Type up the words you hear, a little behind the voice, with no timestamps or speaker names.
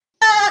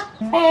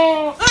So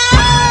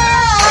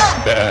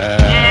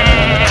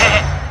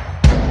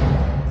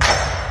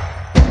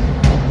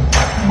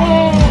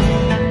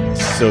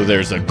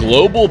there's a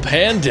global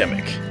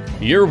pandemic.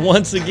 You're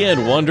once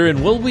again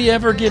wondering, will we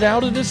ever get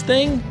out of this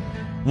thing?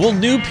 Will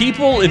new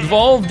people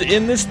involved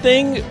in this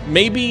thing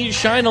maybe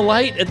shine a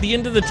light at the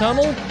end of the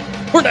tunnel?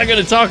 We're not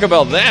going to talk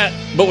about that,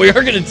 but we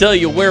are going to tell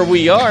you where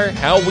we are,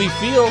 how we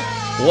feel,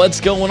 what's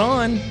going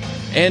on,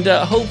 and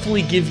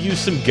hopefully give you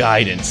some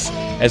guidance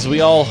as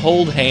we all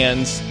hold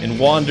hands and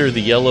wander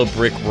the yellow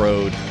brick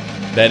road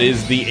that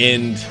is the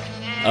end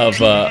of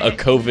a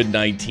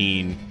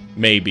COVID-19,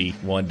 maybe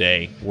one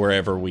day,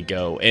 wherever we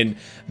go. And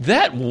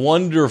that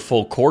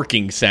wonderful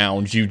corking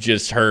sound you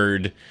just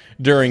heard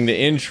during the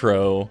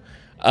intro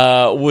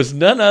was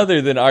none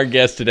other than our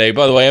guest today.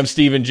 By the way, I'm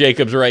Stephen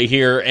Jacobs right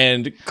here,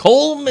 and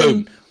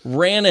Coleman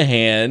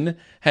Ranahan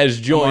has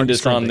joined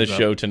us on the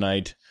show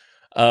tonight.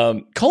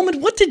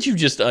 Coleman, what did you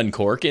just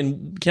uncork,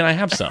 and can I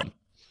have some?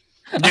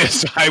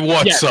 Yes, I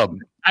want some.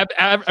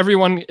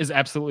 Everyone is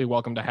absolutely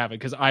welcome to have it,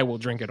 because I will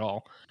drink it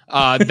all.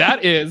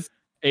 That is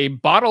a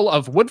bottle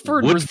of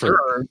Woodford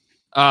Reserve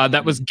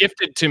that was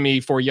gifted to me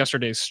for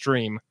yesterday's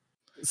stream.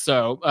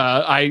 So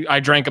I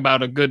drank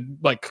about a good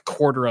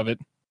quarter of it.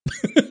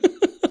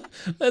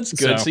 That's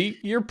good. So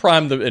you're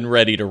primed and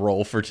ready to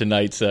roll for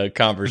tonight's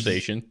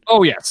conversation.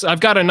 Oh yes, I've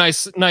got a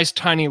nice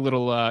tiny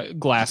little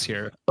glass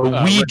here.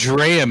 A wee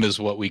dram is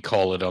what we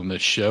call it on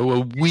this show. A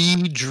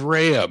wee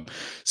dram.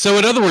 So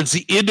in other words,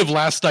 the end of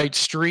last night's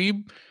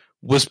stream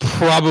was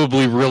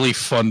probably really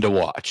fun to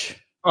watch.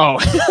 Oh,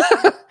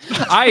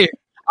 I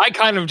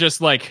kind of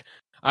just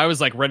I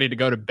was ready to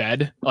go to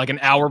bed an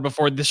hour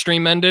before the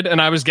stream ended,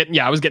 and I was getting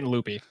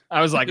loopy.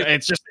 I was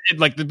it's just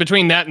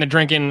between that and the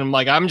drinking,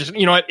 I'm just,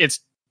 you know what,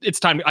 it's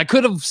time. I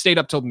could have stayed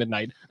up till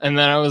midnight, and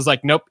then I was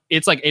nope,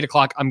 it's 8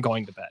 o'clock. I'm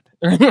going to bed.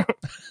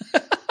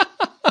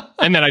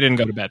 And then I didn't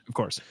go to bed, of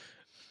course.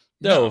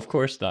 No, of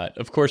course not.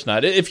 Of course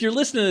not. If you're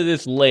listening to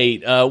this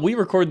late, we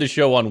record the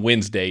show on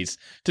Wednesdays.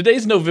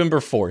 Today's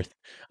November 4th.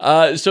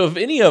 So if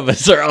any of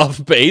us are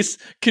off base,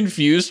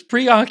 confused,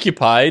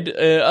 preoccupied,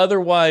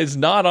 otherwise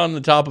not on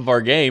the top of our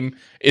game,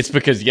 it's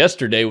because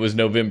yesterday was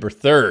November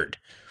 3rd.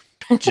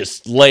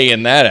 Just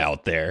laying that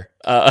out there.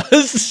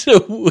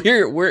 So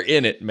we're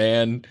in it,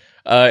 man.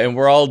 And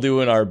we're all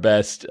doing our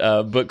best.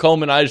 But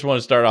Coleman, I just want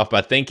to start off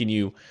by thanking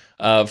you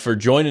for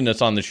joining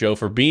us on the show,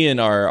 for being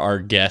our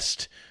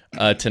guest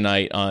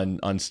tonight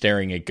on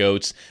Staring at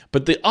Goats.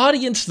 But the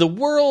audience, the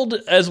world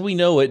as we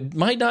know it,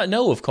 might not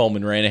know of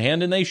Coleman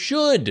Ranahan, and they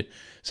should.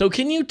 So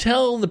can you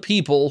tell the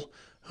people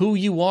who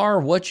you are,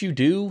 what you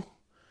do,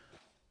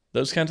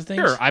 those kinds of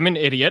things? Sure, I'm an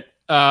idiot.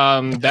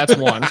 That's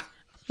one.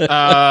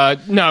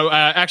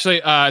 Actually,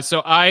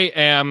 so I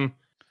am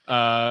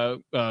a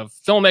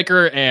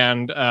filmmaker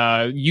and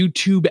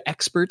YouTube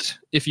expert,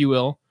 if you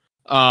will.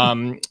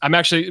 I'm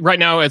actually, right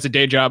now as a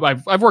day job,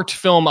 I've worked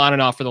film on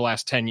and off for the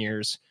last 10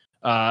 years.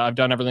 I've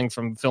done everything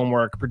from film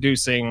work,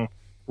 producing,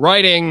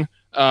 writing,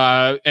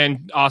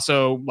 and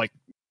also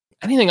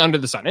anything under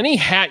the sun. Any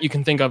hat you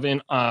can think of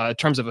in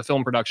terms of a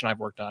film production I've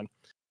worked on.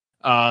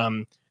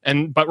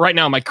 But right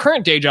now, my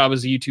current day job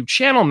is a YouTube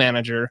channel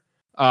manager.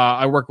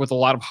 I work with a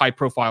lot of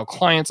high-profile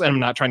clients, and I'm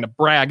not trying to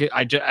brag.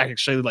 I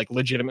actually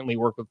legitimately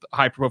work with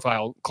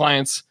high-profile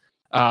clients.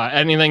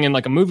 Anything in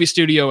a movie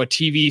studio, a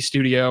TV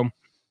studio,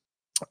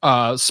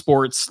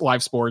 sports,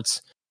 live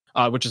sports,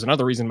 which is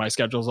another reason my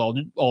schedule is all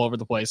over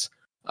the place.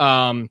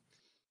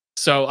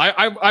 So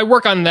I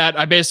work on that.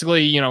 I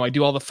basically, I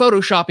do all the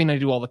photoshopping, I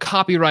do all the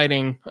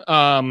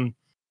copywriting.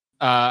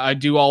 I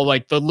do all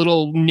the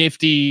little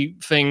nifty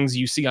things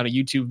you see on a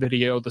YouTube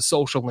video, the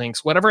social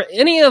links, whatever,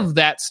 any of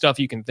that stuff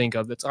you can think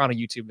of that's on a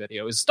YouTube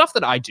video is stuff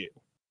that I do.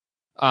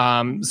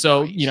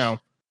 So,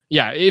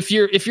 if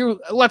you're,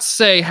 let's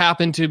say,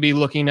 happen to be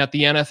looking at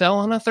the NFL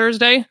on a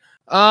Thursday,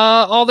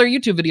 all their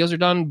YouTube videos are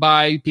done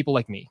by people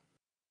like me.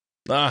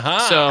 Uh-huh.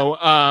 So,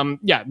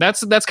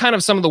 that's kind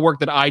of some of the work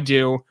that I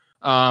do.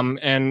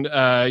 And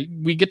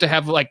we get to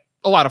have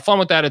a lot of fun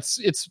with that.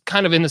 It's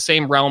kind of in the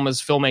same realm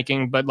as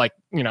filmmaking, but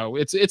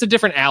it's a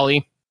different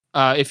alley,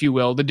 if you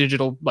will, the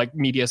digital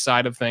media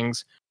side of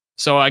things.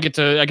 So I get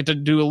to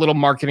do a little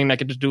marketing. I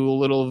get to do a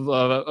little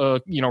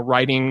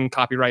writing,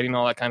 copywriting,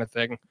 all that kind of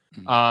thing.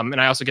 And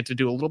I also get to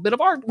do a little bit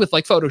of art with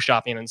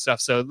photoshopping and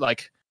stuff. So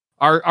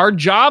our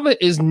job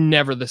is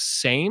never the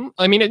same.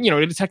 I mean,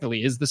 it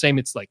technically is the same.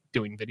 It's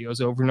doing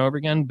videos over and over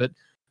again, but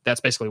that's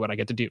basically what I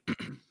get to do.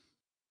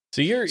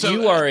 So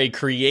you are a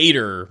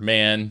creator,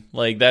 man.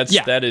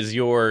 That is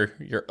your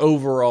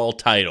overall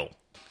title.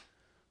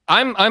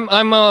 I'm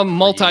a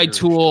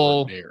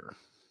multi-tool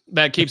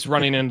that keeps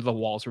running into the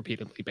walls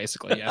repeatedly,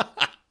 basically. Yeah.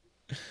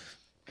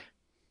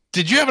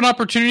 Did you have an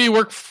opportunity to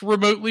work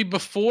remotely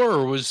before,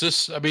 or was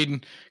this? I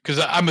mean, because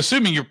I'm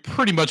assuming you're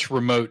pretty much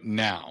remote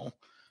now.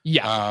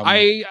 Yeah,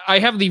 I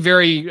have the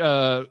very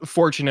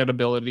fortunate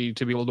ability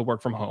to be able to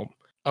work from home.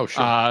 Oh,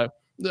 sure.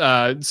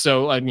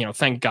 So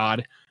thank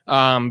God.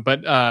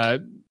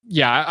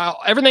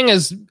 Everything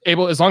is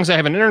able, as long as I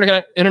have an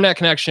internet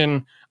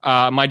connection,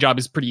 my job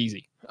is pretty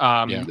easy.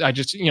 I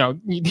just,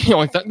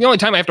 the only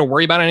time I have to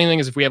worry about anything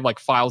is if we have like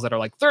files that are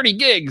like 30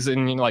 gigs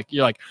and you're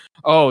like,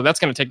 oh, that's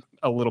going to take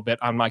a little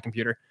bit on my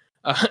computer.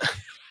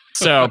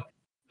 So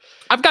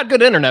I've got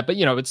good internet, but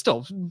it's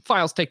still,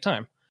 files take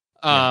time.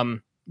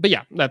 But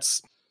yeah,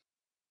 that's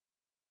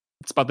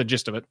about the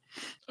gist of it.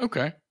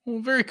 Okay. Well,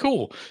 very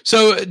cool.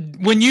 So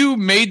when you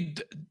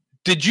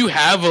did you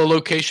have a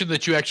location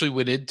that you actually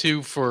went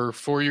into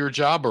for your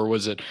job, or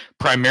was it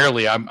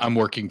primarily I'm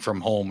working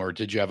from home, or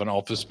did you have an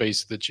office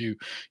space that you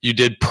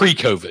did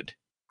pre-COVID?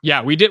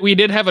 Yeah, we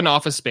did have an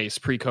office space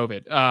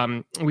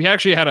pre-COVID. We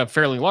actually had a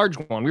fairly large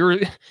one.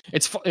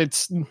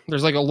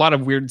 There's like a lot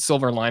of weird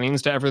silver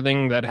linings to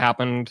everything that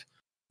happened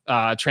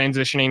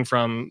transitioning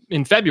from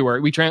in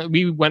February.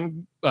 We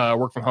went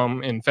work from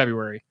home in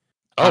February.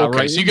 Oh,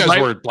 okay. So you guys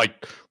were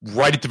like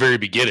right at the very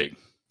beginning.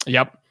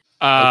 Yep.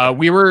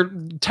 We were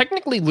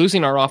technically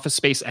losing our office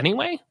space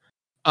anyway.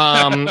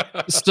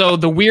 So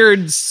the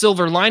weird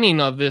silver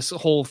lining of this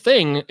whole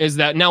thing is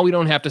that now we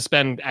don't have to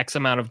spend X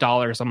amount of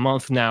dollars a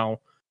month now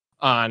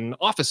on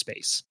office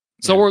space.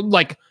 So we're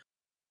like,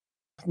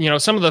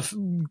 some of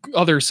the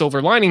other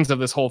silver linings of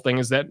this whole thing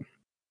is that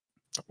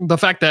the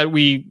fact that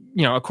we,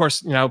 of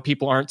course,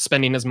 people aren't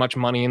spending as much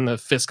money in the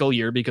fiscal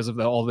year because of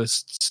all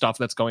this stuff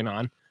that's going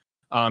on.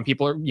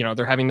 People are,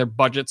 they're having their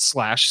budgets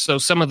slashed. So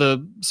some of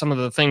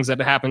the things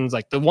that happens,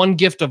 like the one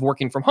gift of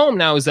working from home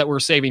now is that we're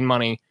saving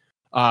money,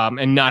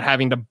 and not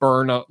having to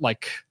burn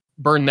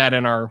that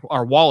in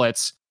our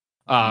wallets,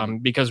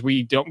 because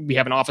we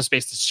have an office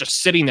space that's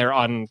just sitting there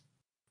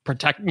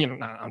unprotected.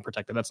 Not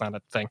unprotected. That's not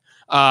a thing.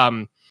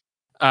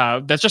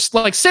 That's just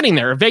like sitting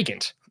there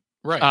vacant.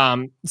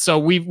 Right. So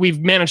we've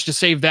managed to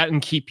save that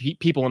and keep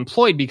people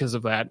employed because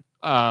of that.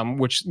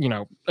 Which,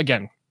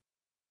 again,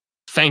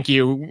 thank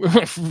you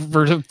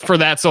for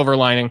that silver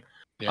lining.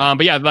 Yeah.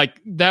 But yeah,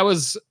 like that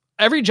was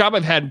every job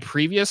I've had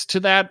previous to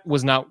that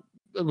was not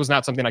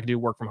something I could do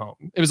work from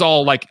home. It was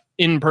all like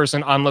in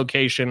person, on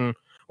location,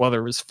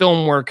 whether it was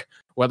film work,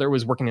 whether it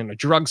was working in a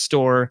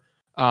drugstore.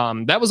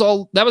 That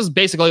was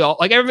basically all,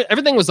 like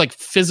everything was like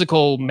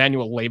physical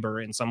manual labor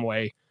in some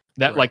way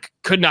that like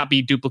could not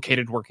be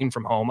duplicated working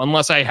from home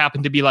unless I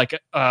happened to be like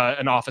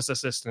an office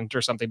assistant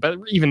or something. But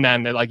even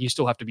then, like you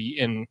still have to be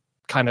in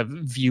kind of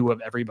view of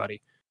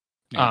everybody.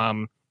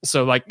 Yeah.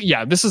 So like,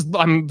 yeah,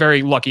 I'm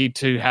very lucky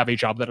to have a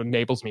job that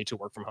enables me to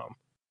work from home.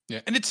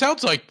 Yeah. And it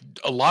sounds like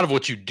a lot of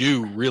what you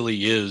do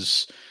really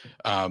is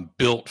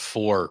built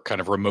for kind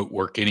of remote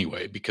work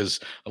anyway, because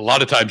a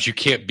lot of times you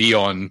can't be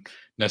on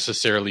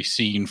necessarily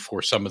scene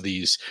for some of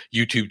these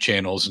YouTube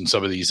channels and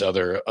some of these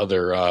other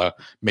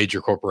major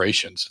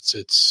corporations.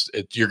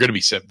 You're going to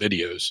be sent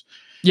videos.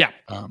 Yeah.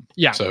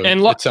 So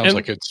it sounds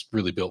like it's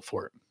really built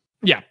for it.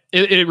 Yeah,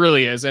 it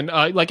really is. And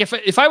like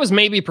if I was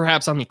maybe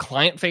perhaps on the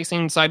client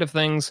facing side of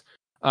things,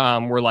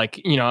 where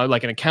like,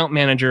 like an account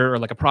manager or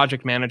like a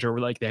project manager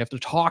where like they have to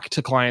talk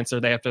to clients or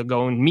they have to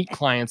go and meet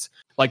clients,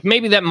 like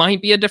maybe that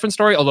might be a different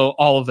story, although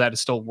all of that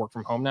is still work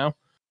from home now.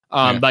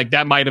 Like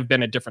that might have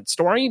been a different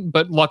story,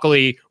 but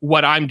luckily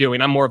what I'm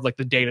doing, I'm more of like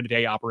the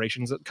day-to-day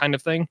operations kind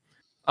of thing.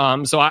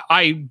 So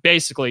I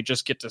basically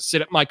just get to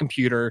sit at my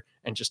computer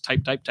and just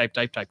type.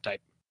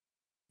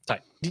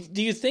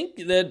 Do you think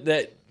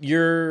that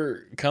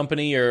your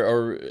company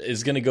or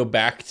is going to go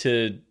back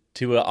to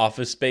an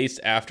office space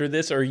after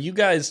this? Or are you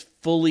guys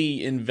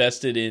fully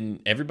invested in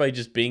everybody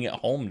just being at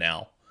home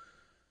now?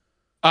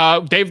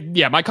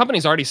 My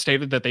company's already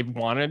stated that they've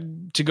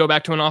wanted to go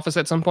back to an office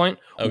at some point.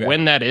 Okay.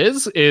 When that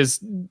is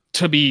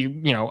to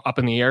be, up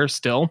in the air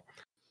still.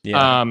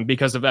 Yeah.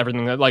 Because of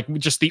everything that like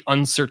just the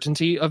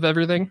uncertainty of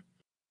everything.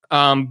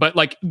 But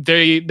like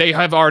they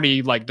have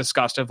already like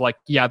discussed of like,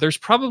 yeah, there's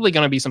probably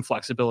going to be some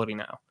flexibility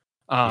now.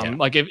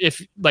 Like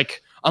if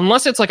like,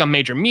 unless it's like a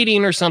major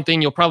meeting or something,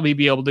 you'll probably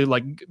be able to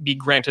like be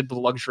granted the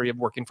luxury of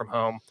working from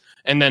home.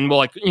 And then we'll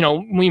like,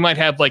 we might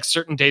have like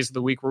certain days of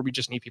the week where we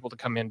just need people to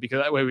come in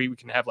because that way we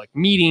can have like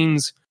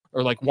meetings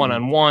or like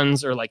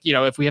one-on-ones or like,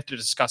 if we have to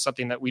discuss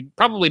something that we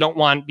probably don't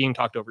want being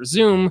talked over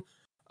Zoom,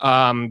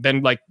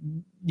 then like,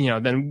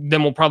 then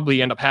we'll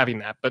probably end up having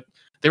that. But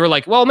they were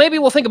like, well, maybe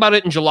we'll think about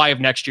it in July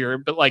of next year.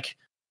 But like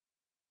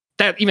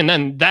that, even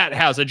then that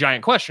has a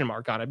giant question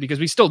mark on it because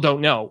we still don't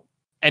know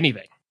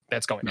anything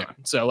that's going on.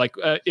 So like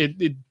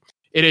it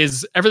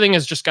is, everything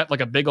has just got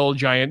like a big old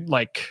giant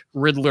like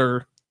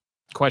Riddler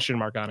question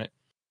mark on it.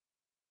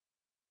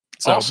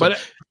 So, awesome.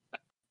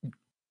 But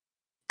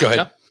go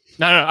ahead.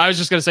 No, I was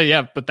just going to say,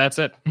 yeah, but that's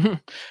it.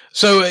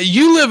 So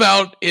you live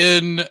out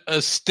in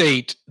a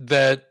state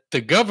that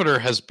the governor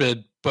has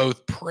been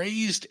both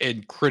praised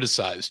and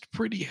criticized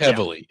pretty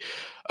heavily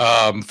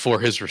for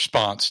his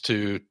response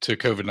to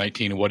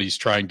COVID-19 and what he's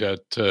trying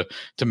to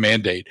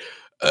mandate.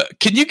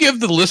 Can you give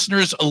the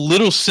listeners a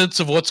little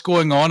sense of what's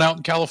going on out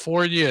in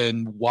California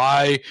and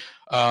why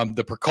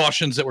the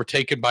precautions that were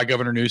taken by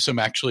Governor Newsom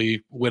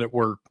actually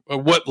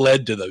what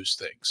led to those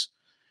things?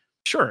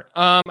 Sure.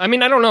 I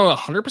mean, I don't know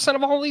 100%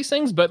 of all these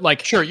things, but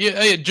like, sure.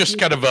 Yeah. Just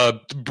kind of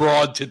a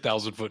broad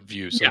 10,000 foot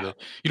view. So that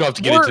you don't have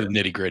to get into the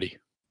nitty gritty.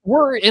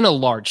 we're in a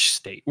large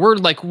state. We're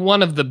like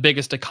one of the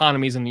biggest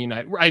economies in the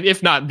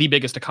if not the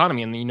biggest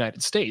economy in the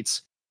United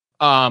States.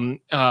 And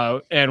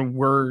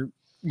we're,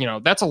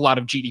 that's a lot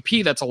of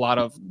GDP. That's a lot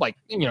of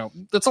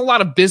that's a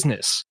lot of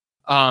business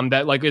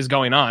that like is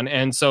going on.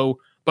 And so,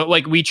 but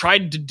like we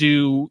tried to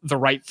do the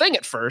right thing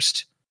at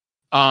first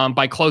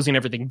by closing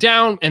everything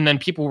down, and then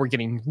people were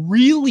getting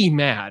really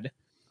mad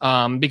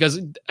because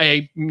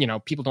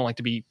people don't like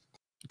to be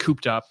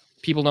cooped up.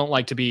 People don't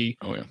like to be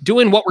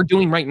doing what we're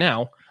doing right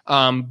now.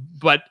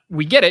 But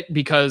we get it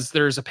because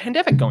there's a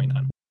pandemic going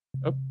on.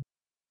 Oh,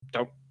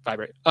 don't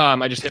vibrate.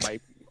 I just hit my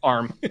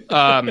arm.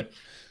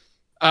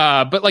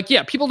 But like,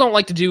 yeah, people don't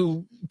like to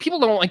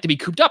be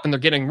cooped up, and they're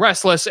getting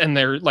restless, and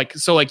they're like,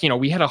 so like,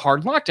 we had a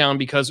hard lockdown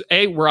because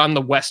we're on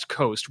the West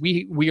Coast.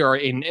 We are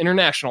an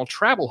international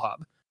travel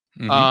hub.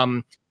 Mm-hmm.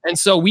 And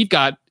so we've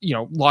got,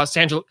 Los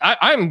Angeles.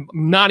 I'm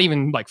not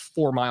even like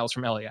 4 miles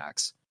from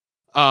LAX.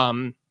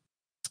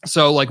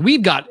 So like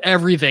we've got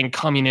everything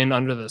coming in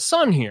under the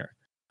sun here.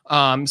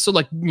 So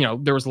like,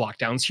 there was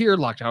lockdowns here,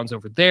 lockdowns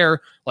over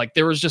there. Like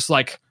there was just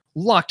like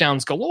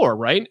lockdowns galore,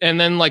 right? And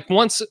then like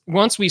once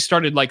we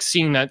started like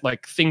seeing that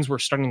like things were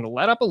starting to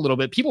let up a little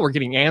bit, people were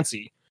getting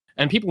antsy,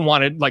 and people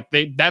wanted like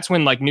that's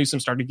when like Newsom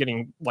started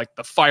getting like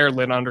the fire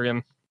lit under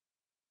him,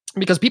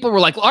 because people were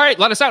like, all right,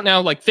 let us out now.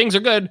 Like things are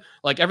good.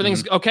 Like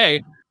everything's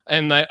okay.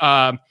 And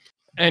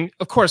and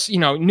of course,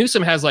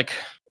 Newsom has like,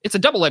 it's a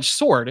double-edged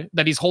sword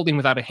that he's holding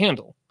without a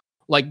handle.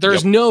 Like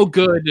there's no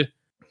good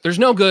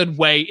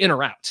way in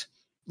or out.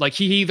 Like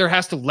he either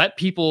has to let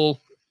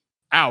people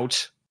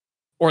out,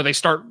 or they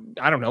start,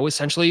 I don't know,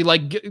 essentially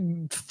like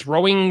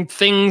throwing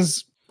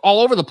things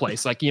all over the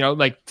place. Like,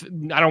 like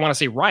I don't want to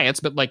say riots,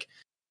 but like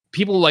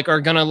people like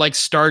are going to like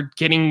start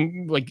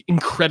getting like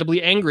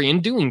incredibly angry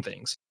and doing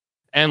things.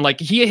 And like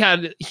he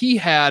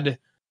had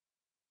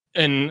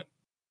an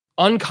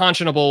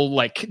unconscionable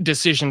like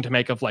decision to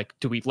make of like,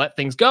 do we let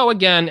things go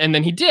again? And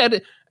then he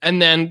did.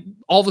 And then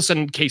all of a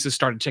sudden cases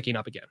started ticking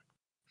up again.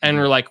 And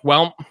we're like,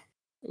 well,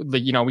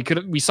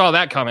 we saw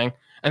that coming.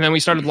 And then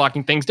we started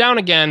locking things down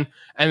again.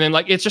 And then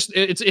like,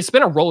 it's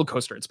been a roller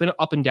coaster. It's been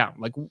up and down.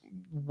 Like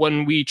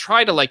when we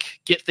try to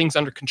like get things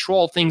under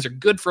control, things are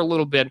good for a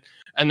little bit.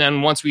 And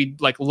then once we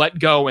like let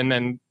go and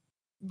then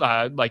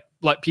like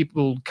let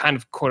people kind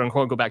of quote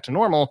unquote go back to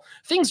normal,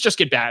 things just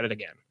get bad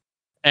again.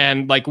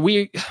 And like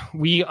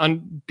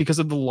because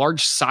of the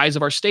large size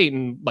of our state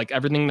and like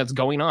everything that's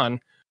going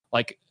on,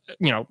 like,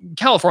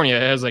 California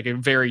has like a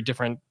very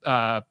different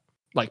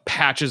like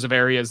patches of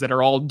areas that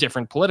are all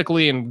different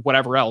politically and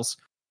whatever else.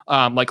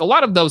 Like a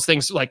lot of those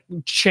things like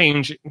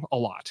change a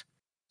lot.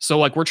 So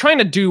like we're trying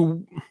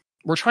to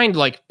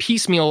like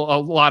piecemeal a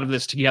lot of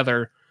this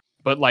together,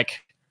 but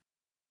like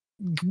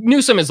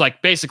Newsom is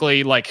like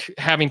basically like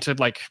having to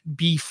like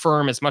be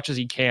firm as much as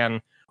he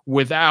can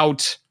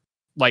without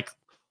like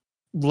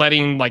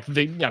letting like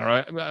the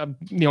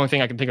only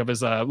thing I can think of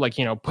is like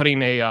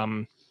putting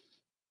a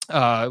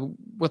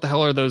what the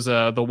hell are those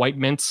the white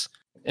mints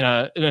in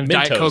a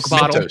Diet Coke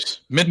bottle.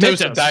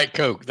 Mentos and Diet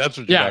Coke. That's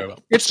what you're talking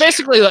about. It's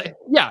basically like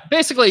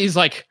basically he's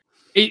like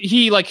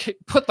he like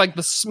put like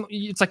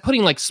it's like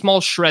putting like small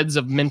shreds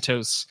of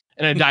Mentos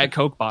in a Diet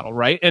Coke bottle,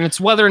 right? And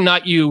it's whether or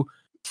not you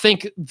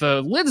think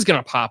the lid's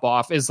gonna pop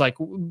off is like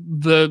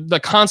the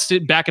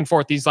constant back and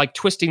forth. He's like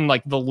twisting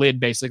like the lid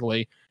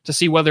basically to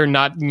see whether or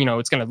not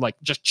it's gonna like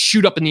just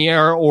shoot up in the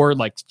air or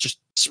like just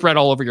spread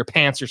all over your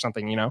pants or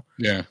something.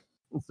 Yeah.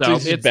 So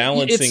it's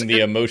balancing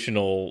the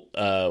emotional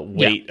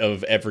weight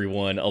of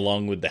everyone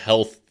along with the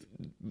health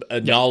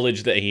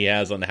knowledge that he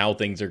has on how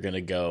things are going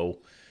to go.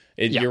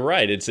 You're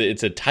right. It's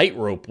a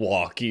tightrope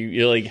walk.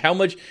 You're like, how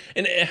much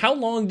and how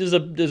long does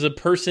a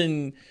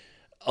person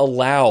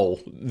allow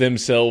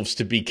themselves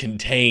to be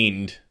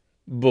contained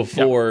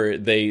before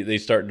they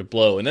start to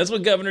blow? And that's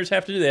what governors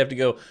have to do. They have to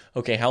go,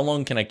 okay, how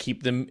long can I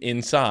keep them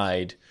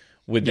inside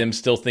with them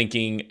still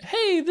thinking,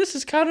 hey, this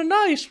is kind of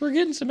nice. We're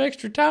getting some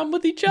extra time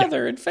with each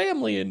other and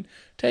family and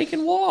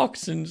taking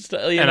walks and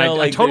stuff.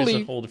 I totally,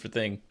 there's a whole different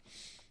thing.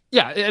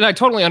 Yeah, and I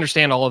totally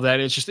understand all of that.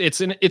 It's just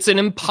it's an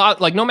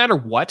like no matter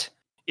what,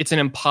 it's an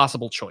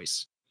impossible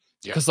choice.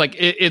 Because like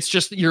it's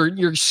just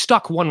you're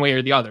stuck one way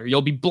or the other.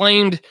 You'll be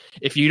blamed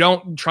if you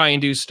don't try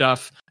and do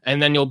stuff,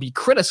 and then you'll be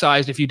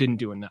criticized if you didn't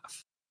do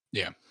enough.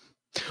 Yeah.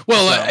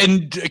 Well,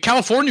 and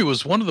California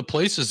was one of the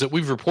places that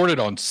we've reported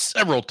on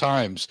several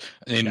times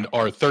in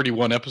our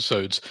 31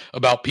 episodes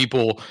about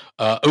people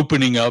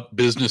opening up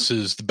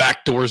businesses, the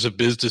back doors of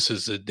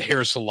businesses, and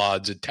hair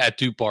salons and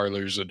tattoo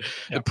parlors, and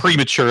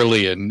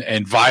prematurely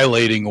and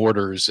violating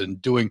orders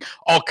and doing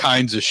all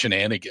kinds of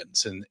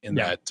shenanigans in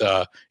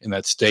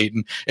that state.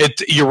 And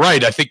you're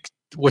right. I think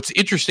what's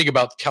interesting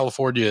about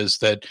California is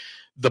that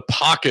the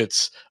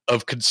pockets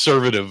of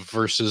conservative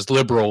versus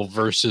liberal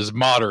versus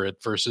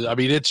moderate versus, I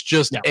mean, it's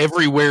just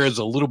everywhere is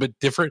a little bit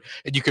different,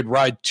 and you could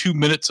ride 2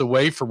 minutes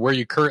away from where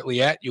you're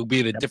currently at. You'll be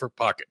in a different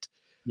pocket.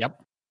 Yep.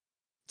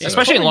 So,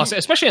 especially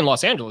in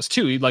Los Angeles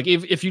too. Like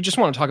if you just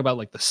want to talk about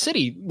like the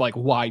city, like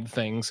wide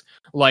things,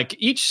 like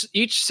each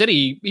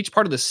city, each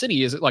part of the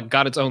city is like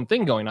got its own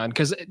thing going on.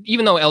 Cause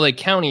even though LA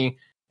County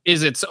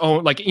is its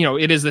own, like, you know,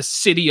 it is the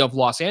city of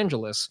Los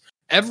Angeles.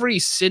 Every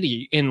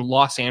city in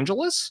Los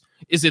Angeles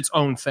is its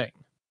own thing.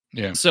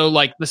 Yeah. So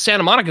like the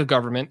Santa Monica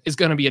government is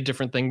going to be a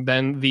different thing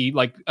than the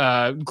like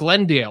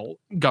Glendale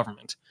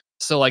government.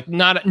 So like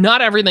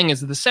not everything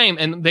is the same,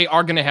 and they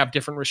are going to have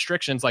different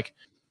restrictions. Like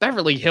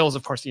Beverly Hills,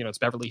 of course, you know, it's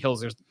Beverly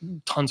Hills. There's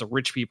tons of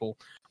rich people.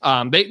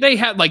 They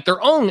had like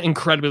their own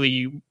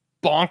incredibly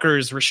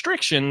bonkers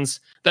restrictions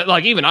that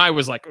like even I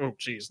was like, oh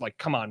geez, like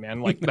come on,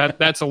 man, like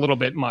that's a little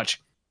bit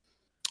much.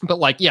 But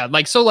like yeah,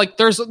 like so like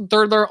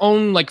they're their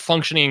own like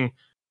functioning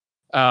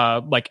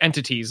like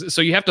entities,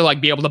 so you have to like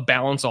be able to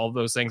balance all of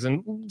those things,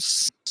 and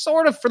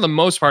sort of for the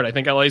most part I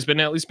think LA's been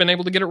at least been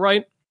able to get it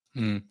right.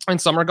 In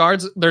some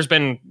regards. There's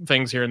been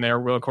things here and there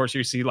where of course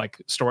you see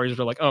like stories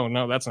where like, oh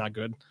no, that's not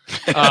good.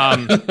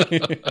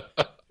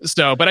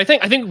 So but I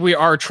think we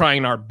are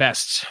trying our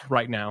best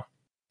right now.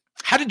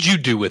 How did you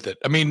do with it?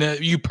 I mean,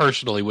 you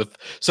personally with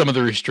some of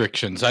the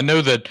restrictions. I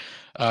know that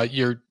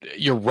you're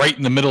right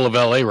in the middle of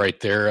LA, right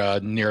there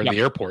near the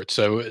airport.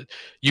 So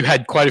you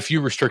had quite a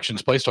few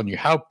restrictions placed on you.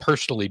 How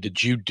personally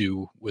did you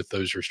do with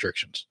those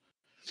restrictions?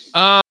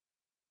 I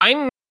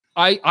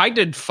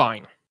did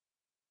fine.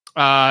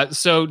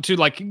 So to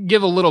like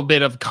give a little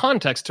bit of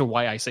context to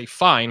why I say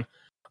fine,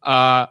 when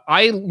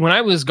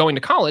I was going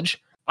to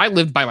college, I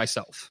lived by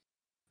myself,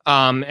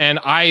 and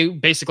I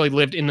basically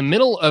lived in the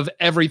middle of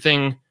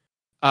everything.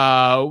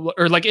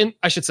 Or like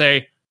I should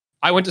say,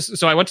 I went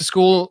to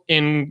school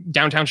in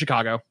downtown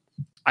Chicago.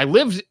 I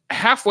lived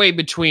halfway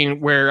between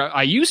where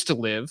I used to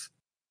live,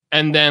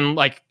 and then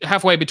like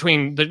halfway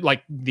between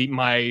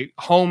my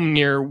home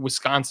near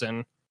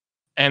Wisconsin,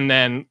 and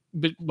then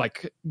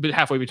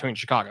halfway between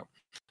Chicago.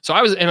 So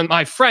and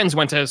my friends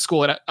went to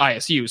school at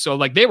ISU, so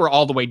like they were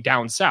all the way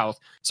down south.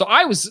 So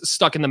I was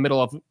stuck in the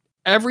middle of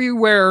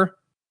everywhere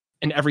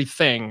and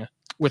everything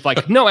with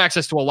like no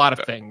access to a lot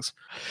of things.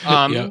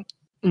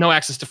 No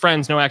access to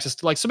friends, no access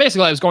to so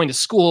basically I was going to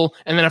school,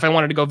 and then if I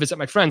wanted to go visit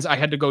my friends, I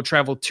had to go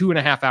travel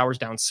 2.5 hours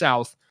down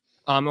south.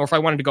 Or if I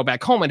wanted to go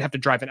back home, I'd have to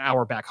drive an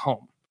hour back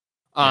home.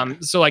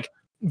 So like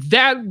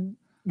that,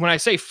 when I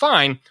say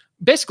fine,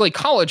 basically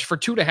college for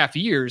 2.5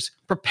 years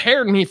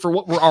prepared me for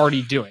what we're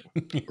already doing.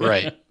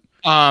 Right.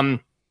 And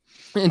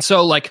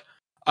so like,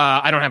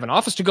 I don't have an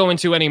office to go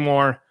into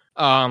anymore.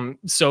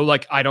 So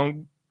like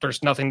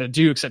there's nothing to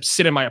do except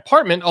sit in my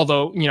apartment.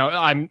 Although, you know,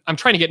 I'm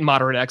trying to get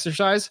moderate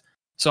exercise.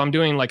 So I'm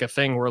doing like a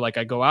thing where like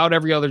I go out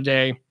every other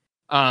day.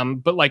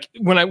 But like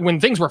when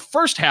things were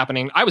first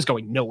happening, I was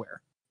going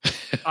nowhere.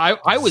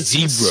 I was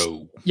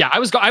zero. Yeah, I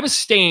was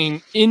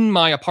staying in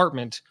my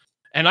apartment,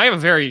 and I have a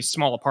very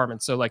small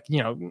apartment. So like,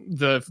 you know,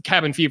 the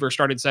cabin fever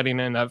started setting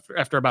in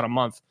after about a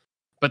month.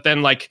 But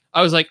then like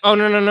I was like, oh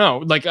no.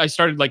 Like I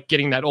started like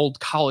getting that old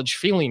college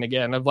feeling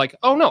again of like,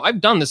 oh no,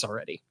 I've done this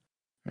already.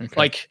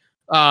 Okay.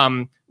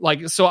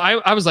 So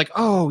I was like,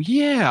 oh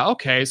yeah,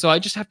 okay. So I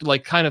just have to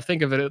like kind of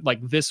think of it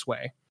like this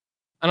way.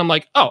 And I'm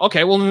like, oh,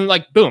 okay, well then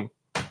like boom.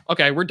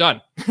 Okay, we're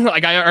done.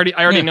 Like I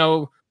already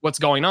know what's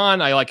going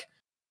on.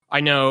 I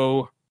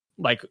know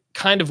like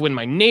kind of when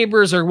my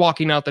neighbors are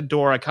walking out the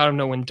door. I kind of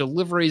know when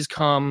deliveries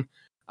come.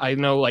 I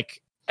know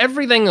like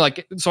everything,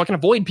 like so I can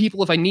avoid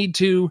people if I need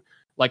to.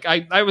 Like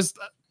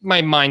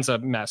my mind's a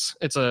mess.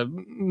 It's a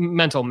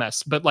mental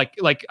mess. But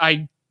like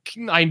I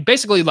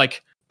basically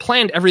like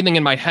planned everything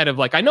in my head of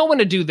like, I know when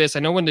to do this. I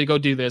know when to go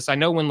do this. I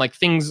know when like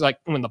things like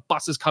when the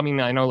bus is coming,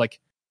 I know like,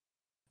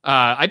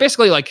 I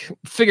basically like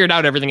figured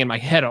out everything in my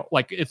head,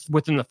 like it's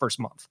within the first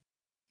month.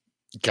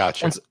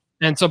 Gotcha.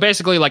 And so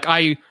basically like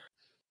I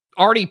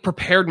already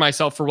prepared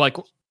myself for like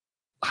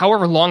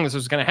however long this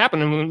was going to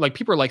happen. And when, like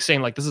people are like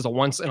saying like, this is a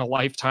once in a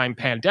lifetime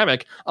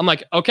pandemic. I'm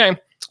like, okay,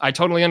 I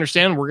totally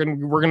understand. We're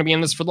going to be in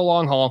this for the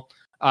long haul.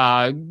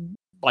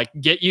 Like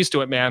get used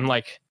to it, man.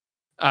 Like,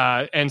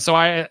 and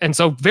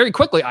so very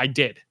quickly I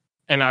did.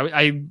 And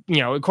I, you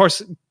know, of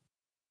course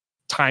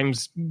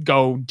times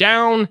go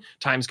down,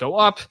 times go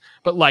up,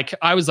 but like,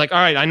 I was like, all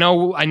right, I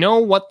know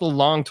what the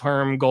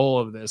long-term goal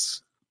of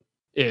this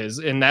is.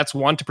 And that's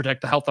one, to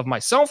protect the health of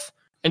myself,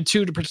 and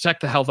two, to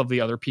protect the health of the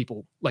other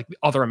people, like the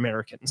other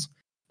Americans.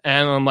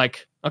 And I'm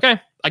like,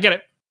 okay, I get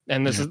it.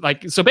 And this is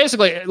like, so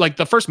basically like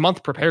the first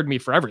month prepared me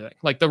for everything.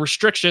 Like the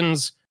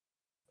restrictions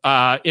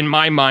in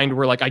my mind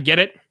were like, I get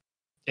it.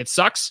 It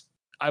sucks,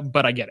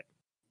 but I get it.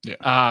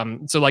 Yeah.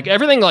 So like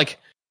everything, like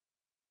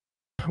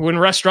when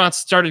restaurants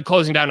started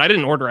closing down, I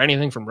didn't order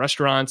anything from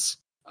restaurants.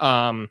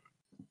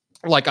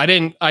 Like I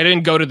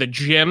didn't go to the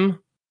gym.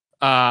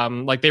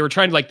 Like they were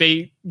trying to like,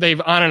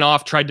 they've on and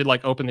off tried to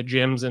like open the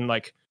gyms, and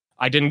like,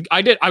 I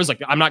was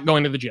like, I'm not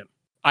going to the gym.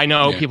 I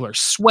know people are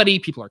sweaty,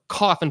 people are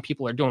coughing,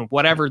 people are doing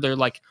whatever. They're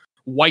like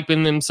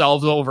wiping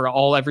themselves over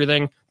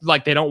everything.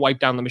 Like they don't wipe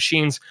down the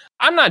machines.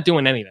 I'm not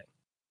doing anything.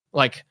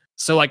 Like,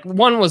 so like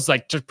one was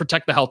like to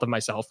protect the health of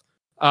myself.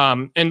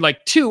 And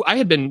like two, I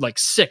had been like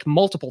sick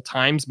multiple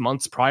times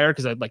months prior,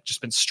 because I'd like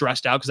just been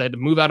stressed out because I had to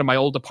move out of my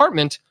old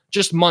apartment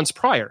just months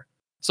prior.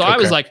 So I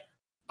was like,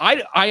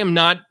 I am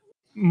not,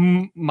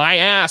 my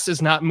ass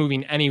is not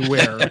moving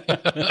anywhere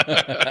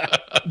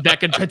that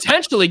could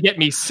potentially get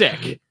me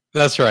sick.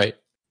 That's right.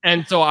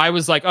 And so I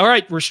was like, all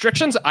right,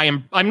 restrictions.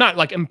 I'm not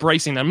like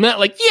embracing them. I'm not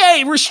like,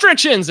 yay,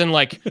 restrictions, and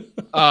like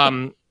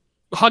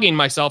hugging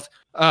myself.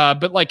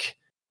 But like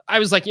I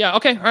was like, yeah,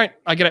 okay, all right,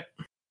 I get it.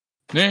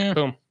 Yeah.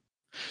 Boom.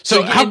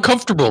 So how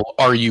comfortable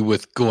are you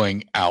with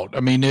going out? I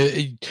mean,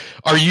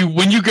 are you,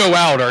 when you go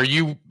out, are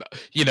you,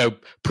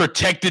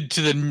 protected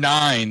to the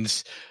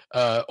nines?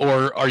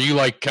 Or are you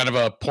like kind of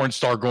a porn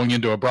star going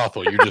into a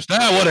brothel? You're just,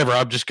 whatever.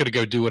 I'm just going to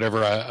go do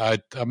whatever.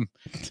 I'm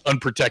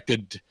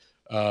unprotected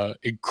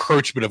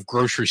encroachment of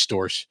grocery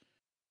stores.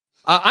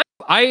 I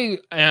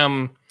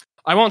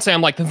won't say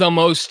I'm like the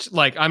most,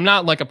 like, I'm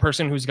not like a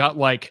person who's got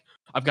like,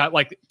 I've got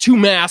like 2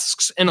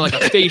 masks and like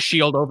a face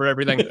shield over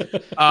everything.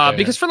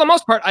 Because for the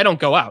most part, I don't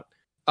go out.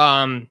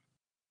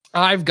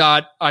 I've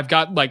got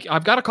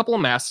a couple of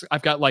masks.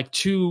 I've got like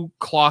 2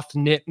 cloth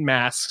knit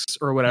masks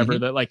or whatever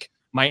that like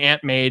my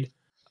aunt made.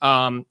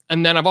 And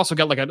then I've also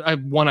got like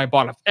one I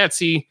bought off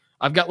Etsy.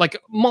 I've got like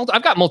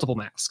multiple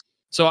masks.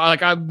 So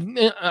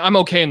I'm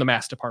okay in the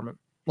mask department.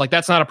 Like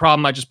that's not a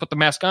problem. I just put the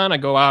mask on. I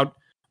go out.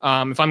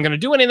 If I'm going to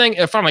do anything,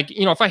 if I'm like,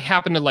 if I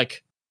happen to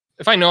like,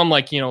 if I know I'm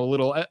like, a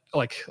little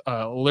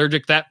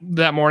allergic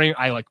that morning,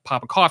 I like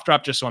pop a cough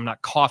drop just so I'm not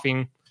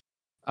coughing.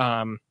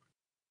 And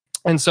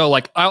so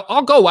like,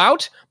 I'll go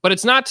out, but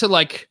it's not to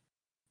like,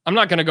 I'm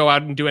not going to go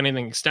out and do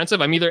anything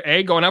extensive. I'm either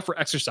going out for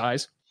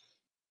exercise,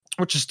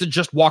 which is to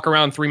just walk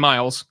around 3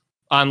 miles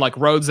on like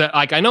roads that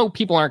like, I know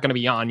people aren't going to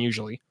be on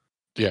usually.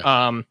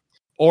 Yeah.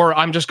 Or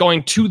I'm just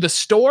going to the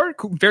store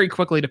very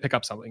quickly to pick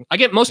up something. I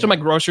get most of my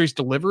groceries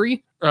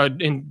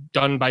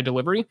done by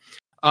delivery.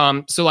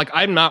 So like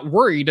I'm not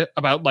worried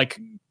about like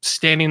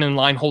standing in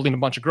line holding a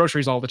bunch of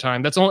groceries all the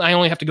time. I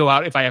only have to go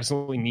out if I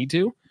absolutely need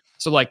to.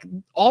 So like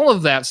all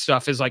of that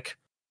stuff is like,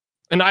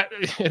 and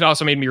it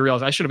also made me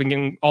realize I should have been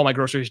getting all my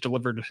groceries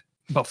delivered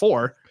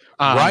before.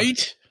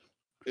 Right.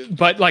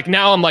 But like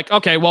now I'm like,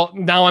 okay, well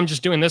now I'm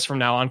just doing this from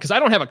now on because I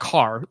don't have a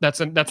car. That's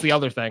the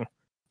other thing.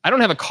 I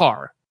don't have a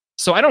car.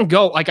 So I don't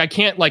go, like I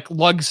can't like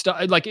lug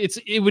stuff. Like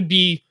it would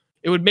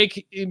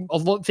make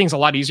things a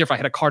lot easier if I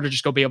had a car to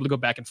just be able to go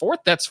back and forth.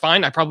 That's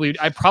fine. I probably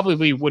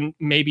wouldn't,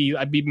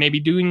 I'd be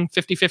doing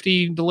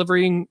 50-50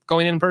 delivering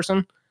going in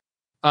person.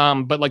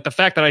 But like the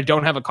fact that I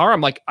don't have a car,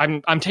 I'm like,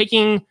 I'm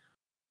taking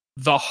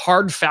the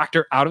hard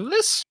factor out of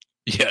this.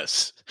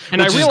 Yes.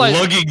 And which I realize is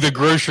lugging the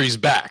groceries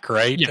back,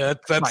 right? Yeah,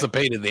 that's right. the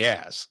pain in the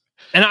ass.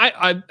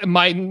 And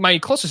my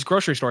closest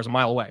grocery store is a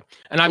mile away,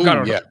 and I've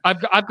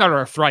got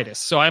arthritis.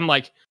 So I'm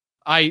like,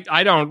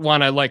 I don't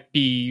want to like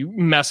be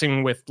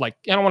messing with like,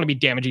 I don't want to be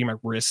damaging my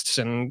wrists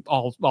and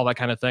all that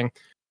kind of thing.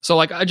 So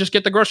like I just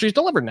get the groceries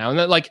delivered now,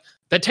 and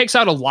that takes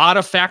out a lot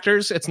of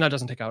factors.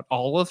 Doesn't take out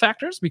all of the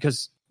factors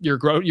because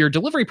your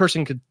delivery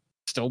person could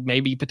still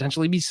maybe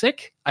potentially be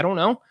sick. I don't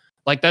know.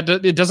 Like that,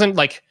 it doesn't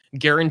like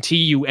guarantee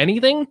you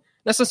anything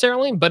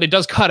necessarily, but it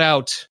does cut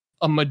out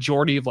a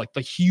majority of like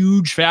the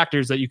huge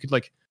factors that you could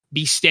like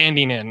be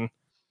standing in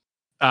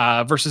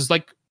versus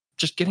like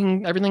just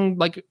getting everything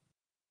like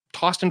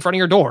tossed in front of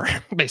your door,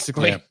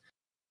 basically. Yeah.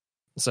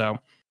 So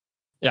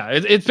yeah,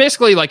 it's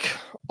basically like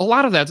a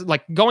lot of that,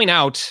 like going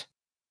out,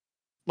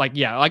 like,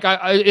 yeah, like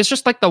it's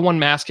just like the one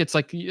mask. It's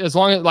like, as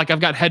long as like I've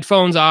got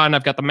headphones on,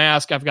 I've got the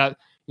mask, I've got,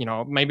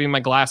 maybe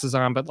my glasses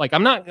on, but like,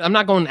 I'm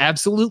not going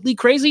absolutely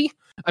crazy.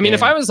 I mean,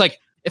 if I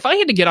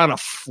had to get on a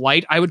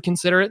flight, I would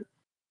consider it.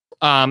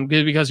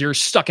 Because you're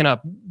stuck in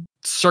a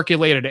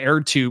circulated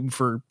air tube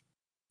for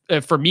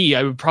me,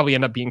 I would probably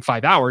end up being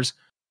 5 hours.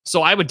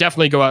 So I would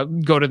definitely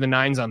go to the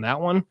 9s on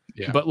that one.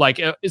 Yeah. But like,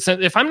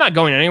 if I'm not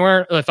going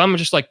anywhere, if I'm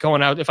just like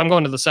going out, if I'm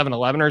going to the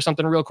 7-Eleven or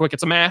something real quick,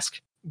 it's a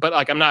mask. But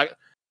like,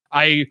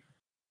 I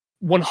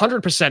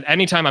 100%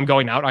 anytime I'm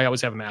going out, I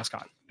always have a mask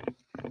on.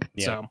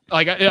 Yeah. So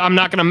like, I'm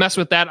not going to mess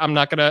with that. I'm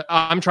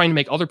trying to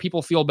make other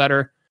people feel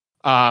better.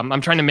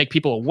 I'm trying to make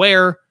people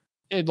aware.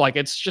 I'm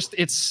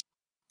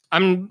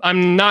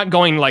not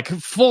going like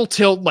full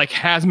tilt, like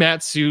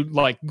hazmat suit,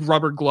 like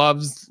rubber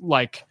gloves,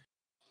 like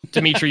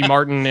Dimitri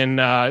Martin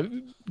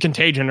in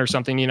Contagion or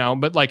something,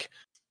 but like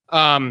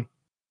I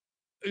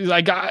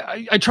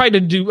try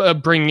to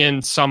bring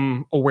in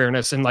some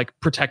awareness and like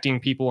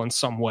protecting people in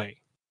some way.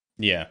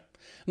 Yeah.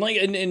 Like,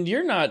 and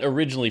you're not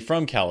originally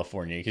from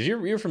California because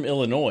you're from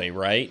Illinois,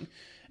 right?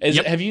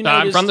 Yep. Have you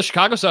noticed? I'm from the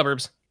Chicago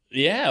suburbs.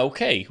 Yeah,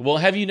 okay. Well,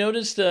 have you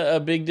noticed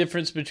a big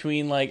difference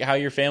between like how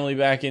your family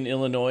back in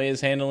Illinois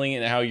is handling it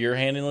and how you're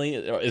handling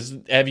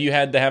it? Have you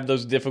had to have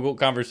those difficult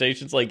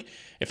conversations? Like,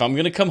 if I'm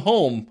going to come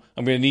home,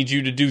 I'm going to need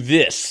you to do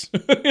this.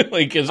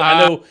 Like, because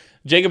I know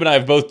Jacob and I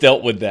have both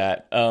dealt with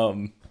that.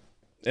 And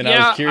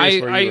I was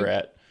curious where you were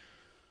at.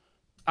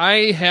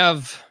 I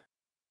have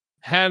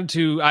had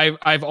to,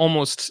 I've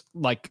almost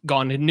like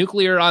gone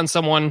nuclear on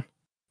someone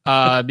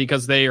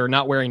because they are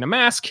not wearing a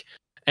mask.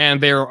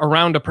 And they're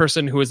around a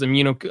person who is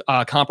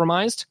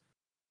immunocompromised,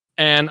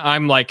 and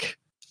I'm like,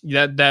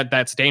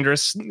 that's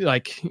dangerous.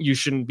 Like, you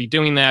shouldn't be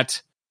doing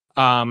that.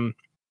 I've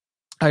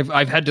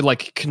had to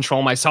like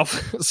control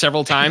myself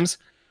several times,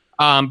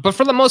 but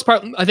for the most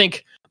part, I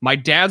think my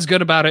dad's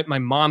good about it. My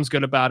mom's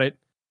good about it.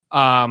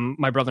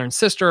 My brother and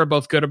sister are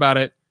both good about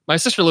it. My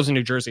sister lives in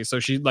New Jersey,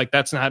 so she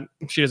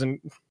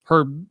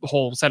her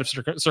whole set of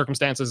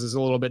circumstances is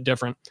a little bit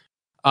different.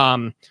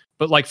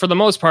 But like for the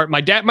most part, my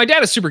dad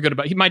is super good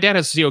about. My dad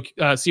has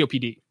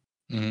COPD,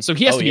 so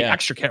he has to be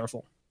extra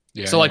careful.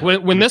 Yeah, so like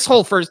when this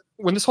whole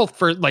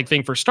like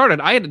thing first started,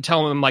 I had to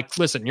tell him like,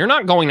 listen, you're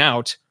not going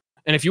out,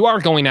 and if you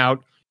are going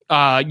out,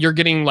 you're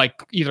getting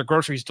like either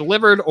groceries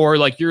delivered or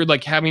like you're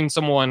like having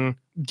someone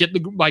get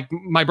like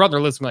my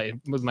brother lives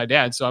with my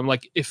dad, so I'm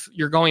like, if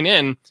you're going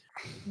in,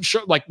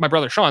 like my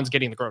brother Sean's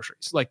getting the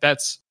groceries. Like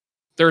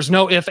there's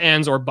no ifs,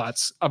 ands, or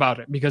buts about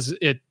it because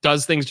it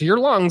does things to your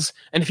lungs,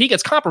 and if he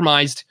gets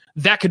compromised,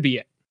 that could be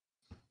it.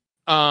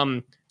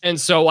 And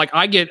so like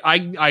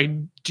I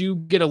do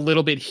get a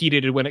little bit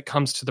heated when it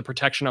comes to the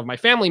protection of my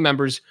family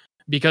members,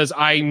 because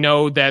I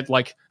know that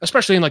like,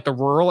 especially in like the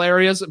rural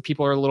areas,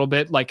 people are a little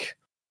bit like,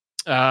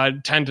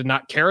 tend to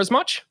not care as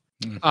much,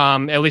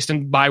 at least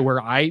by where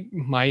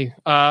my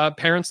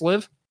parents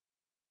live.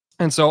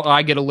 And so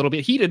I get a little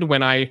bit heated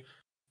when I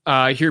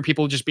hear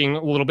people just being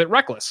a little bit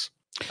reckless.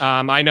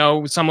 I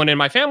know someone in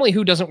my family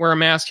who doesn't wear a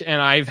mask,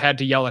 and I've had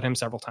to yell at him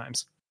several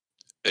times.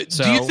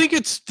 So, do you think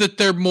it's that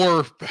they're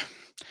more,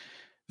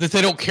 that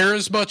they don't care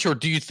as much, or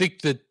do you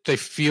think that they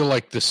feel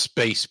like the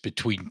space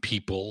between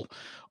people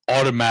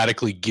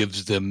automatically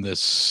gives them this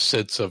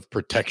sense of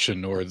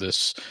protection, or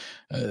this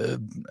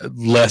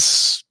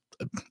less,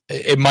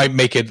 it might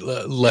make it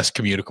less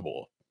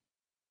communicable?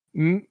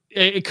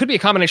 It could be a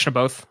combination of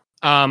both.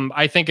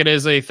 I think it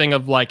is a thing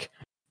of like,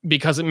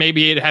 because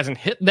maybe it hasn't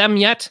hit them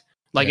yet,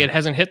 like it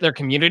hasn't hit their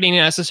community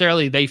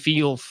necessarily, they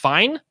feel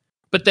fine,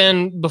 but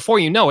then before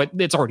you know it,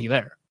 it's already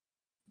there.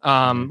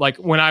 Like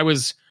when I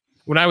was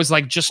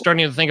like just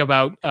starting to think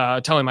about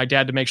telling my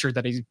dad to make sure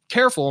that he's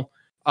careful,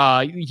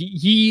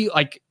 he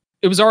like,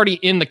 it was already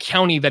in the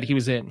county that he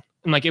was in,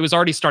 and like it was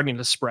already starting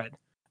to spread.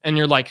 And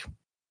you're like,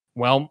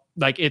 well,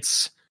 like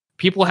it's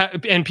people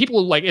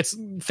like it's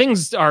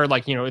things are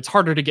like, you know, it's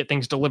harder to get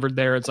things delivered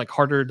there. It's like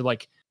harder to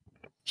like,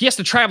 he has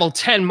to travel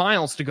 10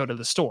 miles to go to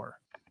the store.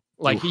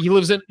 Like he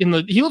lives in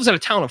a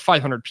town of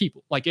 500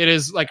 people. Like it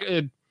is like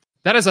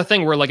that is a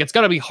thing where like it's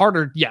got to be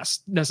harder,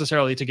 yes,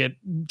 necessarily to get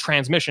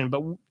transmission,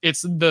 but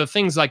it's the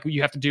things like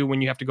you have to do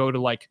when you have to go to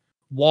like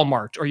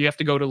Walmart, or you have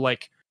to go to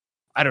like,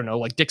 I don't know,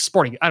 like Dick's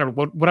Sporting, I don't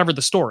know, whatever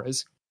the store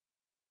is.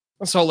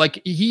 So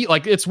like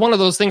it's one of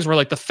those things where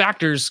like the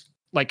factors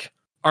like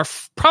are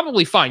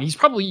probably fine. He's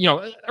probably, you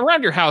know,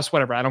 around your house,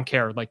 whatever. I don't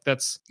care. Like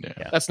that's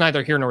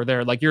neither here nor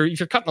there. Like if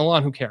you're cutting the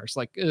lawn, who cares?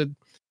 Like, as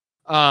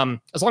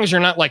long as you're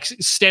not like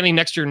standing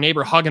next to your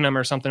neighbor hugging him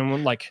or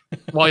something, like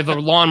while the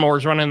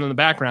lawnmower's running in the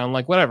background,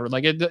 like whatever.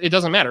 Like it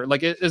doesn't matter.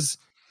 Like it is.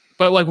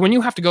 But like when you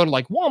have to go to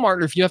like Walmart,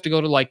 or if you have to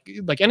go to like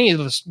any of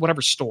this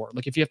whatever store,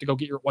 like if you have to go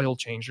get your oil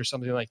changed or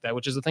something like that,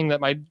 which is a thing that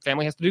my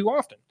family has to do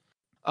often.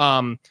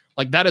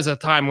 Like that is a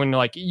time when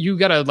like you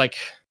gotta like,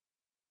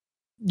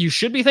 you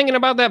should be thinking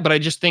about that. But I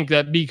just think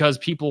that because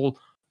people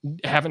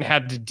haven't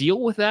had to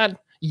deal with that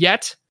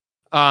yet,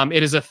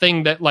 it is a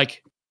thing that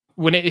like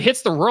when it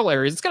hits the rural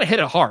areas, it's gonna hit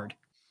it hard.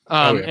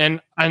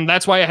 And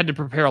that's why I had to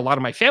prepare a lot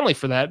of my family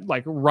for that,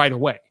 like right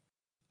away.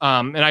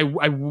 And I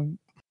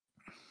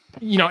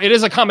you know, it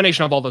is a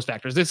combination of all those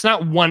factors. It's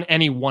not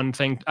any one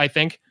thing, I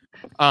think.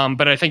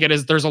 But I think it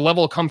is, there's a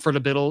level of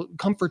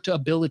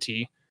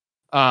comfortability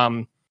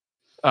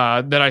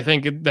that I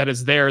think that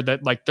is there,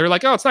 that like, they're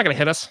like, oh, it's not going to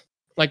hit us.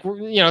 Like,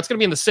 you know, it's going to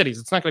be in the cities.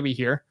 It's not going to be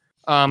here.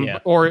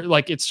 Or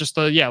like, it's just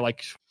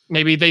like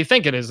maybe they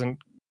think it isn't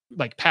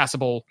like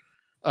passable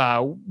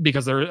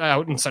because they're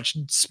out in such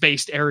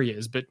spaced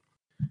areas, but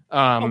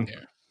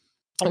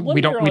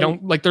we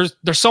don't like, there's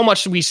so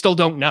much we still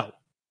don't know.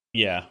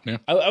 Yeah.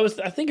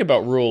 I think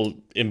about rural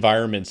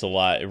environments a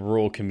lot,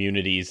 rural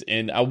communities,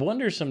 and I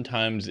wonder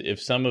sometimes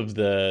if some of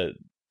the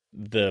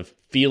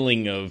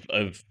feeling of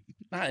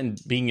not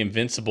being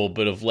invincible,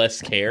 but of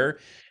less care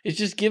is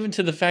just given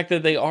to the fact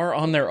that they are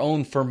on their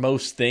own for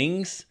most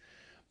things.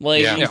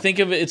 Like you think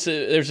of it,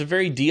 there's a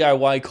very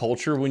DIY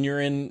culture when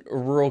you're in a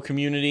rural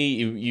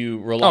community. You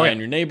rely on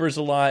your neighbors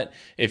a lot.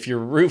 If your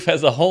roof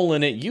has a hole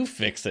in it, you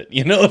fix it.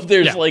 You know, if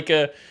there's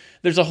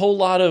there's a whole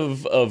lot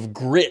of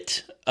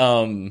grit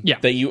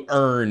that you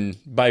earn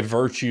by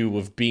virtue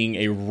of being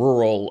a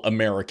rural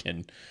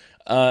American.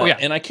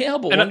 And I can't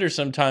help but wonder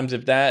sometimes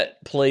if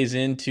that plays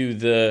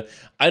into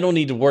I don't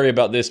need to worry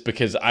about this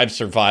because I've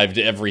survived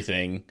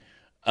everything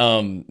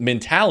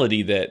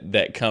mentality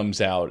that comes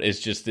out. Is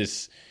just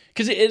this,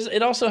 because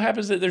it also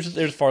happens that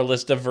there's far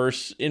less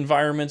diverse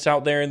environments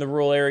out there in the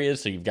rural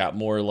areas, so you've got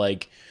more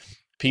like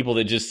people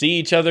that just see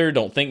each other,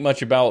 don't think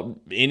much about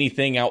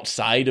anything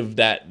outside of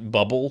that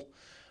bubble.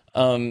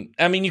 I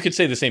mean, you could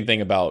say the same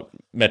thing about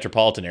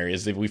metropolitan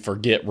areas. If we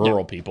forget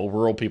rural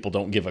people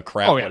don't give a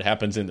crap what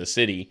happens in the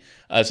city.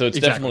 So it's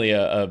definitely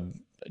a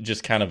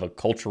just kind of a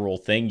cultural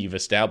thing you've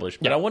established.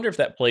 But I wonder if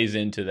that plays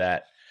into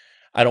that.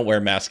 I don't wear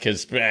a mask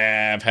because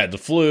I've had the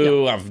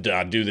flu. I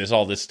do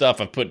all this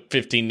stuff. I've put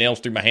 15 nails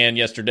through my hand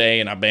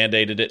yesterday and I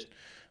band-aided it.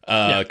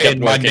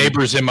 And my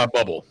neighbor's in my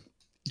bubble.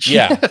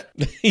 Yeah.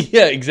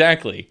 Yeah,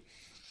 exactly.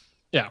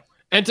 Yeah.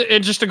 And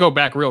just to go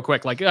back real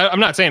quick, like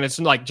I'm not saying it's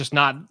like just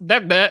not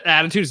that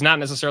attitude is not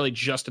necessarily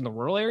just in the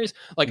rural areas.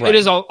 Like it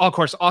is, of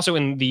course, also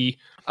in the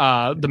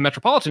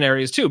metropolitan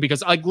areas too.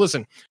 Because like,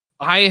 listen,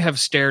 I have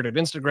stared at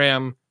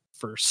Instagram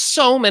for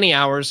so many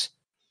hours.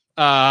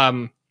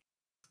 My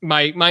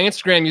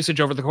Instagram usage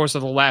over the course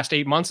of the last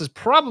 8 months is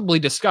probably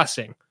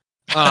disgusting.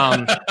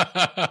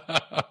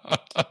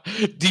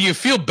 Do you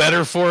feel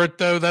better for it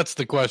though? That's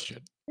the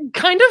question.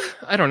 Kind of.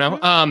 I don't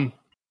know.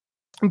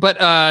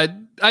 But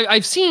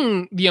I've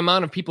seen the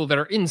amount of people that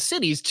are in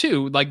cities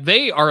too. Like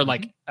they are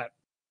like at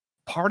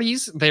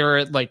parties. They're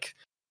at like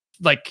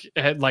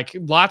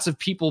lots of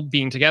people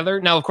being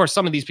together. Now, of course,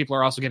 some of these people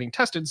are also getting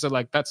tested. So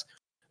like that's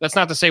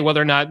not to say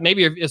whether or not,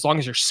 maybe as long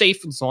as you're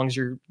safe, as long as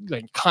you're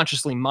like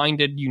consciously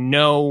minded, you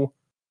know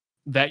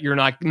that you're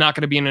not going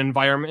to be in an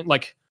environment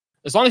like,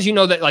 as long as you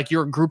know that like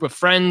you're a group of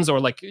friends or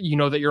like, you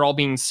know, that you're all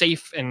being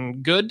safe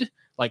and good.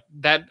 Like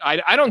that,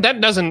 I don't,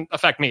 that doesn't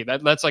affect me.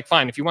 That's like,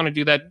 fine. If you want to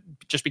do that,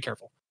 just be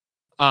careful.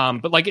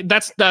 But like,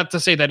 that's not to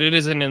say that it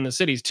isn't in the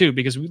cities too,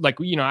 because like,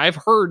 you know, I've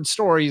heard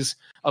stories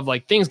of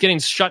like things getting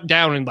shut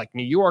down in like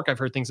New York. I've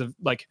heard things of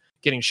like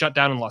getting shut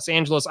down in Los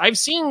Angeles. I've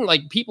seen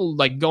like people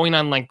like going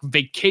on like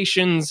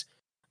vacations,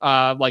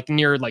 like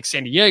near like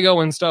San Diego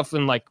and stuff,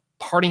 and like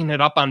partying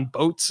it up on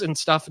boats and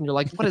stuff. And you're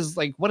like,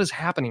 what is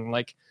happening?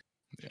 Like,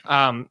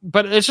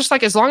 but it's just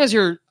like, as long as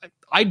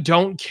I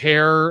don't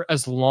care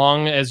as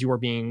long as you are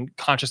being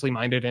consciously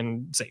minded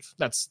and safe.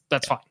 That's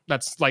fine.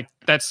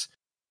 That's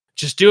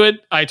just do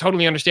it. I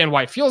totally understand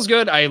why it feels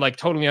good. I like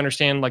totally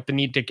understand like the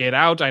need to get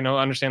out.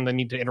 Understand the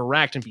need to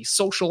interact and be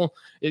social.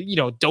 You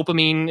know,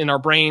 dopamine in our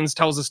brains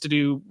tells us to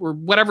do, or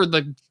whatever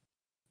the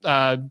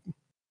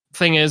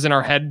thing is in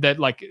our head that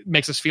like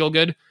makes us feel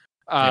good.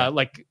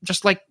 Like,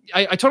 just like,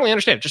 I totally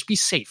understand it. Just be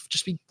safe.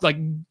 Just be like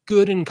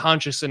good and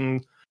conscious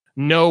and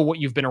know what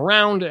you've been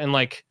around. And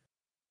like,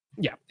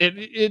 yeah,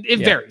 it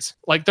varies.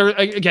 Like there,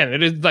 again,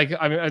 it is like,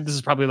 I mean, this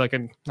is probably like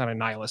not a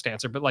nihilist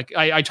answer, but like,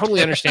 I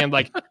totally understand.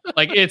 like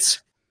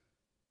it's,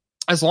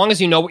 as long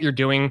as you know what you're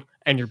doing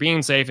and you're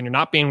being safe and you're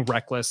not being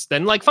reckless,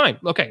 then like, fine.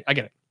 Okay. I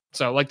get it.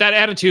 So like that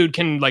attitude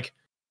can like,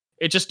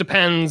 it just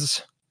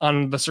depends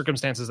on the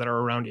circumstances that are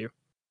around you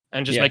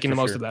and just making the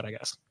most of that, I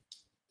guess.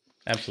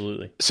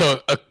 Absolutely.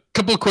 So a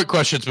couple of quick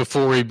questions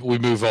before we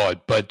move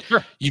on, but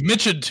you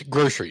mentioned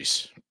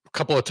groceries a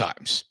couple of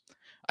times.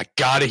 I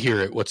gotta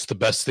hear it. What's the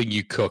best thing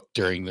you cooked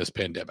during this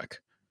pandemic?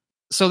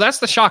 So that's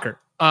the shocker.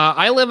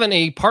 I live in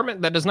an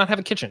apartment that does not have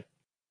a kitchen.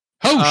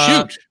 Oh,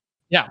 shoot.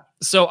 Yeah.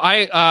 So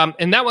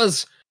and that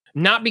was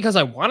not because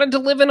I wanted to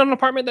live in an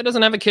apartment that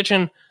doesn't have a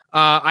kitchen.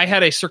 I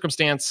had a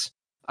circumstance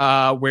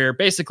where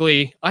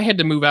basically I had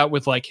to move out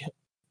with like,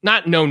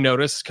 not no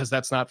notice, because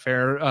that's not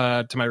fair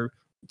to my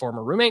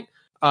former roommate.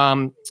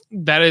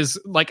 That is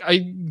like,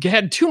 I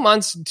had 2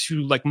 months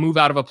to like move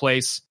out of a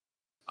place.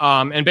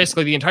 And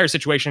basically the entire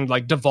situation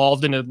like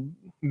devolved into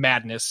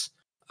madness,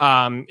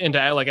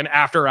 into like an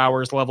after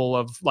hours level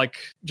of like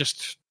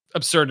just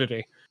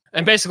absurdity.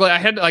 And basically I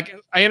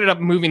ended up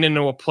moving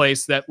into a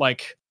place that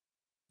like,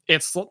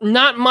 it's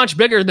not much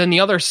bigger than the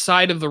other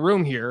side of the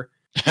room here.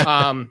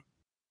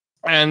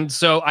 And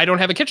so I don't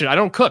have a kitchen. I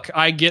don't cook.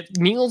 I get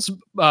meals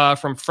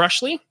from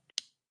Freshly.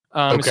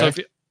 So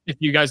if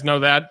you guys know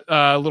that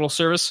little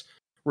service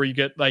where you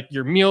get like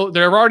your meal,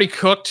 they're already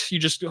cooked. You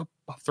just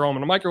throw them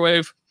in a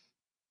microwave.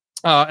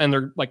 And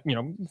they're like, you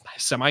know,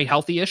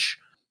 semi-healthy-ish.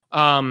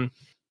 So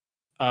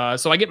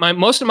I get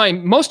most of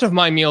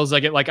my meals. I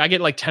get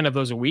like 10 of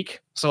those a week.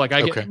 So like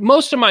get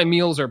most of my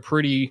meals are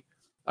pretty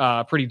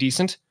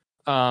decent.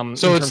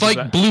 So it's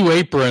like Blue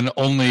Apron,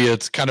 only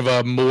it's kind of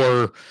a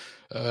more,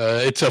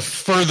 it's a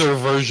further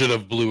version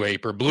of Blue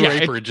Apron. Blue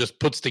Apron just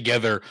puts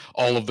together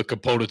all of the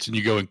components and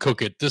you go and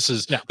cook it. This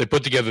is, they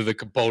put together the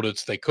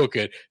components, they cook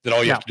it, then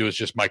all you have to do is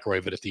just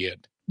microwave it at the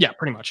end. Yeah,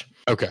 pretty much.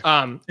 Okay.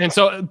 And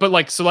so, but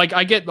like,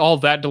 I get all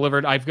that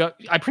delivered. I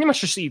pretty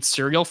much just eat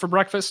cereal for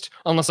breakfast,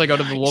 unless I go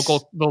to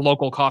the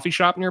local coffee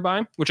shop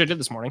nearby, which I did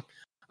this morning.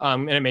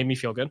 And it made me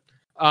feel good.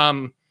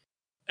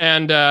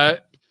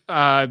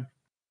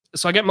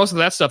 So I get most of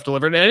that stuff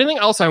delivered. And anything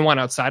else I want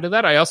outside of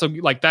that, I also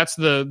like, that's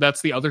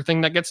the other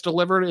thing that gets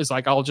delivered is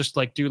like, I'll just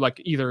like do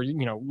like either,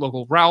 you know,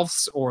 local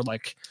Ralph's or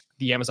like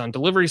the Amazon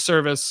delivery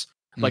service,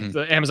 like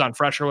the Amazon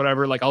Fresh or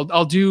whatever. Like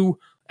I'll do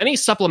any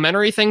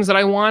supplementary things that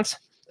I want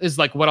is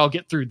like what I'll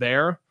get through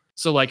there.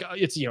 So like,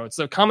 it's, you know, it's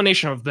a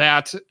combination of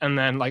that. And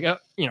then like,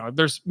 you know,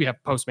 we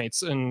have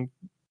Postmates and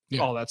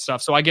all that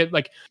stuff. So I get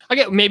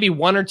maybe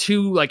one or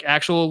two like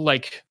actual,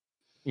 like,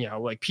 you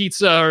know, like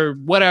pizza or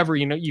whatever,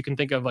 you know, you can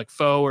think of like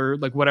pho or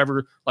like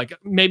whatever, like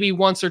maybe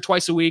once or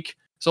twice a week.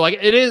 So like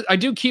I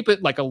do keep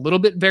it like a little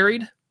bit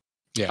varied.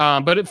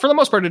 Yeah. But for the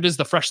most part, it is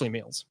the Freshly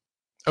meals.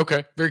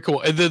 Okay. Very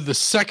cool. And then the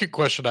second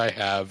question I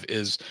have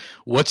is,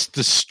 what's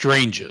the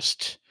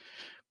strangest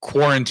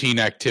quarantine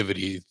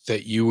activity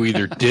that you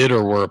either did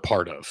or were a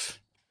part of?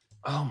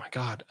 Oh my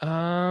God.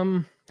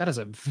 That is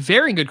a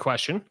very good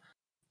question.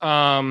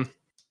 I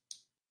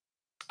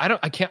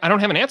don't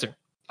have an answer.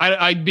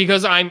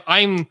 Because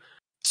I'm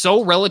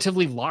so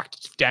relatively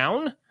locked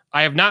down.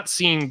 I have not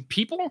seen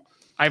people.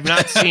 I've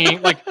not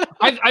seen like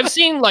I've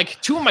seen like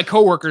two of my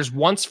coworkers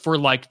once for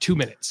like 2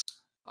 minutes.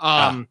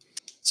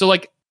 So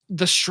like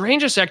the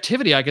strangest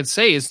activity I could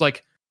say is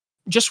like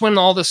just when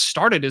all this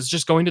started is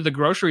just going to the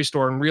grocery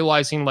store and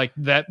realizing like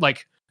that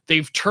like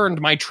they've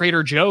turned my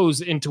Trader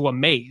Joe's into a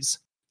maze.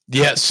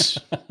 Yes.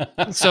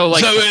 So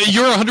like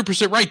you're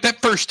 100% right.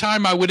 That first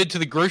time I went into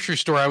the grocery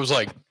store, I was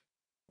like,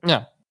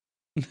 yeah.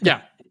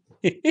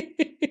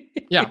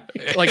 Yeah,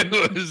 like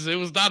it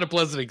was not a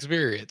pleasant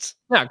experience.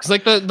 Yeah, because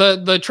like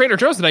the Trader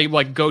Joe's that I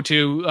like go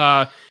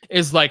to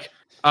is like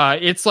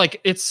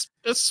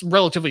it's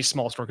relatively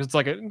small store because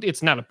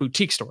it's not a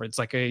boutique store. It's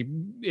like a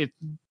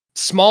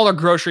smaller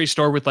grocery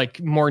store with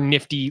like more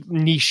nifty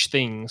niche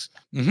things.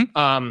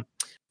 Mm-hmm.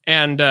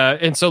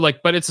 And so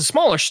like, but it's a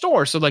smaller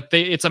store, so like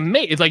it's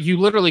like you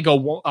literally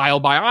go aisle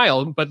by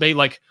aisle, but they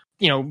like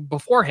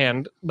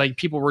beforehand like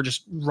people were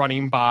just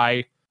running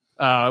by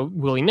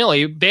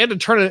willy-nilly. They had to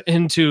turn it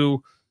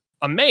into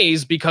a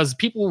maze because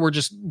people were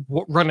just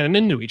running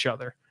into each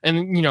other,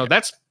 and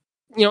that's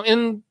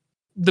in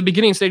the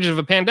beginning stages of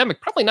a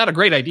pandemic probably not a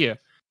great idea.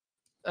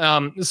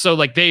 So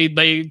like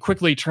they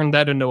quickly turned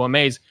that into a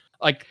maze.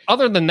 Like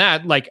other than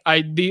that, like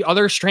the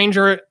other strange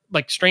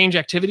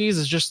activities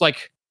is just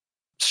like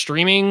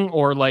streaming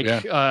or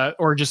like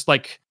or just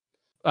like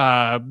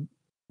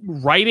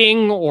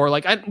writing or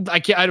like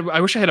I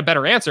wish I had a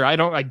better answer. I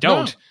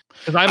don't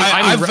because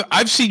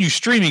I've seen you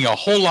streaming a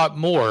whole lot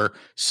more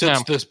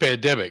since this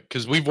pandemic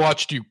because we've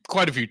watched you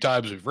quite a few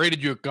times. We've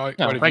rated you quite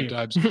a few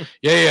times.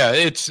 Yeah,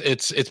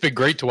 it's been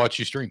great to watch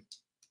you stream.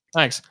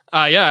 Thanks.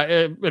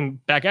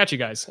 And back at you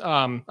guys.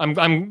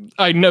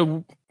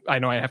 I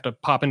know I have to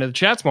pop into the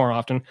chats more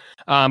often,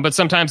 but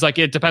sometimes like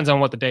it depends on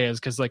what the day is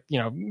because like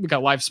we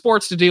got live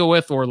sports to deal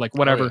with or like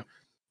whatever.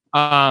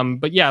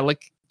 But yeah,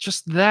 like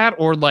just that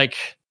or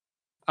like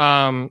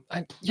I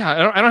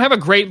don't have a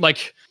great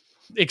like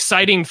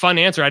exciting fun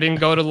answer. I didn't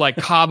go to like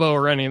Cabo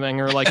or anything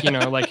or like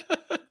like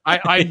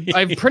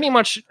I've pretty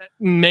much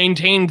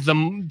maintained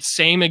the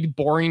same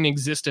boring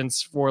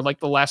existence for like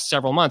the last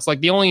several months. Like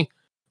the only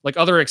like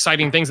other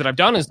exciting things that I've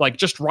done is like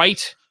just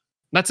write.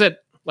 That's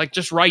it. Like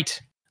just write.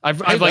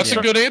 That's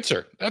a good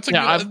answer. That's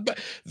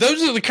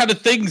those are the kind of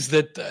things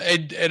that,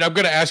 and I'm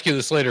going to ask you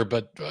this later,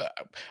 but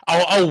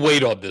I'll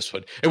wait on this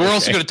one. And we're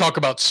also going to talk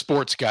about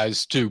sports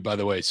guys too, by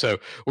the way. So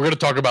we're going to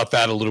talk about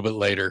that a little bit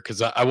later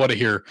because I want to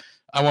hear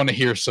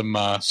some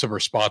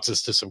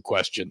responses to some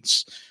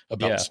questions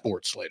about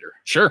sports later.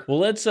 Sure. Well,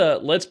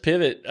 let's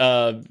pivot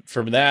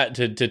from that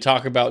to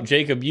talk about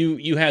Jacob.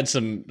 You had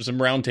some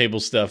roundtable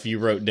stuff you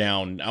wrote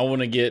down. I want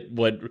to get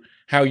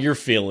how you're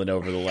feeling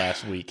over the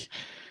last week.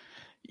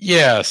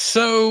 Yeah,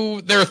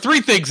 so there are 3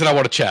 things that I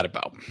want to chat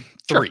about.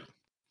 3. Sure.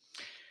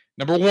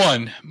 Number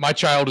 1, my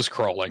child is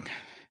crawling.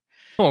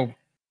 Oh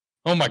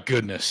my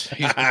goodness.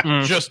 He's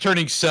just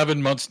turning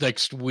 7 months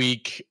next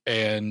week,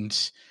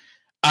 and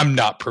I'm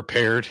not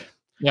prepared.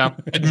 Yeah.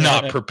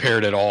 Not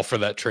prepared at all for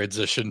that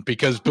transition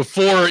because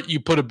before you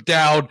put him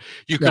down,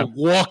 you could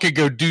walk and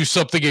go do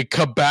something and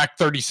come back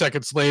 30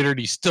 seconds later and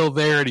he's still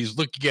there and he's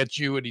looking at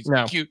you and he's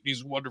cute and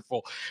he's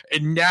wonderful.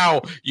 And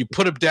now you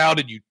put him down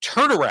and you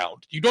turn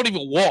around. You don't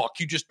even walk.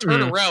 You just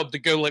turn around to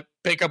go like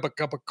pick up a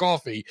cup of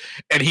coffee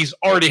and he's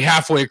already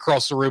halfway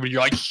across the room and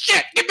you're like,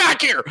 shit, get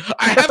back here.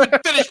 I haven't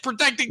finished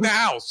protecting the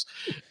house.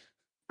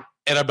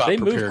 And I'm not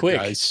prepared,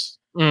 guys.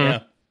 Yeah.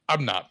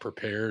 I'm not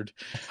prepared.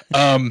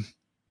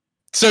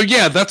 So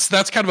yeah, that's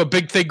kind of a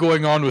big thing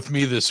going on with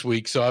me this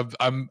week. So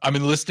I'm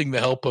enlisting the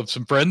help of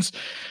some friends,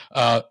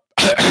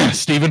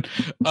 Stephen,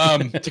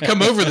 to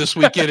come over this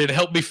weekend and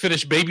help me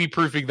finish baby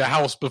proofing the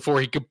house before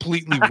he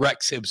completely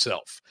wrecks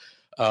himself.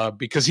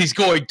 Because he's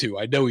going to.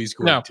 I know he's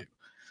going to.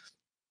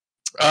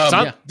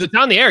 It's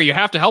on the air. You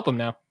have to help him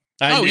now.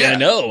 I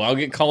know. I'll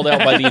get called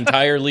out by the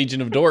entire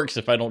Legion of Dorks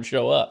if I don't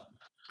show up.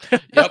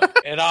 Yep,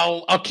 and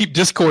I'll keep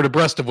Discord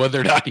abreast of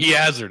whether or not he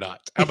has or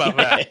not. How about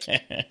that?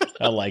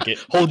 I like it.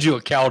 Hold you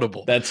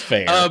accountable. That's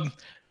fair.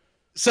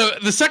 So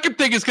the second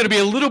thing is going to be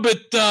a little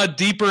bit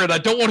deeper, and I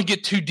don't want to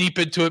get too deep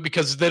into it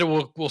because then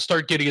we'll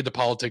start getting into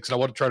politics, and I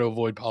want to try to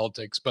avoid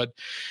politics. But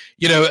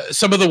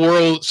some of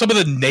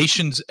the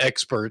nation's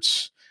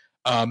experts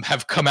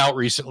have come out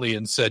recently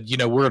and said,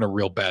 we're in a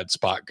real bad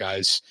spot,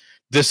 guys.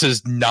 This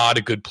is not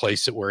a good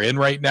place that we're in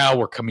right now.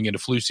 We're coming into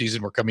flu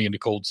season. We're coming into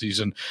cold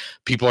season.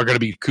 People are going to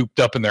be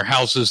cooped up in their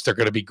houses. They're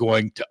going to be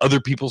going to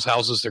other people's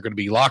houses. They're going to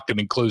be locked in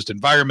enclosed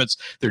environments.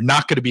 They're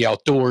not going to be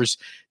outdoors.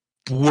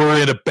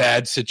 We're in a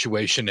bad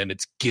situation, and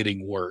it's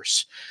getting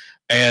worse.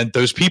 And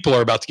those people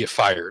are about to get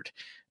fired.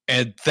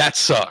 And that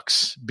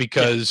sucks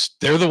because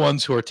they're the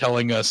ones who are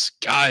telling us,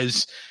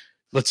 guys,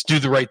 let's do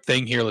the right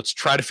thing here. Let's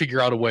try to figure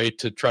out a way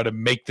to try to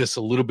make this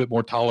a little bit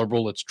more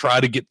tolerable. Let's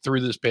try to get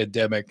through this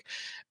pandemic.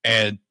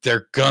 And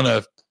they're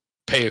gonna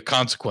pay a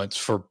consequence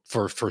for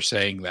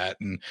saying that.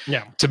 And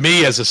to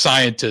me, as a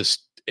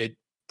scientist, it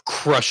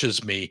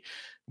crushes me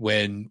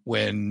when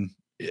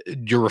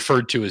you're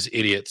referred to as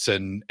idiots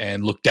and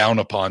looked down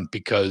upon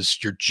because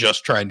you're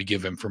just trying to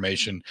give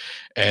information.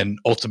 And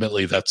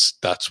ultimately that's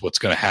what's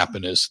going to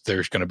happen is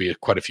there's going to be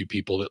quite a few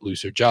people that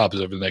lose their jobs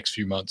over the next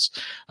few months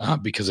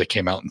because they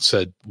came out and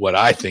said what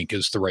I think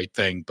is the right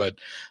thing. But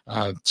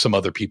some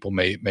other people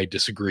may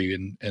disagree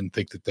and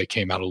think that they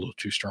came out a little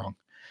too strong.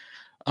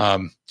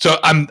 So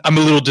I'm a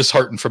little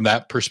disheartened from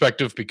that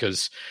perspective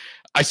because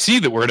I see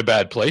that we're in a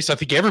bad place. I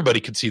think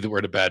everybody can see that we're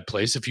in a bad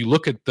place. If you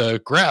look at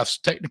the graphs,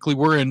 technically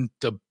we're in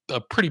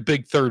a pretty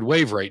big third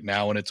wave right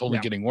now, and it's only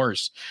getting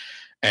worse.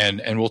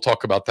 And we'll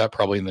talk about that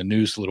probably in the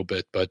news a little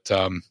bit. But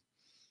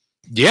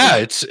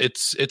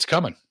it's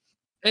coming.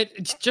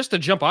 It's just to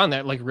jump on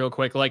that, like real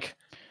quick, like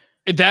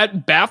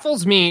that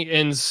baffles me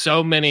in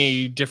so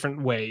many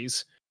different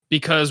ways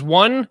because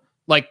one,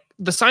 like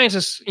the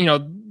scientists,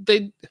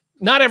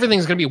 not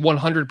everything's going to be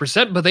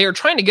 100%, but they are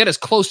trying to get as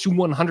close to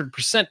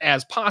 100%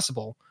 as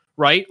possible,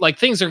 right? Like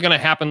things are going to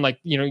happen. Like,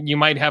 you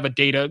might have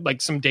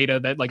some data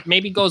that like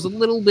maybe goes a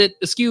little bit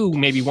askew,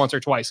 maybe once or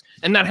twice.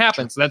 And that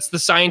happens. That's the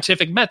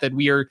scientific method.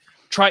 We are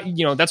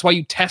that's why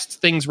you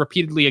test things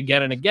repeatedly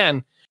again and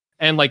again.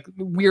 And like,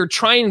 we're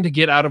trying to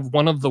get out of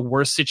one of the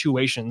worst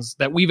situations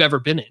that we've ever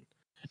been in.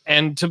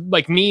 And to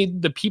like me,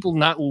 the people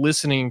not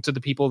listening to the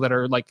people that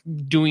are like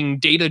doing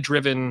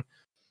data-driven,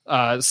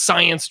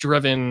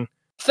 science-driven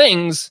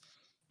things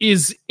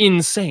is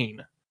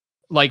insane.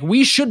 Like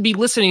we should be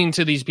listening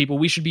to these people.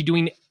 We should be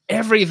doing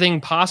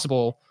everything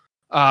possible,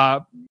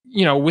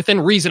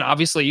 within reason,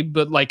 obviously,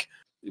 but like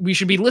we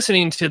should be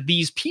listening to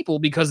these people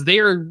because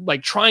they're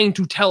like trying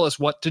to tell us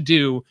what to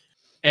do.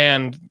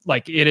 And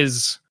like, it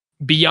is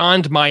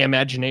beyond my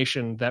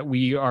imagination that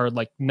we are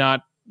like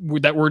that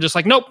we're just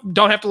like, nope,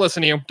 don't have to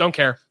listen to you. Don't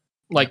care.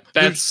 Like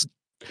there's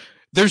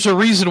a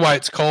reason why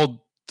it's called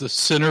the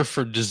Center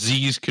for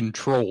Disease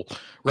Control,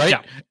 right?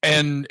 Yeah.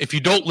 And if you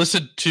don't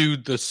listen to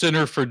the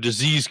Center for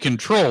Disease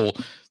Control,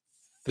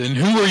 then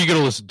who are you going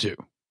to listen to?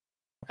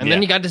 And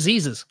then you got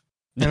diseases.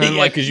 And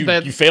then, because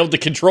you failed to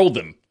control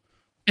them.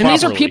 And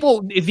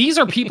properly. These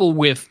are people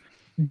with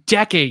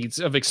decades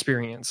of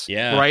experience,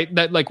 right?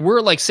 That like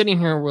we're like sitting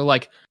here, we're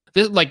like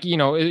this, like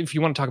if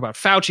you want to talk about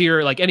Fauci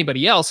or like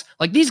anybody else,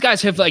 like these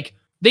guys have like.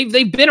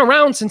 They've been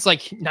around since like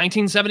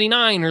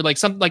 1979 or like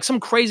some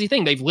crazy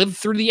thing. They've lived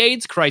through the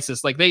AIDS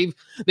crisis. Like they've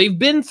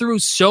been through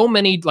so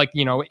many like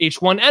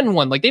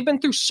H1N1. Like they've been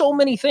through so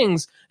many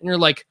things, and you're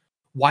like,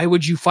 why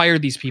would you fire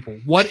these people?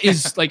 What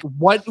is like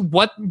what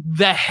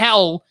the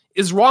hell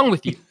is wrong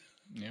with you?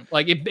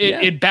 Like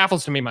it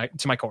baffles to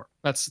my core.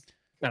 That's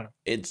I don't know.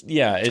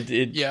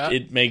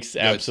 It makes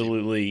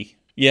absolutely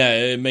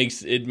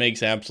it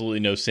makes absolutely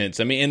no sense.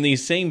 I mean, and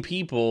these same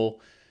people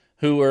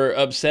who are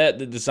upset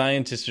that the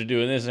scientists are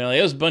doing this. And they're like,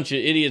 those bunch of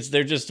idiots,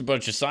 they're just a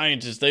bunch of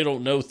scientists. They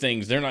don't know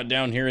things. They're not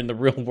down here in the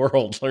real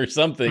world or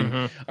something.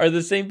 Mm-hmm. Are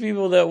the same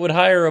people that would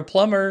hire a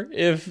plumber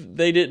if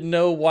they didn't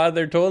know why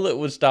their toilet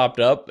was stopped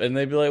up. And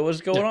they'd be like,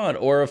 what's going on?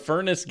 Or a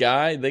furnace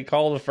guy, they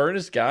call the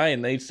furnace guy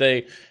and they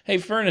say, hey,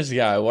 furnace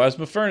guy, why is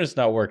my furnace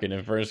not working?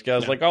 And furnace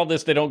guy's like, all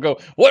this, they don't go,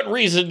 what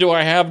reason do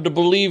I have to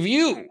believe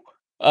you?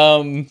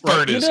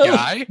 Furnace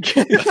guy.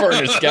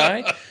 Furnace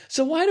guy.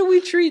 So why do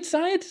we treat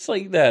scientists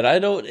like that? I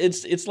don't.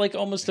 It's like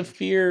almost a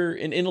fear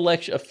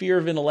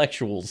of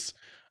intellectuals.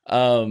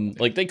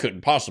 Like they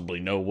couldn't possibly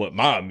know what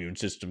my immune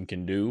system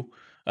can do.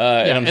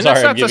 And I'm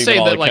sorry, I'm giving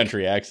all the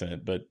country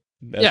accent, but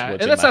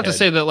that's not to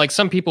say that like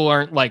some people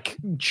aren't like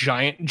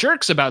giant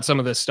jerks about some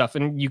of this stuff,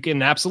 and you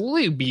can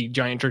absolutely be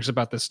giant jerks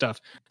about this stuff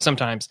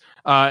sometimes.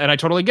 And I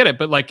totally get it,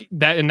 but like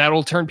that, and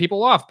that'll turn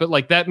people off. But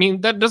like that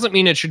doesn't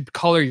mean it should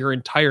color your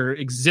entire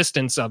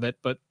existence of it.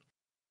 But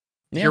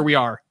here we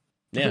are.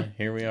 Yeah,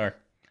 here we are.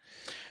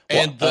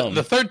 And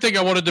the third thing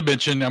I wanted to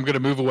mention, I'm going to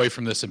move away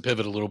from this and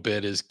pivot a little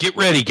bit, is get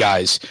ready,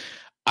 guys.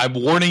 I'm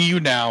warning you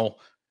now.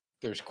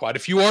 There's quite a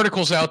few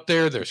articles out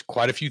there. There's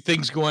quite a few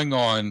things going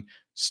on.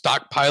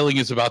 Stockpiling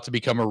is about to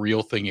become a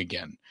real thing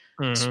again,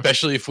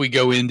 especially if we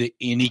go into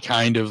any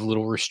kind of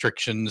little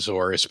restrictions,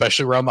 or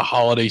especially around the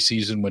holiday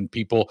season when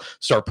people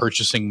start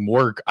purchasing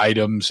more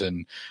items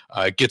and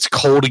it gets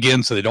cold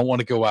again, so they don't want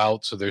to go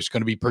out. So there's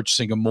going to be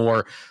purchasing of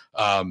more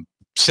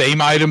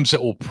same items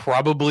that will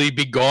probably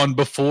be gone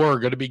before are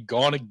going to be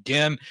gone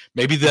again.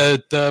 Maybe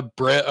the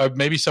bread, or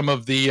maybe some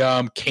of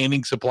the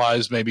canning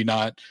supplies, maybe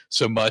not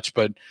so much,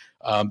 but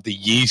the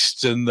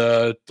yeast and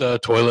the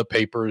toilet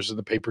papers and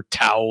the paper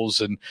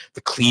towels and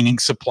the cleaning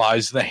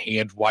supplies, the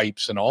hand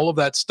wipes and all of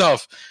that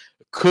stuff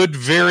could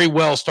very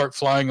well start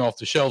flying off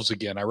the shelves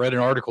again. I read an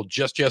article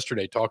just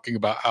yesterday talking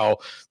about how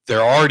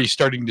they're already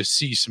starting to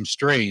see some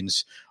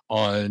strains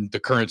on the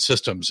current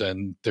systems,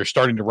 and they're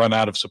starting to run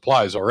out of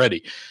supplies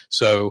already.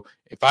 So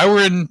if I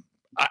were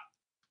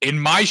in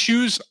my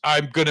shoes,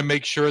 I'm going to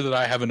make sure that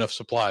I have enough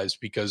supplies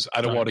because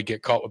I don't want to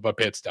get caught with my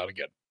pants down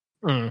again.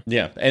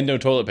 Yeah, and no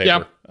toilet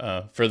paper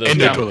for those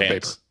toilet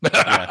pants.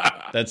 paper.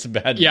 That's a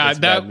bad. Yeah, that's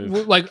a bad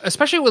move. Like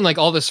especially when like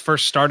all this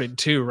first started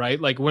too, right?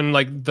 Like when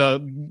like the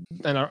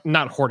and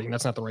not hoarding,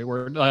 that's not the right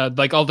word,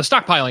 like all the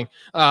stockpiling,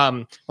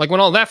 like when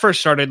all that first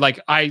started, like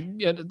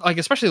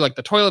especially like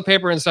the toilet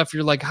paper and stuff,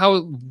 you're like,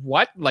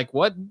 what,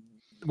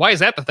 why is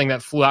that the thing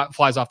that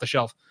flies off the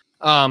shelf?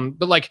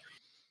 But like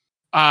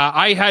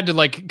I had to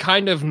like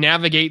kind of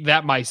navigate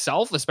that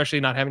myself, especially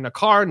not having a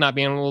car, not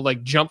being able to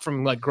like jump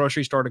from like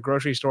grocery store to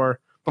grocery store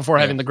before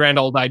having the grand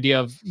old idea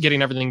of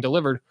getting everything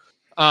delivered.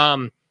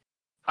 I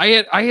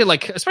had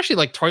like, especially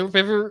like toilet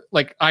paper,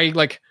 like I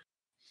like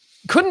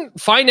couldn't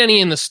find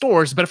any in the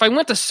stores, but if I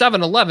went to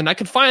 7-Eleven, I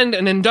could find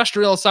an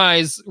industrial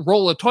size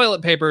roll of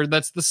toilet paper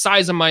that's the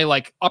size of my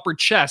like upper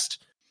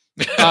chest.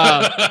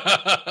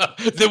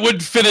 That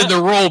wouldn't fit in the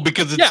roll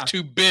because it's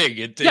too big.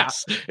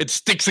 It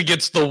sticks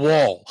against the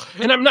wall.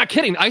 And I'm not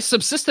kidding. I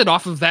subsisted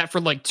off of that for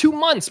like 2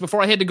 months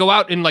before I had to go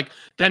out and like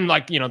then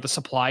like the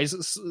supplies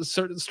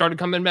started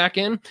coming back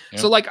in. Yep.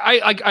 So like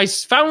I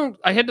found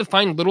I had to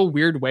find little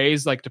weird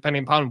ways, like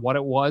depending upon what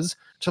it was,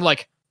 to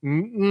like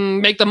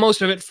make the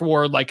most of it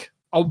for like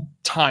a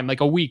time, like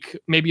a week,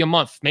 maybe a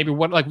month, maybe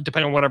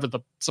depending on whatever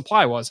the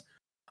supply was.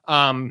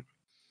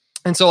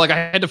 And so like I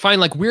had to find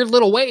like weird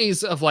little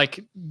ways of like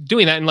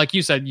doing that. And like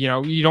you said, you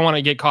don't want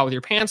to get caught with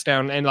your pants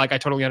down. And like I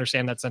totally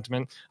understand that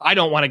sentiment. I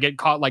don't want to get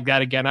caught like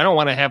that again. I don't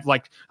want to have to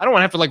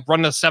like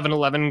run to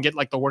 7-Eleven and get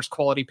like the worst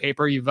quality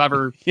paper you've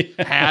ever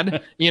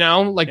had,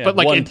 but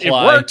like it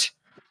worked.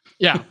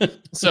 Yeah.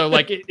 So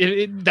like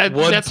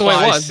that's the way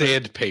it was.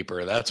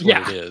 Sandpaper. That's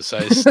what it is.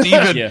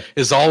 Steven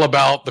is all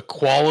about the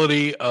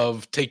quality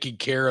of taking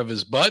care of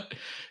his butt.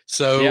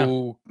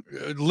 So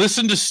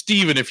listen to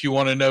Steven if you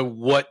want to know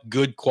what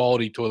good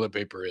quality toilet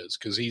paper is,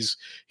 because he's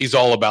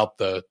all about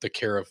the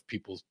care of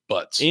people's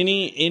butts.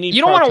 Any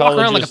you don't want to walk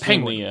around like a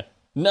penguin.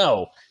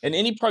 No, and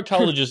any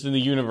proctologist in the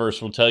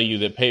universe will tell you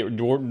that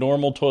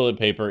normal toilet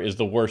paper is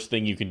the worst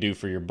thing you can do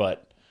for your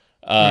butt.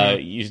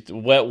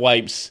 Wet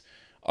wipes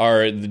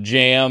are the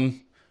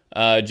jam.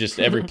 Just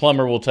every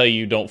plumber will tell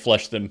you don't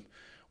flush them,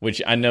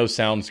 which I know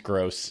sounds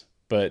gross.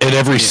 But, and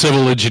every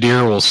civil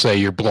engineer will say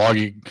you're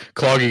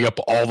clogging up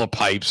all the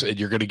pipes, and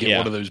you're going to get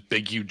one of those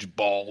big, huge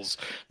balls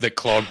that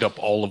clogged up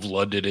all of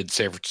London and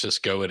San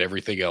Francisco and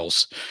everything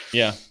else.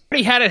 Yeah. I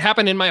already had it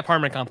happen in my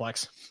apartment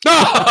complex.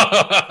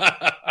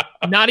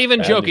 Not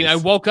even joking. I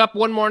woke up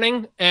one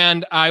morning,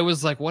 and I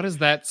was like, what is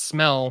that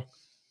smell?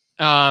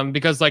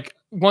 Because like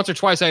once or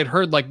twice I had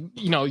heard like,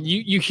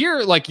 you hear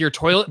like your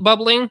toilet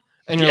bubbling,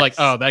 and you're like,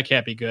 oh, that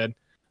can't be good.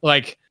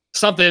 Like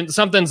something's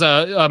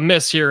a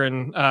miss here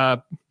in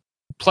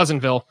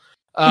Pleasantville.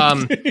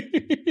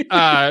 And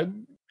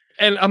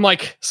I'm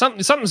like,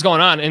 something's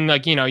going on. And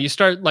like, you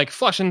start like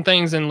flushing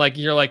things and like,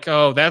 you're like,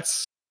 oh,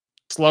 that's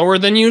slower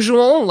than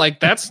usual.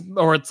 Like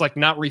or it's like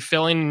not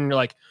refilling. And you're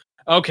like,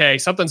 okay,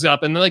 something's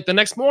up. And then like the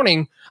next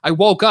morning I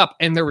woke up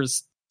and there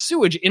was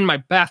sewage in my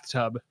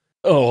bathtub.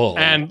 Oh,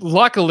 and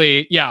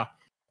luckily,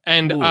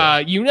 And,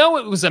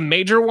 it was a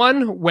major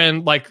one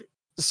when like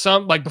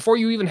before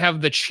you even have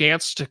the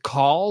chance to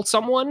call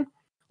someone.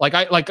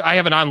 I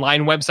have an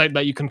online website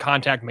that you can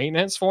contact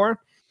maintenance for,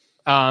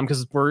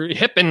 because we're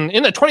hip in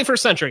the 21st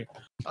century,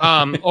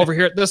 over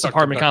here at this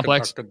apartment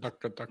complex. And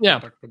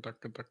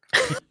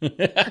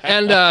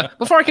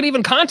before I could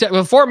even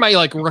before my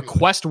like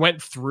request went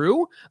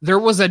through, there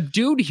was a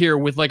dude here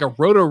with like a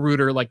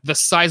roto-rooter like the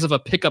size of a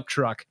pickup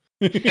truck,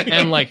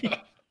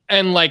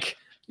 and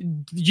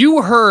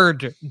you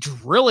heard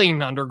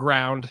drilling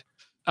underground,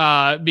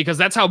 because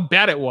that's how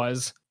bad it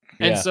was,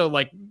 and so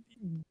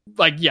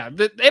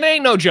it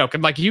ain't no joke.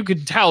 And like you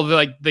could tell,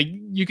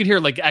 you could hear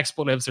like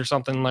expletives or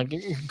something like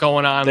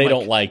going on. They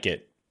don't like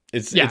it.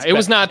 It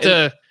was not.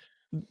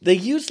 They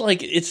use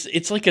like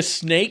it's like a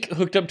snake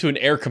hooked up to an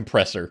air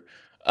compressor.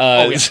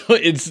 So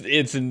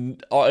it's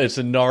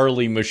a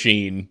gnarly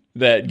machine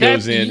that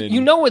goes in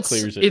and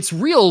clears it. It's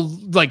real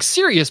like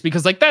serious,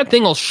 because like that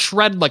thing will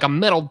shred like a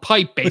metal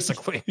pipe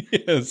basically.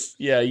 Yes,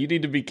 you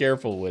need to be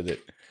careful with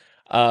it.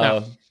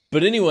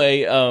 But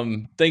anyway,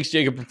 thanks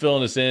Jacob for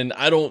filling us in.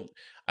 I don't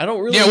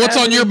really. Yeah, what's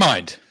on your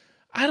mind?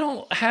 I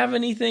don't have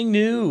anything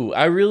new.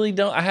 I really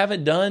don't. I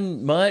haven't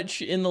done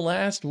much in the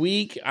last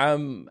week.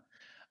 I'm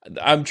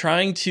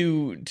trying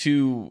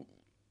to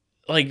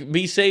like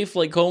be safe,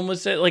 like Coleman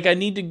said. Like I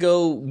need to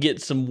go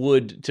get some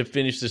wood to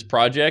finish this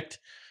project,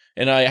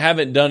 and I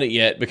haven't done it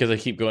yet because I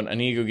keep going, I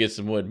need to go get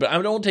some wood. But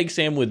I don't take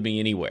Sam with me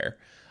anywhere.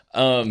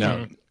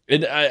 No.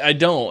 And I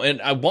don't,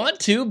 and I want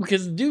to,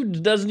 because the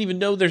dude doesn't even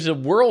know there's a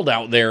world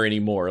out there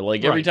anymore.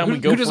 Like every time we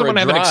go, who doesn't want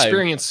to have an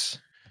experience?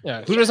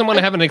 Yeah, who doesn't want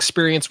to have an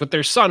experience with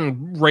their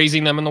son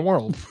raising them in the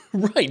world?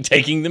 Right,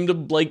 taking them to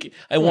like,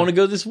 I want to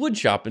go to this wood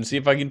shop and see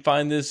if I can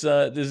find this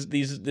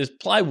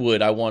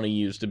plywood I want to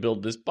use to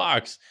build this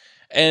box,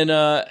 and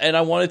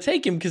I want to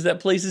take him because that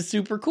place is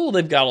super cool.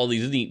 They've got all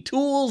these neat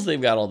tools.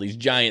 They've got all these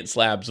giant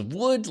slabs of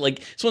wood. Like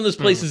it's one of those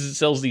places that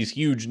sells these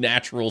huge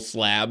natural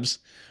slabs.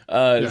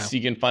 So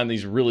you can find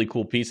these really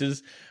cool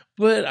pieces,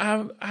 but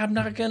I'm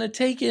not gonna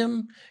take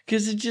him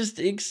because it just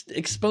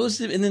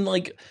explosive. And then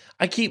like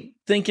I keep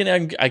thinking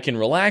I can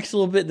relax a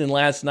little bit. Then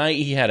last night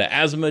he had an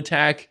asthma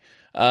attack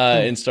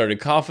and started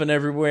coughing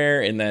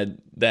everywhere.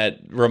 And that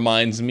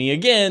reminds me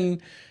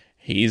again,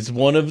 he's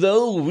one of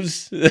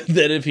those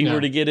that if he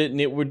were to get it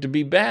and it were to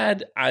be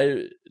bad,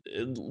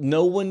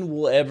 no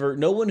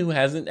one who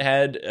hasn't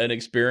had an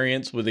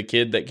experience with a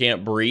kid that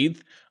can't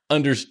breathe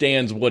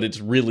understands what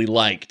it's really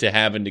like to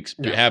have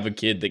have a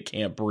kid that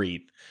can't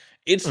breathe.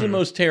 It's the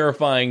most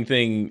terrifying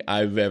thing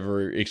I've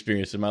ever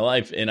experienced in my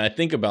life. And I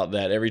think about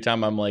that every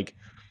time. I'm like,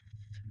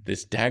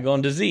 this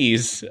daggone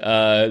disease,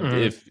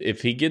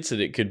 if he gets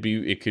it, it could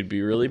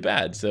be really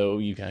bad. So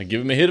you gotta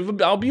give him a hit of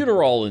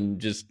albuterol and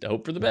just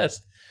hope for the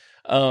best.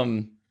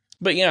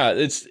 But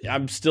yeah,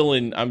 I'm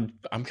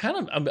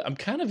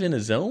kind of in a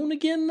zone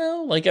again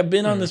though. Like I've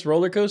been on this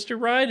roller coaster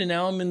ride and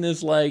now I'm in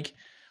this like,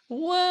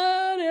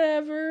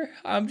 whatever,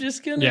 I'm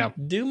just gonna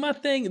do my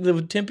thing.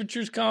 The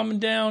temperature's calming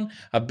down.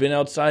 I've been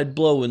outside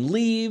blowing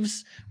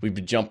leaves. We've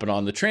been jumping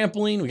on the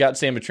trampoline. We got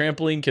Sam a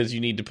trampoline because you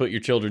need to put your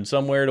children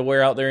somewhere to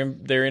wear out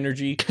their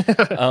energy.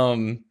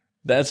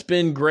 That's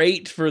been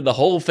great for the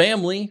whole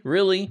family,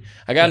 really.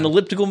 I got an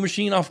elliptical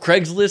machine off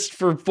Craigslist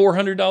for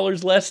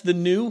 $400 less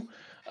than new.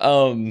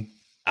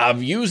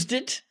 I've used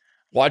it.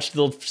 Watched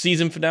the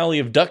season finale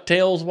of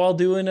DuckTales while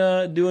doing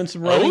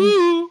some running.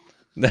 Ooh.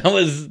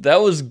 That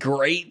was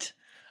great.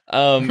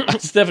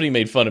 Stephanie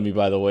made fun of me,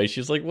 by the way.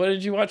 She's like, "What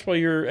did you watch while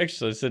you were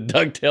exercising?" I said,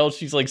 "DuckTales."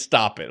 She's like,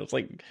 "Stop it." I was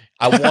like,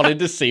 "I wanted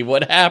to see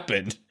what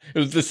happened." It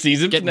was the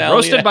season finale.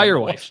 Roasted by your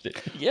wife.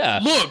 Yeah.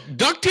 Look,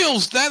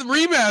 DuckTales, that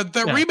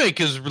remake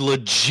is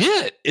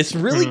legit. It's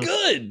really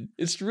good.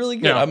 It's really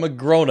good. Yeah. I'm a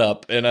grown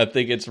up, and I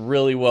think it's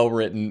really well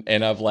written,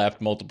 and I've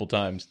laughed multiple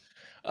times.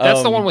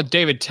 That's the one with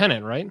David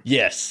Tennant, right?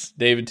 Yes,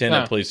 David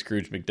Tennant plays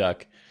Scrooge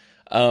McDuck.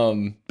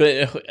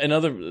 But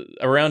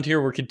around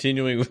here, we're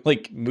continuing with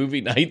like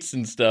movie nights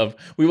and stuff.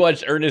 We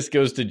watched Ernest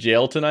Goes to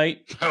Jail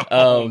tonight.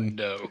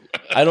 No.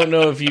 I don't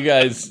know if you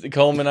guys,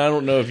 Coleman, I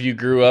don't know if you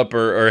grew up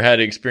or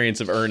had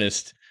experience of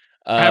Ernest.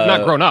 I have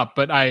not grown up,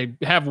 but I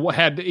have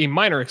had a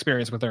minor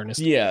experience with Ernest.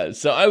 Yeah,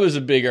 so I was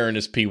a big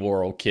Ernest P.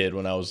 Worrell kid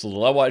when I was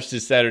little. I watched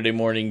his Saturday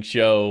morning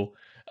show,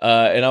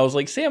 and I was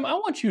like, Sam, I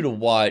want you to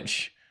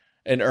watch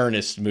an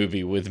Ernest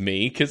movie with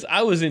me because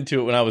I was into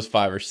it when I was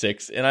 5 or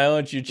 6, and I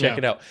want you to check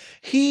it out.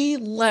 He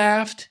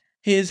laughed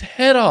his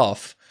head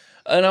off,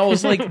 and I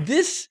was like,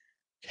 this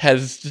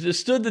has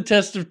stood the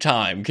test of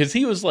time because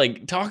he was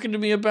like talking to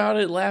me about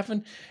it,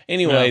 laughing.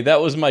 Anyway,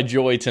 that was my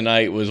joy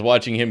tonight, was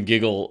watching him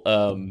giggle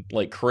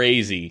like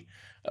crazy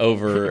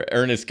over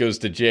Ernest Goes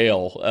to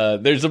Jail.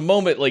 There's a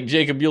moment like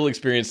Jacob, you'll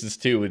experience this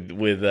too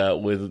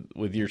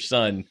with your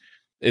son.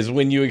 Is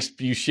when you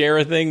share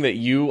a thing that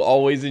you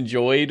always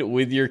enjoyed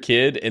with your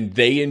kid and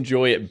they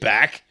enjoy it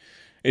back.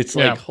 It's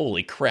like,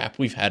 holy crap,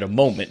 we've had a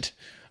moment.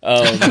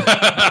 It's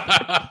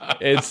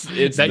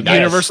that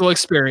universal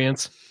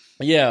experience.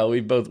 Yeah,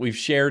 we've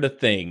shared a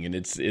thing, and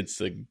it's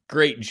a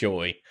great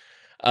joy.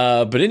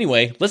 But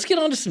anyway, let's get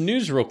on to some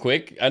news real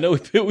quick. I know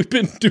we've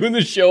been doing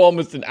this show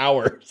almost an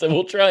hour, so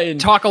we'll try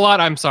and talk a lot.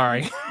 I'm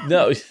sorry.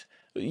 No,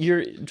 you're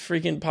a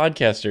freaking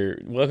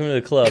podcaster. Welcome to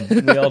the club.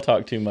 We all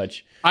talk too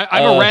much.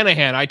 I'm a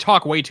Ranahan. I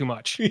talk way too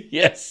much.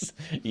 Yes.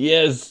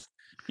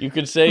 You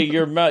could say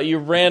you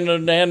ran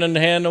a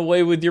hand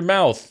away with your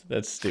mouth.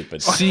 That's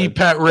stupid. See,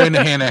 Pat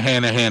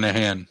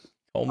Hanahan.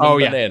 Oh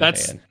yeah,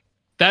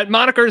 that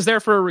moniker is there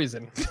for a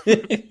reason.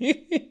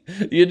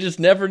 You just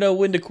never know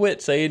when to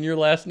quit saying your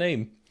last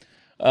name.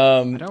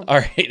 All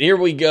right, here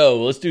we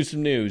go. Let's do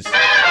some news.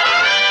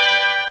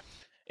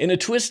 In a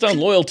twist on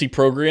loyalty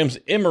programs,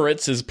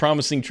 Emirates is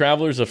promising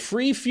travelers a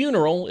free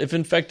funeral if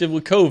infected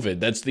with COVID.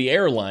 That's the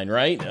airline,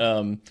 right?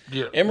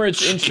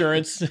 Emirates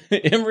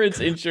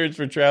Insurance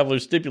for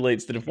travelers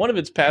stipulates that if one of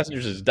its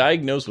passengers is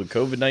diagnosed with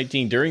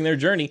COVID-19 during their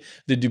journey,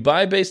 the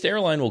Dubai-based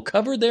airline will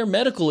cover their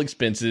medical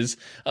expenses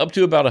up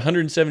to about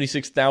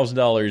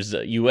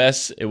 $176,000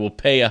 US. It will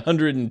pay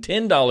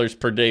 $110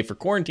 per day for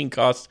quarantine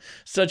costs,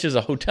 such as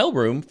a hotel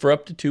room for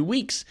up to 2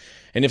 weeks.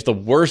 And if the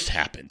worst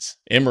happens,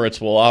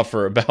 Emirates will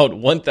offer about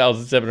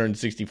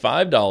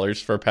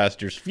 $1,765 for a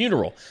passenger's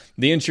funeral.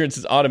 The insurance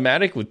is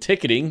automatic with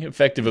ticketing,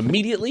 effective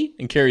immediately,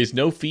 and carries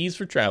no fees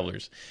for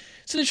travelers.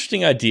 It's an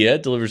interesting idea.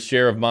 It delivers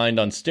share of mind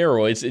on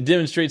steroids. It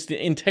demonstrates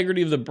the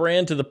integrity of the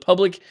brand to the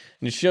public,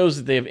 and it shows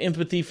that they have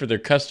empathy for their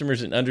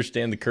customers and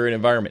understand the current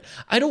environment.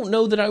 I don't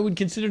know that I would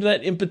consider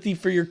that empathy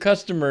for your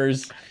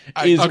customers.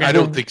 I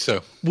don't think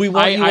so. We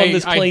want you on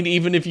this plane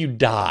even if you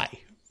die.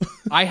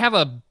 I have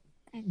a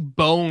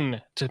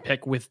bone to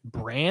pick with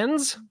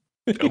brands.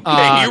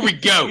 Okay, here we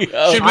go.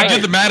 Should we do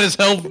the mad as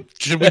hell?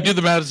 Should we do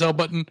the mad as hell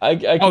button?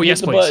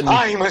 Yes, please. Button.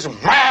 I'm as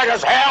mad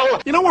as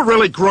hell. You know what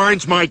really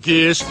grinds my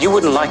gears? You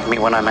wouldn't like me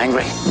when I'm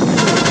angry.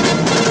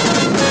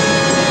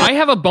 I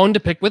have a bone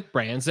to pick with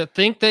brands that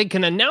think they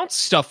can announce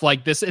stuff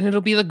like this and it'll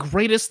be the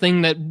greatest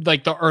thing that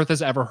like the earth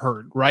has ever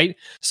heard, right?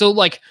 So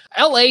like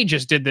LA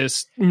just did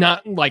this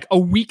not like a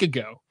week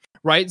ago.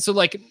 Right. So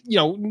like, you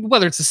know,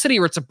 whether it's a city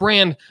or it's a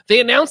brand, they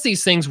announce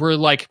these things where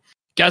like,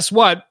 guess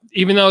what?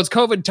 Even though it's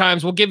COVID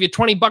times, we'll give you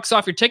 $20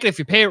 off your ticket if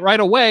you pay it right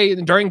away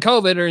during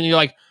COVID. And you're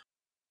like,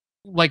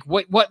 what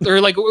or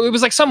like it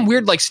was like some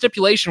weird like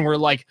stipulation where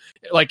like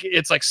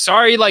it's like,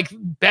 sorry, like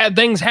bad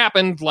things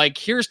happened, like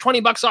here's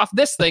 $20 off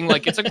this thing,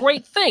 like it's a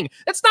great thing.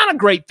 It's not a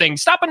great thing.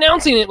 Stop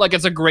announcing it like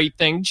it's a great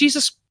thing.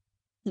 Jesus.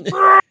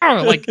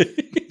 like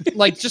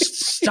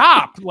just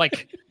stop.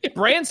 Like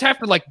brands have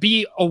to like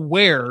be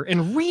aware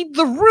and read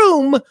the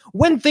room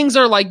when things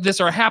are like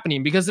this are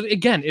happening, because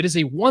again, it is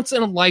a once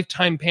in a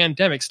lifetime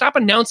pandemic. Stop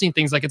announcing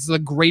things like it's the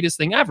greatest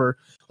thing ever.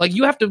 Like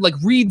you have to like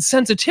read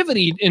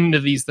sensitivity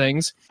into these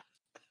things.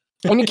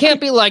 And you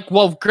can't be like,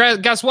 well,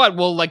 guess what?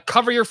 We'll like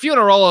cover your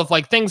funeral if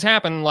like things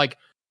happen. Like,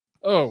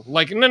 oh,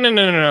 like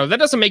no. That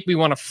doesn't make me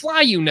want to fly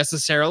you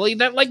necessarily.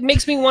 That like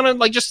makes me want to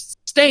like just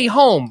stay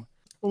home.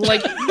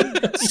 Like,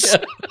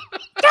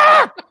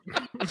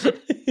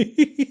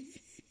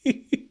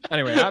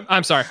 anyway,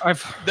 I'm sorry.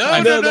 I've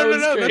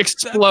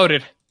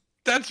exploded.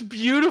 That's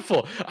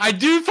beautiful. I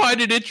do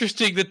find it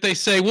interesting that they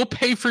say we'll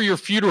pay for your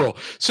funeral.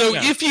 So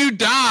if you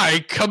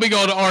die coming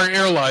on our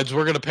airlines,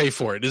 we're going to pay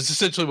for it. Is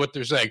essentially what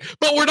they're saying.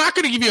 But we're not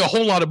going to give you a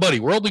whole lot of money.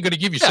 We're only going to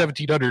give you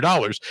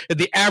 $1,700, and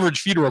the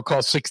average funeral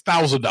costs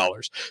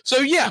 $6,000.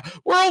 So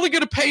we're only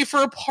going to pay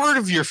for a part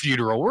of your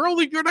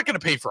funeral. You're not going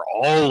to pay for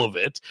all of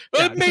it.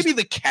 But maybe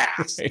the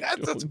cast.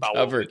 That's about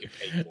what we can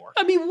pay for.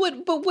 I mean,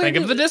 think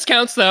of the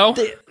discounts though.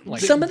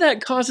 Some of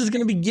that cost is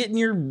going to be getting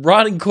your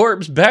rotting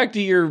corpse back to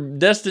your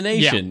destination.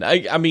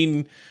 Yeah. I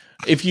mean,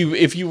 if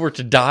you were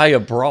to die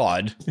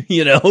abroad,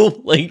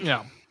 like,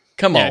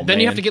 come on. Then man.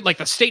 You have to get like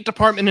the State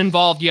Department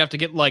involved. You have to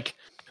get like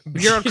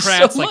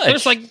bureaucrats. So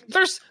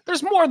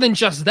there's more than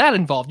just that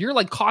involved. You're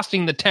like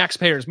costing the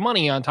taxpayers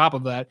money on top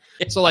of that.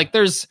 So like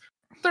there's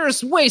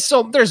way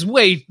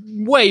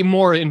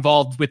more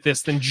involved with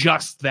this than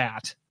just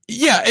that.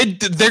 Yeah,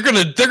 they're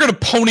gonna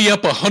pony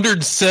up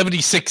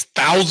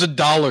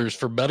 $176,000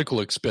 for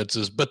medical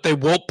expenses, but they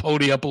won't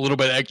pony up a little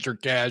bit extra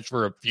cash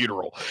for a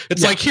funeral.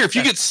 It's like, here, if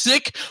you get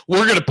sick,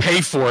 we're gonna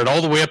pay for it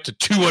all the way up to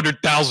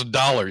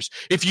 $200,000.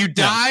 If you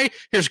die,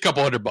 here's a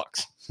couple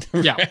 $100.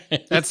 Yeah,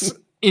 that's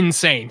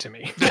insane to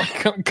me.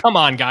 Like, come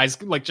on,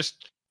 guys, like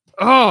just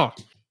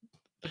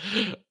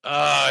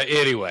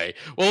Anyway,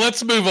 well,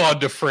 let's move on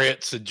to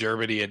France and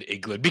Germany and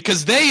England,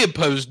 because they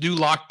imposed new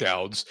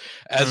lockdowns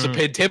as the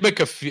pandemic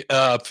of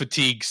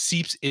fatigue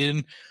seeps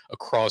in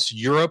across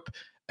Europe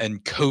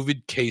and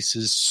COVID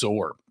cases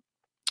soar.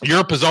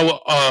 Europe is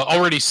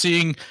already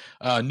seeing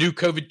new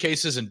COVID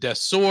cases and deaths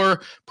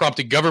soar,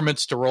 prompting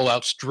governments to roll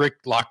out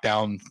strict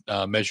lockdown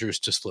measures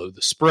to slow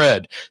the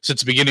spread. Since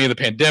the beginning of the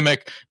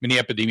pandemic, many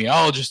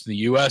epidemiologists in the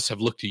U.S. have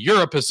looked to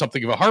Europe as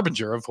something of a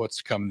harbinger of what's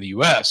to come in the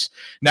U.S.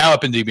 Now,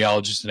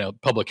 epidemiologists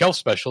and public health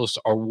specialists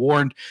are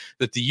warned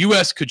that the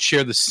U.S. could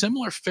share the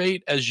similar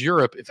fate as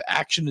Europe if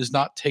action is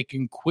not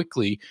taken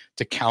quickly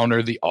to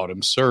counter the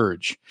autumn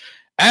surge.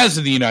 As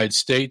the United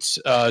States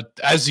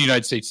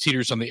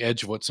teeters on the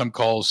edge of what some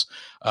calls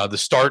the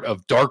start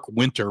of dark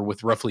winter,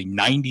 with roughly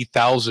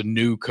 90,000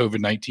 new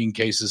COVID-19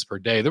 cases per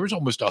day. There was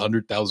almost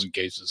 100,000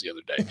 cases the other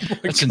day.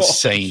 That's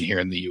insane here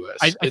in the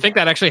U.S. I think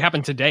that actually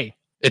happened today.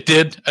 It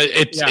did.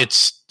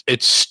 It's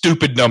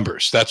stupid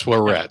numbers. That's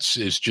where we're at.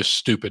 It's just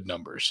stupid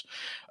numbers.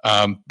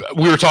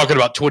 We were talking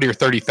about 20 or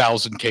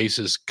 30,000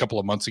 cases a couple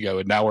of months ago,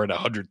 and now we're at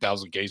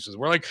 100,000 cases.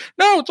 We're like,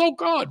 no, it's all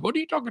God. What are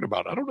you talking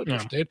about? I don't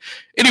understand.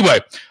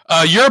 Anyway,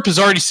 Europe is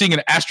already seeing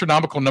an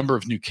astronomical number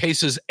of new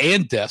cases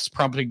and deaths,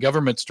 prompting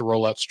governments to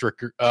roll out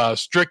strict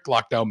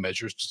lockdown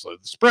measures to slow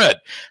the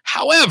spread.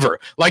 However,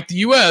 like the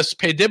U.S.,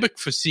 pandemic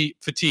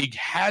fatigue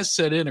has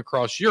set in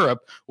across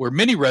Europe, where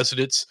many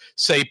residents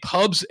say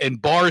pubs and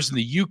bars in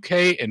the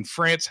U.K. and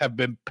France have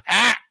been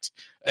packed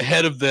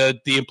ahead of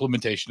the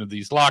implementation of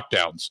these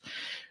lockdowns.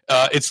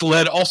 It's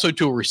led also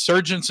to a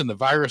resurgence in the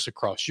virus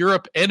across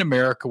Europe and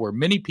America, where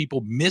many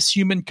people miss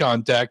human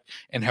contact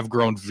and have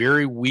grown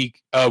very weary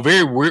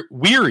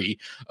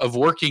of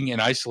working in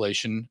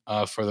isolation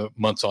for the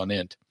months on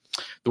end.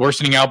 The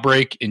worsening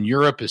outbreak in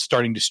Europe is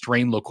starting to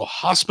strain local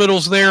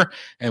hospitals there,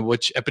 and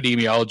which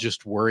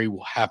epidemiologists worry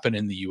will happen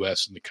in the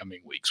U.S. in the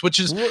coming weeks, which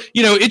is,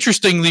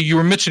 interestingly, you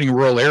were mentioning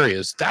rural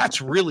areas.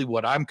 That's really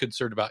what I'm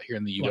concerned about here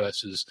in the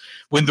U.S. is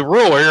when the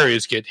rural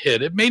areas get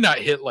hit, it may not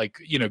hit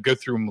go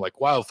through them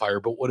like wildfire,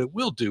 but what it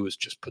will do is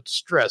just put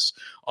stress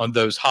on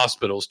those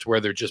hospitals to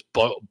where they're just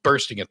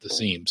bursting at the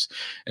seams.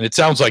 And it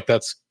sounds like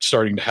that's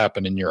starting to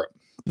happen in Europe.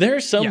 There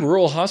are some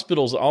rural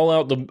hospitals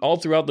all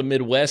throughout the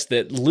Midwest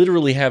that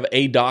literally have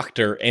a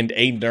doctor and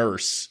a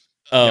nurse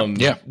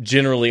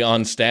generally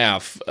on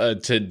staff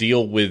to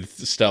deal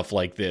with stuff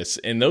like this.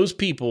 And those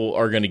people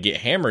are going to get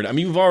hammered. I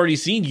mean, we've already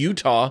seen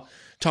Utah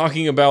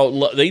talking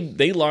about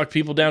they locked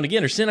people down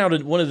again, or sent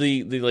out one of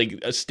the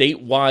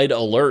statewide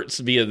alerts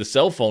via the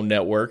cell phone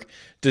network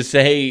to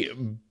say,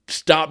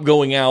 stop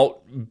going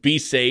out, be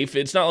safe.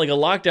 It's not like a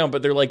lockdown,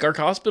 but they're like, our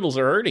hospitals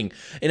are hurting.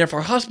 And if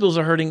our hospitals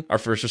are hurting, our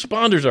first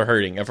responders are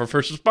hurting. If our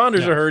first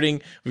responders are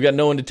hurting, we've got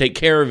no one to take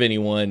care of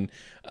anyone.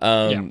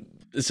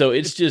 So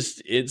it's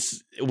just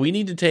we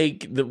need to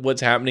take what's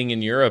happening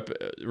in Europe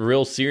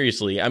real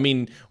seriously. I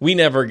mean, we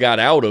never got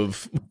out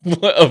of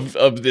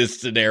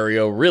this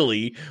scenario,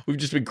 really. We've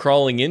just been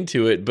crawling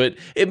into it, but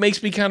it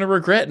makes me kind of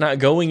regret not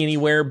going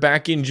anywhere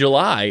back in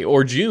July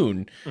or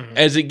June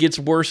as it gets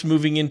worse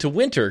moving into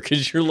winter,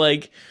 because you're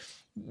like,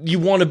 you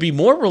want to be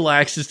more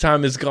relaxed as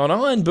time has gone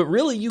on, but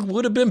really you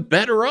would have been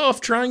better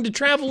off trying to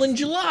travel in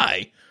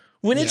July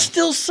when it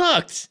still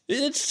sucked.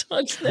 It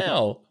sucks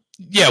now.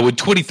 Yeah, when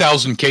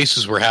 20,000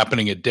 cases were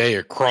happening a day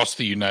across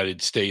the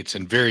United States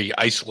in very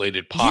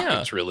isolated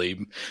pockets,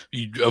 really.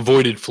 You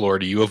avoided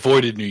Florida, you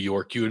avoided New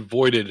York, you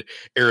avoided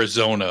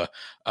Arizona.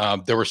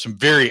 There were some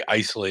very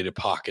isolated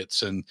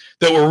pockets, and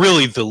that were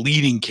really the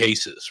leading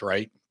cases,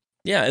 right?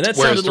 Yeah, and that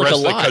whereas sounded the like rest a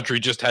of lot. the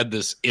country just had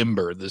this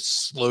ember, this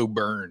slow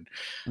burn.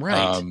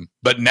 Right.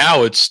 But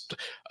now it's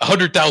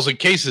 100,000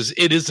 cases.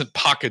 It isn't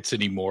pockets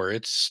anymore.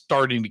 It's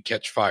starting to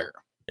catch fire.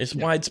 It's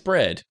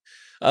widespread.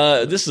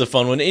 This is a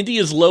fun one.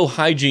 India's low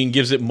hygiene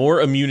gives it more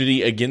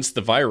immunity against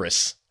the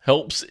virus.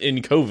 Helps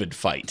in COVID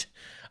fight.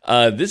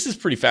 This is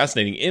pretty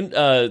fascinating.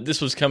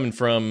 This was coming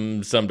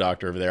from some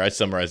doctor over there. I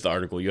summarized the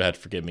article. You have to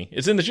forgive me.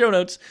 It's in the show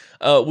notes.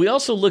 We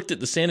also looked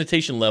at the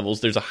sanitation levels.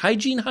 There's a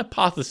hygiene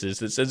hypothesis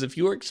that says if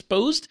you are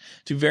exposed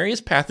to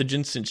various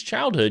pathogens since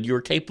childhood, you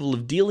are capable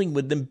of dealing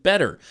with them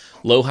better.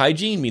 Low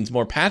hygiene means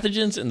more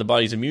pathogens, and the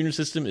body's immune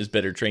system is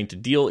better trained to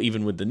deal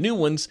even with the new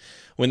ones.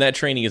 When that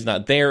training is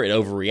not there, it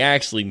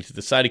overreacts, leading to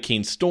the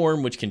cytokine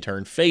storm, which can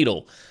turn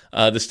fatal.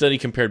 The study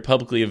compared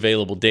publicly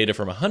available data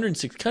from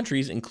 106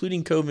 countries,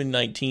 including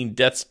COVID-19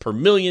 deaths per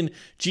million,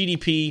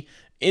 GDP,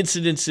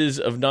 incidences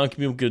of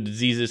non-communicable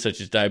diseases such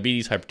as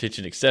diabetes,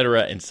 hypertension,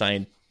 etc., and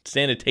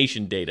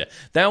sanitation data.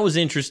 That was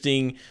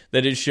interesting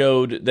that it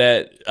showed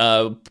that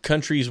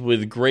countries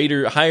with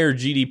higher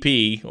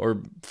GDP,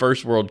 or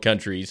first world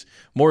countries,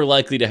 more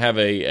likely to have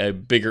a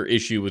bigger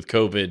issue with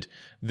COVID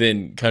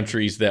than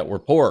countries that were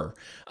poorer.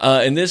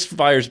 And this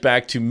fires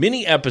back to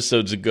many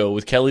episodes ago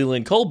with Kelly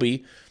Lynn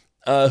Colby,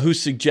 who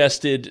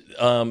suggested,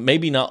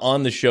 maybe not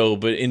on the show,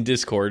 but in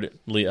Discord,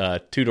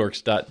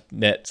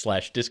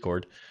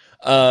 twodorks.net/Discord,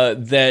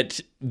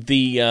 that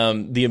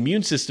the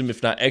immune system,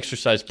 if not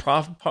exercised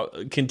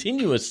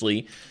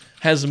continuously,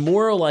 has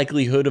more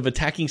likelihood of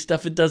attacking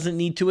stuff it doesn't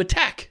need to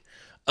attack.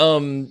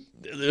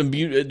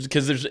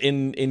 Because there's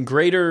in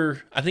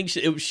greater, I think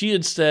she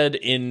had said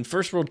in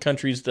first world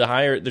countries,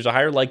 there's a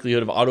higher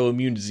likelihood of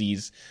autoimmune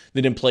disease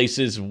than in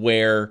places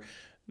where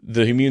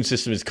the immune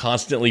system is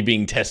constantly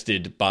being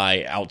tested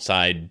by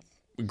outside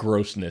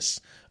grossness.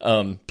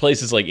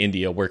 Places like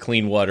India, where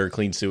clean water,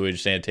 clean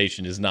sewage,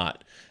 sanitation is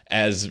not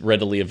as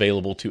readily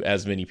available to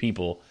as many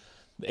people.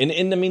 And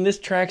I mean, this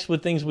tracks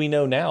with things we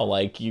know now,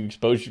 like you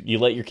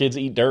let your kids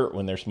eat dirt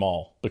when they're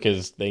small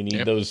because they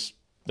need those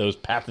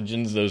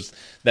pathogens,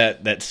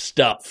 that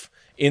stuff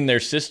in their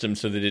system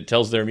so that it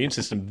tells their immune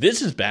system,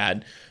 this is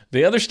bad.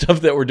 The other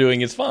stuff that we're doing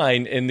is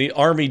fine. And the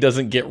army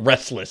doesn't get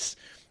restless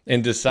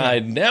and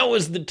decide now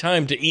is the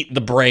time to eat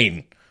the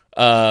brain.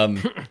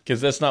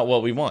 Because that's not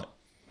what we want.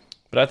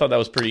 But I thought that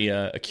was pretty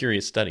a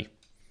curious study.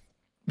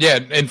 Yeah.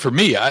 And for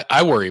me,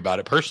 I worry about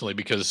it personally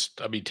because,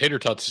 I mean, Tater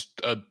Tot's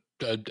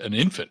an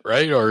infant,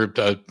 right? Or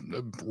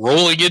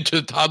rolling into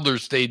the toddler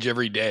stage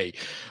every day.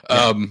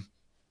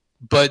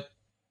 But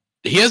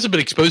he hasn't been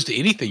exposed to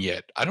anything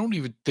yet. I don't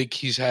even think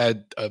he's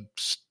had a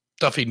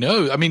stuffy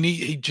nose. I mean,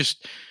 he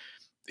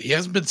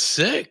hasn't been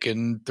sick.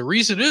 And the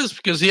reason is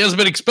because he hasn't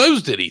been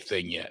exposed to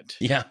anything yet.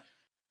 Yeah.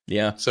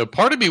 Yeah. So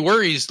part of me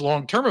worries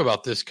long-term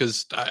about this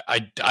because I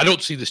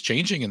don't see this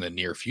changing in the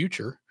near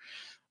future.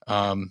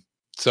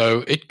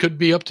 So it could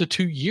be up to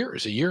 2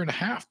 years, a year and a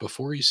half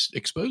before he's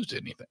exposed to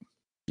anything.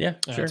 Yeah,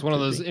 sure. It's one of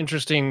those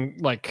interesting,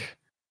 like,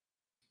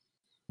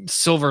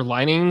 silver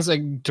linings,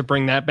 like, to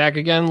bring that back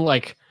again.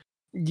 Like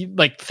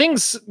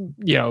things,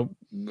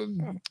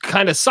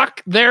 kind of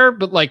suck there,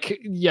 but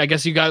like, I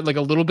guess you got like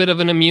a little bit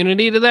of an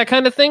immunity to that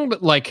kind of thing.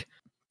 But like,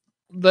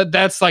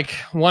 that's like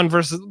one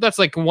versus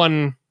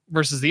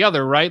the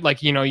other, right?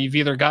 Like, you've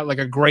either got like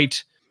a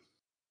great,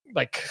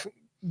 like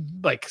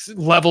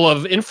level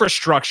of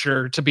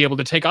infrastructure to be able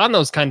to take on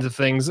those kinds of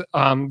things,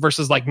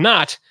 versus like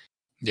not.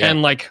 Yeah.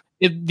 And like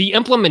the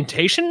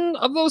implementation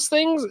of those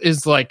things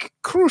is like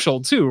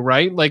crucial too,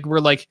 right? Like we're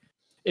like,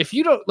 if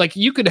you don't, like,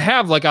 you could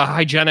have like a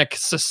hygienic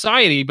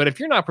society, but if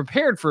you're not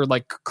prepared for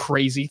like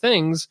crazy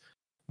things,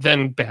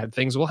 then bad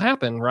things will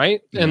happen,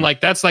 right? Yeah. And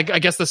like that's like, I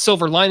guess, the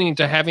silver lining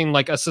to having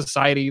like a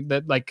society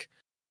that like,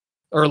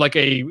 or like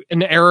an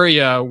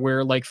area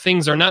where like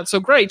things are not so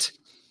great.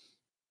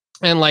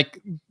 And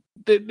like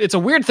it's a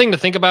weird thing to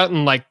think about,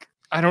 and like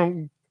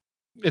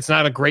it's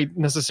not a great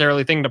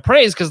necessarily thing to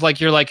praise because like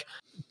you're like,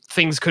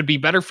 things could be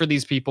better for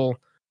these people,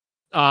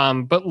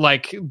 but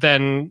like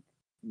then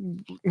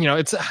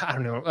it's I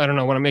don't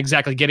know what I'm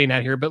exactly getting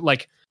at here, but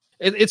like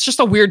it's just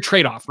a weird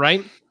trade-off,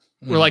 right?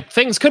 Where like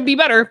things could be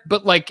better,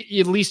 but like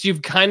at least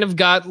you've kind of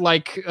got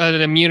like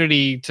an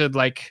immunity to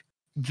like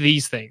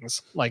these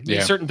things, like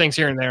certain things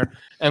here and there,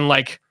 and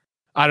like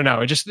I don't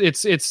know,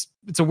 it's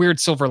a weird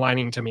silver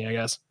lining to me, I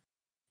guess.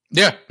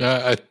 Yeah,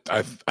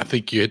 I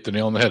think you hit the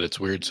nail on the head. It's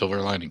weird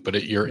silver lining,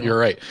 but you're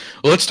right.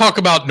 Well, let's talk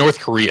about North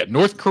Korea.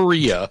 North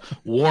Korea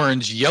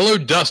warns yellow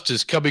dust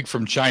is coming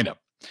from China.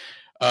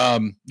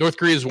 North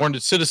Korea has warned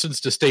its citizens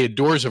to stay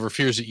indoors over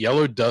fears that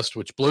yellow dust,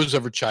 which blows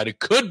over China,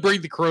 could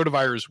bring the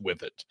coronavirus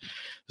with it.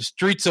 The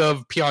streets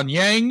of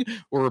Pyongyang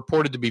were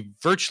reported to be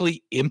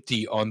virtually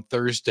empty on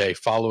Thursday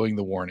following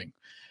the warning.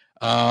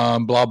 Blah,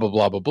 blah,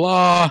 blah, blah,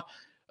 blah.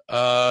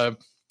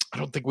 I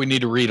don't think we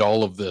need to read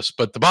all of this,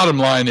 but the bottom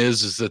line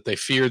is that they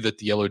fear that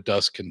the yellow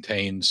dust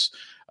contains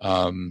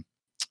COVID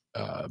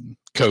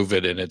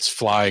and it's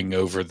flying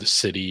over the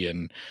city.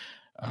 And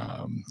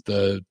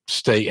the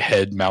state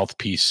head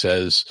mouthpiece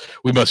says,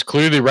 we must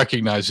clearly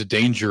recognize the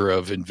danger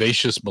of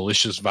invasive,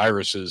 malicious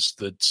viruses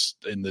that's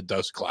in the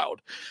dust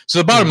cloud. So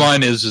the bottom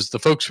line is the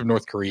folks from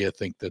North Korea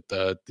think that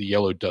the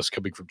yellow dust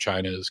coming from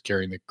China is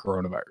carrying the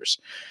coronavirus.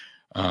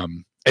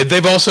 And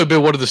they've also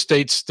been one of the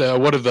states,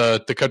 one of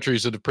the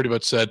countries that have pretty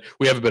much said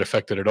we haven't been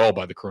affected at all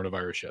by the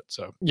coronavirus yet.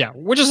 So yeah,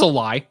 which is a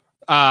lie,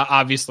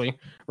 obviously,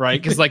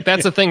 right? Because like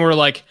that's a thing where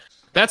like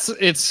that's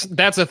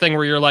a thing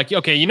where you're like,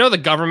 okay, you know the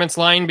government's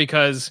lying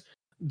because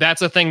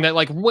that's a thing that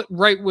like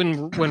right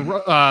when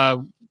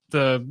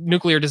the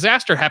nuclear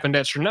disaster happened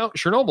at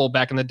Chernobyl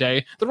back in the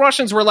day, the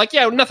Russians were like,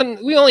 yeah, nothing.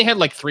 We only had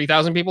like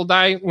 3,000 people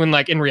die when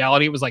like in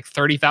reality it was like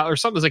 30,000 or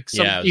something. It was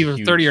like either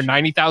huge. 30 or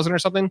 90,000 or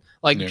something.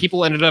 Like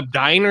people ended up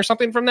dying or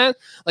something from that.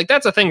 Like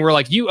that's a thing where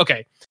like you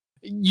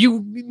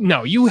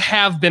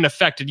have been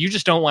affected. You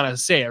just don't want to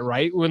say it,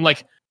 right? When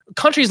like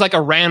countries like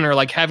Iran are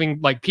like having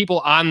like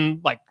people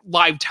on like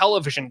live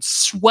television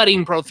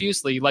sweating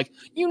profusely, like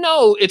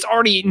it's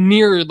already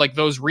near like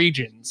those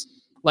regions.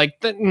 Like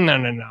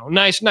no.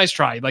 Nice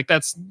try. Like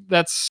that's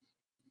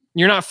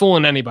you're not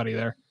fooling anybody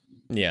there.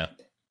 Yeah.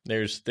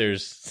 There's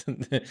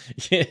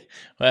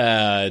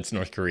it's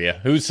North Korea.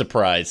 Who's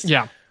surprised?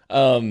 Yeah.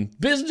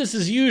 Business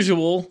as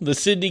usual. The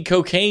Sydney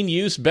cocaine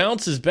use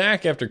bounces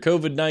back after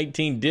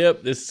COVID-19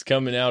 dip. This is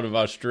coming out of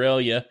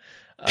Australia.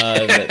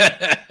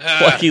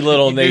 Lucky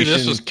little nation.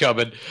 This was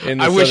coming.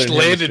 I wish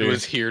Landon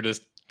was here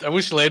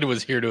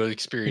to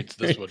experience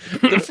this one.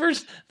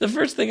 The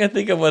first thing I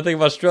think of when I think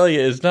of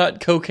Australia is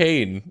not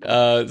cocaine.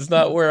 It's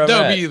not where I'm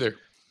at. No, me either.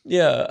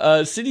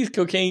 Yeah, Sydney's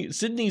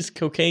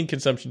cocaine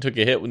consumption took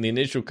a hit when the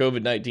initial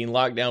COVID-19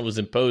 lockdown was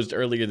imposed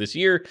earlier this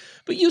year,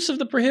 but use of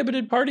the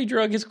prohibited party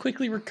drug has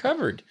quickly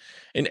recovered.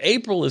 In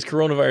April, as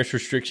coronavirus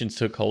restrictions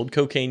took hold,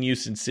 cocaine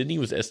use in Sydney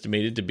was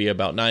estimated to be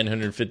about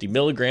 950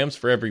 milligrams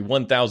for every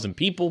 1,000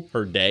 people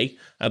per day.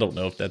 I don't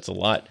know if that's a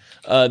lot.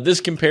 This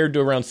compared to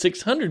around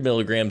 600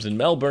 milligrams in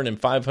Melbourne and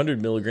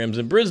 500 milligrams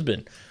in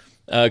Brisbane.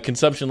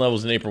 Consumption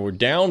levels in April were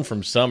down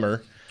from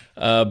summer.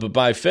 But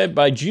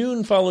by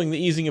June, following the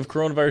easing of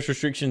coronavirus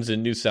restrictions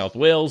in New South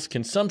Wales,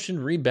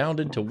 consumption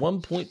rebounded to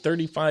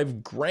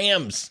 1.35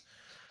 grams.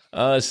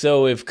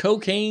 So if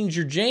cocaine's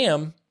your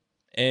jam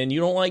and you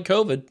don't like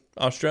COVID,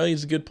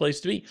 Australia's a good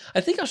place to be.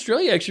 I think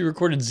Australia actually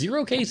recorded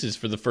 0 cases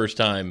for the first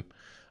time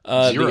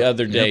the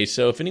other day. Yep.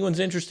 So if anyone's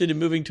interested in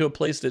moving to a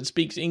place that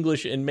speaks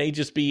English and may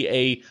just be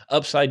a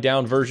upside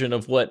down version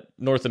of what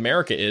North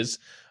America is,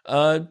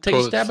 take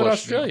a stab at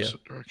Australia.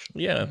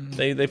 Yeah,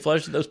 they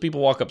flush. Those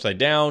people walk upside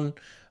down.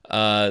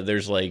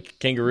 There's like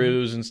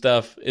kangaroos and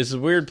stuff. It's a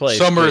weird place.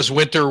 Summer is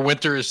winter.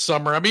 Winter is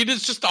summer. I mean,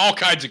 it's just all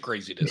kinds of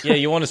craziness. Yeah,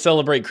 you want to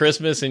celebrate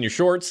Christmas in your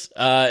shorts.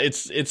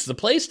 It's the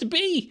place to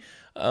be.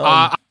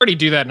 I already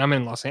do that, and I'm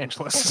in Los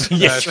Angeles.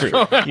 Yeah, true.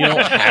 You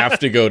don't have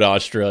to go to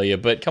Australia,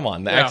 but come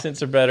on, the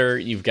accents are better.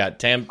 You've got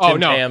Tim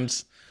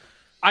Tams.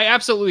 I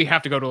absolutely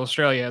have to go to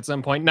Australia at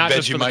some point. Not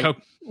just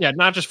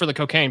for the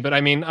cocaine, but I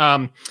mean,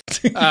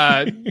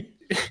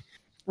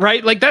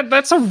 right? Like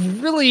that's a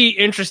really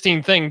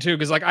interesting thing too,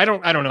 because like I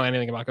don't know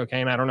anything about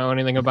cocaine. I don't know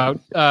anything about.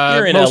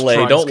 You're in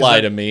LA. Don't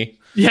lie to me.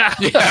 Yeah,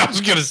 I was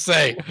gonna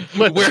say,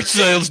 where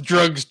sells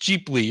drugs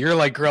cheaply? You're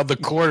like around the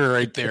corner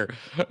right there.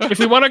 If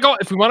we want to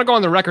go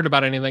on the record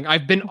about anything,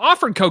 I've been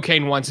offered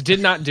cocaine once,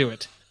 did not do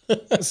it.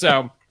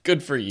 So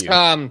good for you.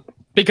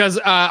 Because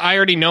I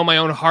already know my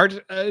own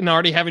heart and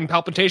already having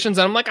palpitations,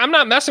 and I'm like, I'm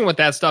not messing with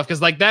that stuff because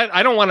like that,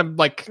 I don't want to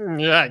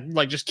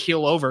like just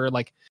keel over.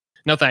 Like,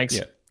 no thanks.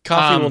 Yeah.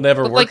 Coffee will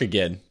never work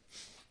again.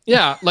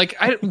 Yeah, like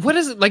what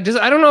is it like?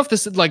 I don't know if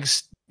this like.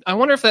 I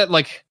wonder if that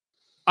like.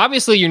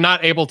 Obviously, you're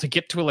not able to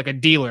get to like a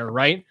dealer,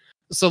 right?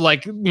 So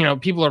like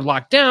people are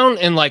locked down,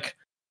 and like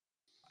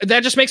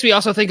that just makes me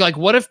also think like,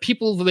 what if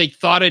people like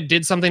thought it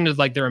did something to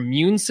like their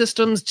immune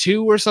systems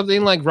too, or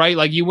something like right?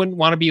 Like you wouldn't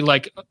want to be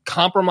like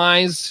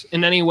compromised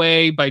in any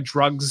way by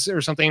drugs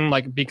or something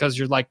like because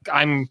you're like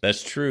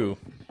That's true.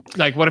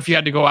 Like, what if you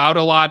had to go out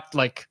a lot?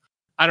 Like,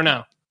 I don't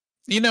know.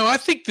 I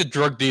think the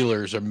drug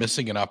dealers are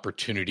missing an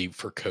opportunity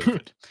for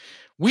COVID.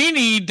 We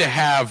need to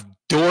have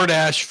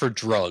DoorDash for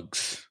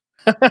drugs.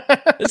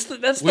 That's the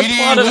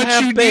plot of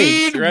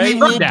Half-Baked, right? We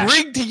will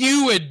bring to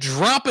you and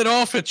drop it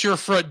off at your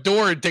front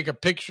door and take a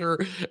picture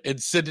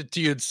and send it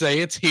to you and say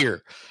it's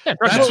here. Yeah,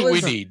 that's what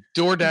we need.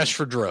 DoorDash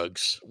for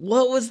drugs.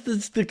 What was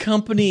the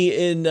company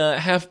in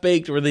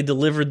Half-Baked where they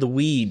delivered the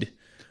weed?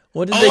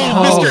 What did they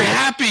call Mr. it?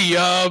 Happy.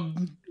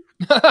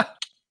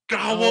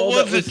 God, what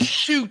was it?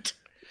 Shoot.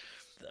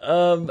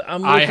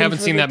 I haven't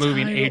seen that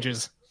movie in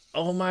ages.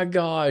 Oh my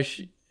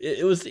gosh.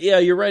 It was, yeah,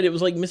 you're right. It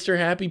was like Mr.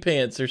 Happy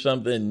Pants or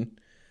something.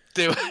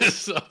 There was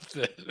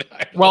something.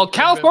 Well,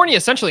 California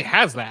essentially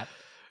has that.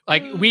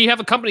 Like, we have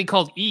a company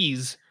called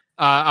Ease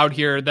out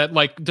here that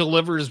like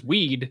delivers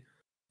weed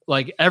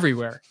like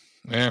everywhere.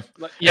 Yeah.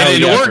 Yeah,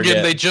 And in I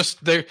Oregon,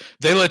 forget.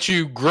 they let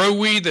you grow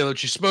weed, they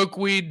let you smoke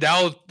weed.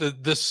 Now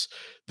this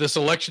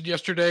election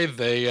yesterday,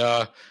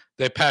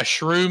 they passed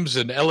shrooms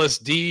and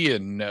LSD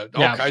and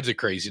all kinds of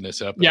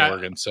craziness up in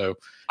Oregon. So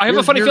I have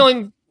a funny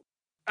feeling.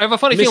 I have a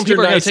funny feeling Mr.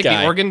 people are going Nice to take Guy.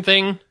 the Oregon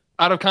thing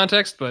out of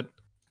context, but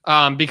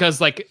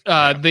because like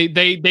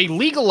they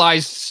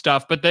legalized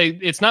stuff, but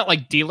it's not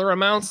like dealer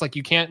amounts. Like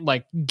you can't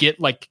like get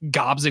like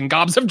gobs and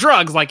gobs of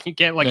drugs. Like you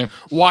can't like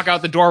walk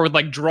out the door with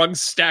like drugs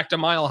stacked a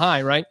mile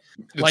high, right?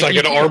 it's like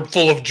an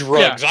armful of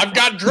drugs. I've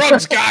got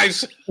drugs,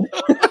 guys.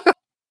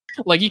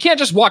 Like you can't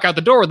just walk out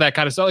the door with that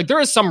kind of stuff. Like there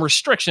is some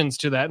restrictions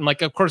to that, and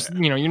like of course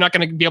you know you're not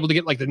going to be able to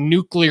get like the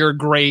nuclear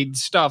grade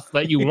stuff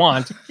that you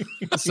want.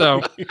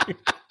 So,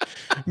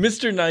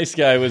 Mr. Nice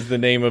Guy was the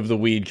name of the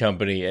weed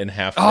company in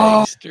Half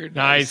Oh, Baked.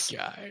 nice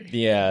guy.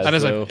 Yeah, that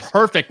is so, a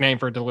perfect name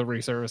for a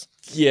delivery service.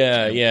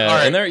 yeah. All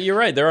right. And you're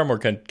right. There are more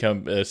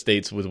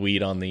states with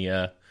weed on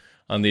the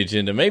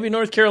agenda. Maybe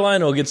North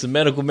Carolina will get some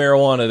medical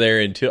marijuana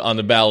there on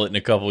the ballot in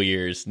a couple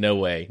years. No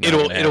way. Not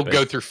gonna It'll happen.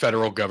 go through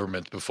federal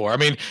government before. I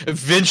mean,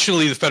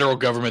 eventually the federal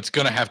government's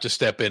going to have to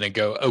step in and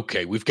go,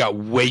 okay, we've got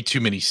way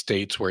too many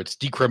states where it's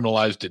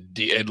decriminalized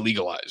and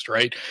legalized,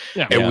 right?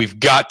 Yeah. And Yeah. we've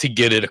got to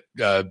get it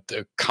a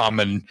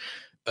common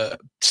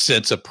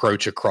sense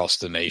approach across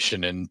the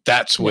nation. And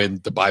that's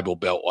when the Bible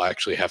Belt will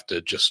actually have to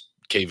just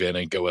cave in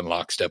and go in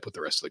lockstep with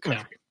the rest of the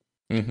country.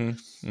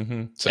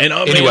 So, And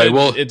anyway,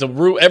 well,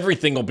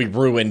 everything will be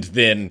ruined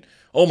then.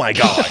 Oh my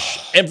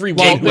gosh!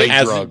 Everyone who gateway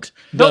hasn't drug.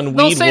 done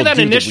They'll weed say will that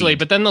do the initially, weed.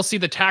 but then they'll see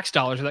the tax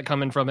dollars that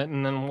come in from it,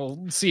 and then we'll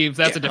see if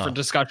that's a different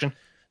discussion.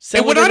 Sell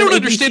And what it I at don't an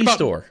understand ABC about-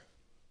 store.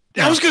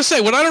 I was going to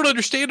say, what I don't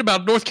understand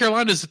about North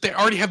Carolina is that they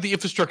already have the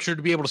infrastructure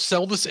to be able to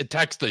sell this and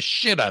tax the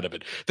shit out of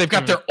it. They've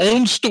got their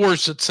own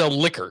stores that sell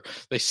liquor.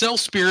 They sell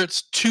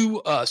spirits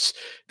to us.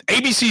 The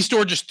ABC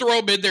store, just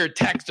throw them in there and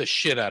tax the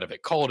shit out of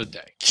it. Call it a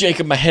day.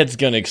 Jacob, my head's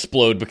gonna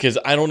explode because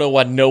I don't know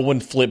why no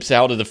one flips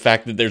out of the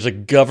fact that there's a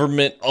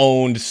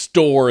government-owned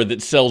store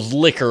that sells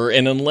liquor,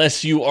 and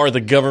unless you are the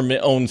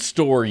government-owned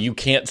store, you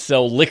can't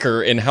sell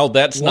liquor, and how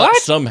that's not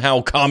What?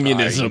 somehow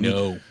communism. I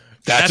know.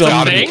 That's That's a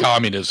got to be thing?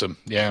 communism.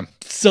 Yeah.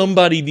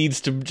 Somebody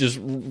needs to just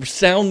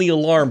sound the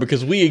alarm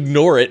because we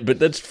ignore it, but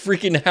that's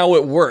freaking how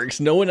it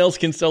works. No one else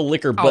can sell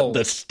liquor but Oh.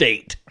 the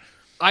state.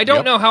 I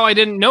don't know how I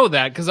didn't know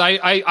that because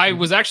I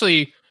was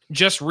actually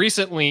just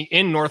recently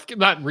in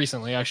not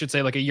recently, I should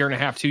say like a year and a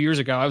half, 2 years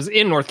ago. I was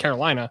in North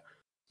Carolina,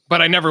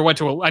 but I never went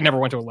to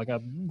like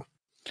a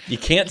You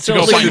can't go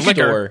sell a find liquor liquor.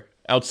 store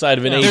outside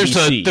of an There's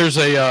ABC.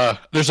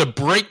 there's a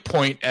break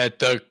point at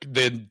the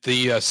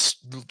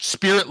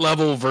spirit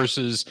level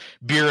versus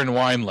beer and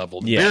wine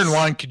level. The Yes. beer and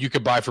wine you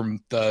could buy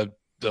from the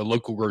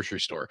local grocery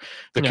store.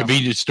 The Yeah.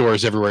 convenience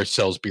stores everywhere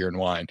sells beer and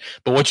wine.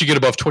 But once you get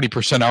above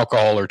 20%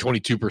 alcohol or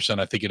 22%,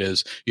 I think it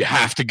is, you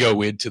have to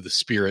go into the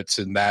spirits,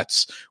 and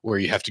that's where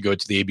you have to go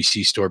to the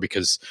ABC store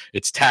because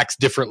it's taxed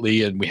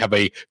differently, and we have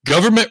a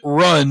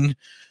government-run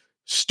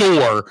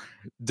store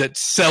that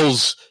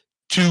sells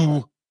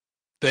to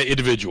the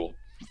individual.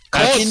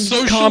 Call Back it in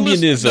socialist?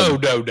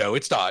 communism. No,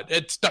 it's not.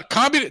 It's not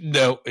communist.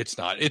 No, it's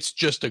not. It's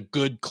just a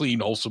good, clean,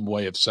 wholesome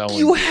way of selling.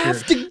 You beer.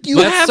 have to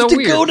That's so go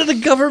weird. to the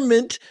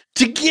government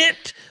to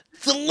get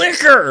the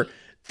liquor.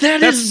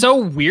 That's is so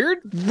weird.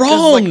 'Cause,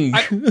 wrong.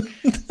 like,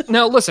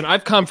 Now, listen,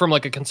 I've come from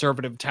like a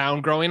conservative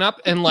town growing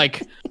up, and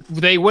like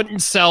they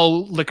wouldn't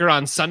sell liquor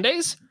on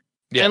Sundays.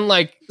 Yeah. And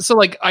like, so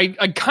like, I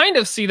kind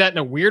of see that in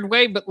a weird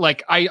way, but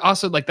like, I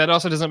also like that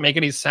also doesn't make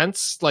any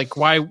sense. Like,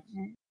 why,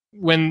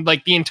 when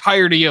like the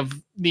entirety of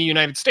the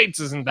United States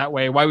isn't that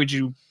way, why would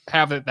you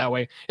have it that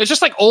way? It's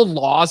just like old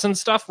laws and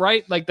stuff,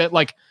 right? Like that,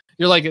 like,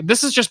 you're like,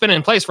 this has just been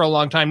in place for a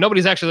long time.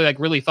 Nobody's actually like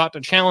really thought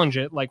to challenge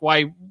it. Like,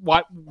 why,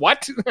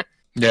 what?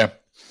 Yeah.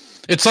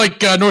 It's like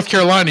North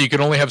Carolina. You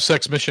can only have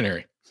sex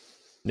missionary.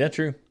 Yeah,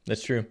 true.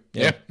 That's true.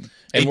 Yeah.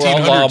 And we're all 1800s, there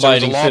was a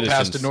law-abiding law citizens.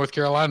 passed in North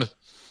Carolina.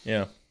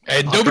 Yeah.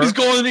 And nobody's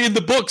going in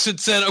the books and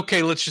said,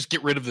 okay, let's just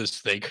get rid of this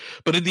thing.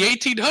 But in the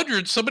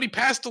 1800s, somebody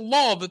passed a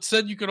law that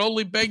said you could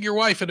only bang your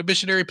wife in a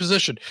missionary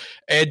position.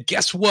 And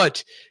guess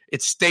what?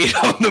 It stayed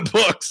on the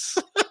books.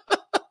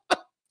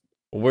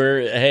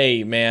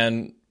 Hey,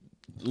 man,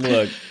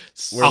 look.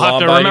 We're I'll have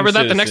to law-abiding remember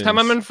that the next time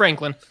I'm citizens. in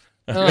Franklin.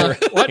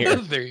 What? Here.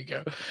 There you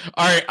go.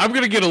 All right, I'm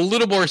going to get a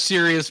little more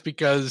serious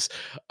because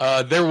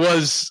there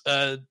was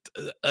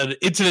an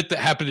incident that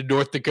happened in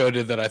North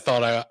Dakota that I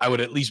thought I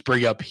would at least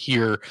bring up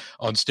here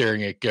on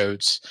Staring at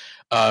Goats.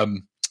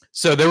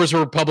 So there was a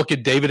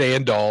Republican, David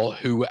Andal,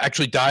 who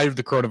actually died of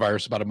the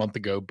coronavirus about a month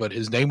ago, but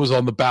his name was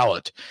on the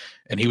ballot,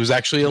 and he was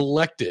actually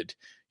elected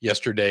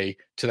yesterday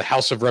to the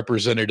House of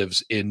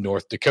Representatives in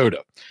North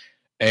Dakota.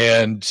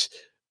 And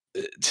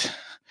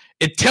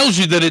it tells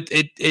you that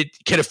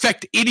it can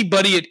affect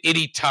anybody at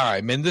any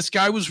time. And this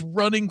guy was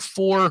running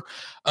for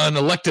an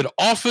elected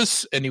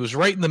office, and he was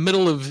right in the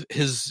middle of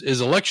his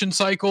election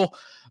cycle,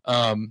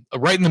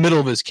 right in the middle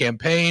of his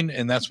campaign,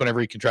 and that's whenever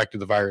he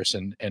contracted the virus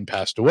and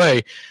passed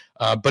away.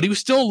 But he was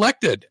still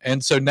elected.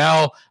 And so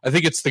now I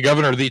think it's the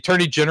governor. The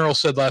attorney general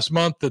said last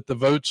month that the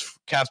votes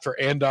cast for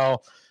Andal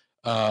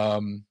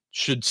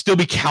should still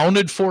be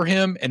counted for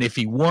him. And if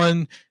he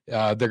won,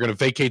 they're going to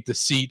vacate the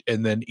seat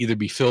and then either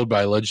be filled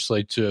by a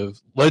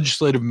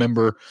legislative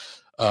member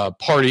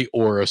party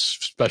or a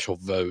special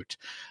vote.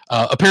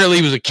 Apparently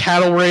he was a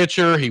cattle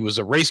rancher. He was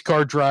a race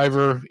car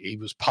driver. He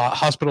was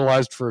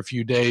hospitalized for a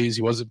few days.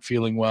 He wasn't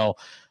feeling well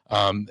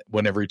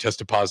whenever he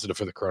tested positive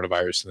for the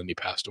coronavirus, and then he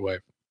passed away.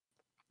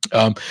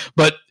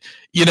 But,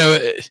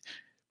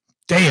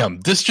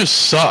 damn, this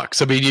just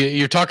sucks. I mean,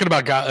 you're talking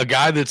about a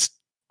guy that's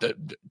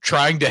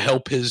trying to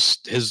help his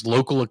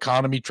local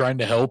economy, trying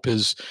to help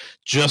his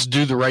just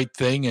do the right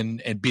thing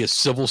and be a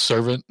civil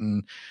servant.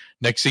 And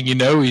next thing you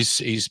know,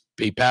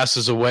 he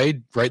passes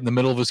away right in the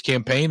middle of his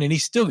campaign, and he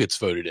still gets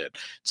voted in.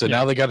 So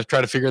now they got to try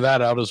to figure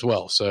that out as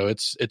well. So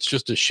it's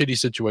just a shitty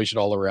situation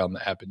all around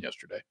that happened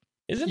yesterday.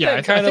 Isn't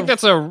that I think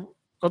that's a.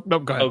 Oh, no,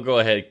 go ahead. Oh, go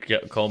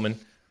ahead, Coleman.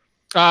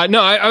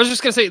 No, I was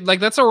just gonna say, like,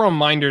 that's a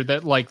reminder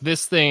that, like,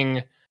 this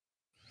thing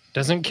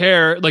doesn't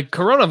care, like,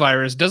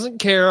 coronavirus doesn't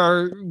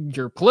care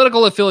your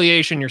political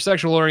affiliation, your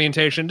sexual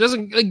orientation,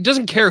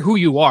 doesn't care who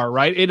you are,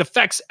 right? It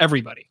affects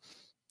everybody.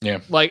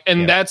 Yeah. Like,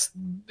 and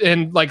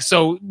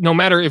so no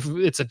matter if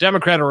it's a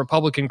Democrat or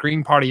Republican,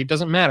 Green Party, it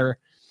doesn't matter.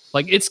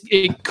 Like,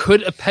 it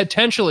could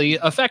potentially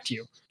affect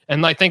you.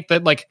 And I think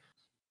that, like,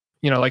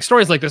 like,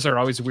 stories like this are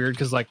always weird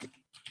because, like,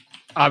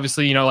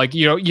 obviously,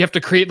 you have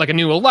to create, like, a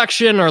new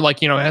election, or, like,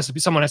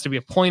 someone has to be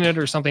appointed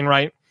or something,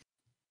 right?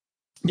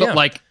 But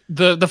like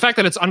the fact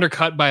that it's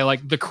undercut by,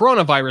 like, the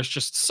coronavirus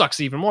just sucks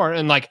even more.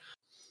 And, like,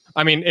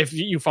 I mean, if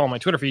you follow my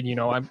Twitter feed,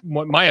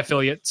 what my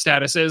affiliate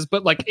status is.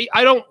 But, like,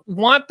 I don't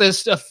want this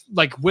stuff,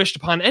 like, wished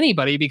upon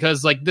anybody,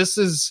 because, like, this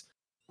is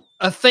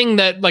a thing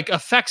that, like,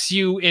 affects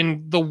you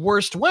in the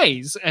worst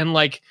ways. And,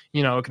 like,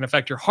 it can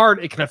affect your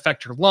heart, it can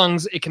affect your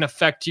lungs, it can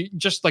affect you,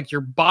 just, like,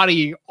 your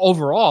body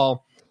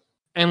overall.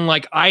 And,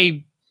 like,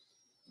 I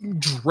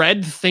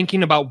dread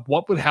thinking about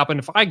what would happen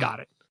if I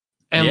got it.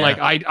 And like,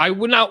 I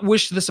would not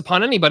wish this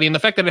upon anybody. And the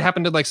fact that it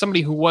happened to, like,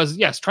 somebody who was,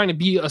 trying to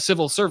be a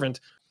civil servant,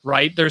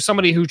 right? There's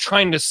somebody who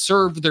trying to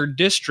serve their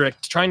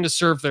district, trying to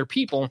serve their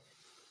people.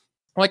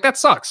 Like, that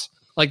sucks.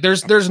 Like,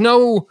 there's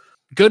no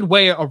good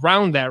way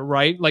around that,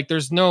 right? Like,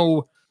 there's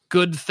no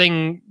good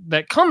thing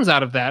that comes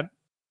out of that.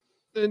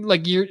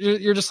 Like,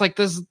 you're just like,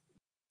 this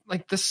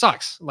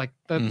sucks. Like,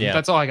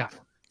 that's all I got.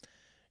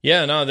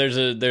 Yeah, no,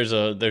 there's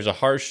a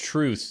harsh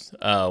truth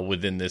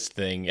within this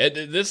thing.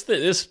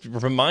 This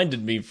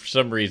reminded me for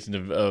some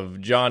reason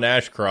of John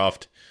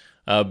Ashcroft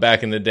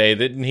back in the day.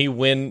 Didn't he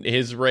win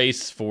his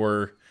race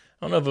for,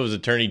 I don't know if it was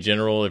Attorney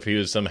General, if he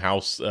was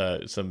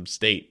some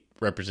state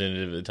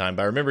representative at the time,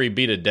 but I remember he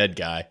beat a dead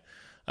guy.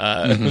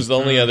 It was the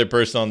only other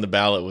person on the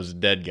ballot was a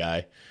dead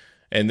guy.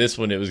 And this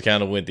one, it was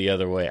kind of went the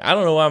other way. I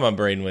don't know why my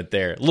brain went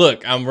there.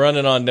 Look, I'm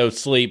running on no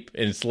sleep,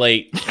 and it's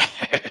late.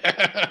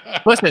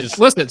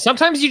 Listen.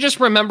 Sometimes you just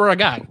remember a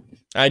guy.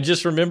 I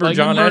just remember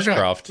John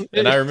Ashcroft,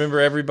 and I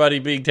remember everybody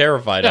being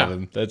terrified of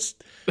him. That's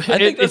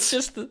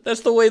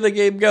the way the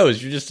game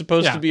goes. You're just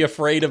supposed to be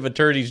afraid of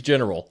attorneys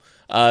general.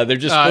 They're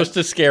just supposed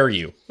to scare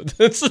you.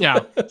 That's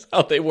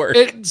how they work.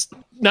 It's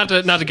not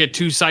to get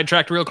too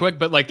sidetracked real quick,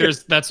 but, like,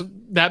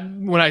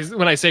 when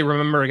I say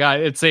remember a guy,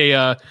 it's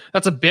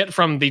that's a bit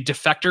from the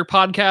Defector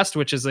podcast,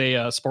 which is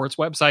a sports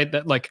website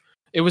that, like,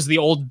 it was the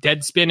old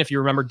Deadspin, if you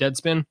remember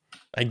Deadspin.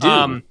 I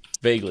do.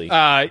 Vaguely.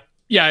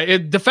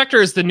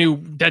 Defector is the new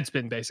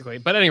Deadspin, basically.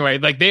 But anyway,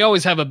 like, they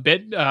always have a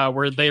bit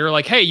where they're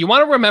like, hey, you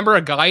want to remember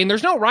a guy, and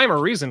there's no rhyme or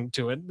reason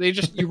to it.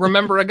 You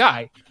remember a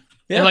guy.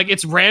 Yeah. And, like,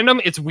 it's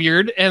random, it's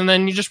weird, and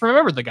then you just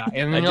remember the guy.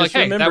 And then you're like,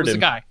 hey, that was the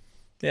guy.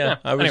 Yeah,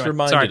 I was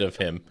reminded of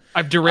him.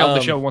 I've derailed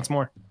the show once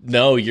more.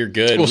 No, you're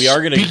good. We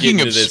are going to get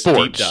into this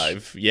sports. Deep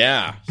dive.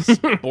 Yeah,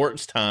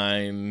 sports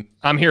time.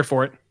 I'm here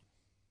for it.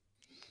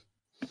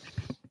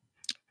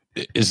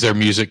 Is there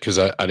music? Because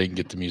I didn't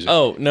get the music.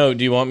 Oh, no.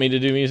 Do you want me to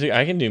do music?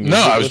 I can do music.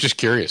 No, I was just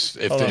curious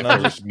if there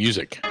was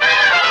music.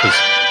 Because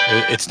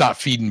it's not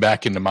feeding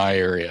back into my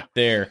area.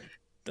 There.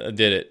 I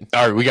did it.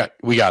 All right,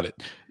 we got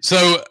it.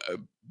 So,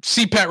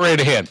 CPAT ready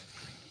to hand.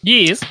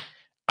 Yes.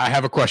 I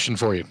have a question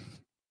for you.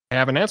 I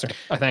have an answer,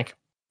 I think.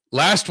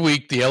 Last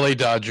week, the LA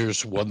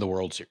Dodgers won the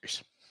World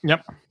Series.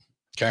 Yep.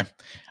 Okay.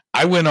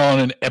 I went on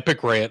an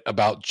epic rant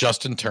about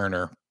Justin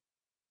Turner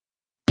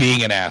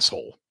being an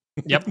asshole.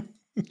 Yep.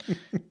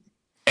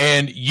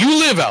 And you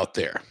live out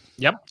there.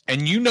 Yep.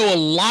 And you know a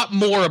lot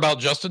more about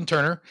Justin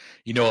Turner.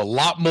 You know a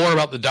lot more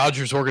about the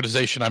Dodgers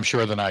organization, I'm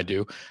sure, than I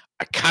do.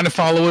 I kind of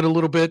follow it a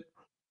little bit,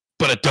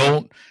 but I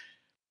don't.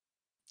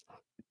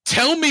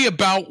 Tell me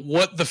about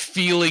what the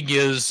feeling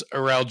is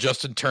around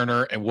Justin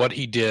Turner and what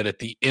he did at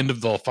the end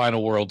of the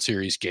final World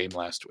Series game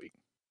last week.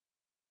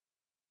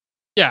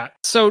 Yeah.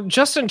 So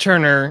Justin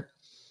Turner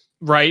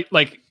right?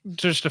 Like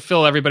just to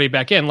fill everybody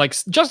back in, like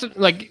just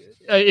like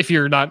if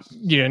you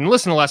didn't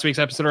listen to last week's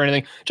episode or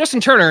anything,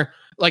 Justin Turner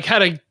like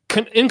had a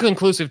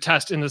inconclusive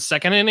test in the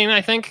second inning,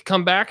 I think,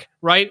 come back,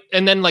 right?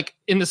 And then like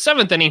in the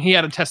seventh inning, he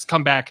had a test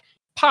come back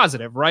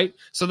positive, right?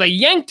 So they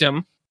yanked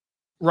him,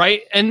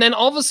 right? And then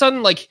all of a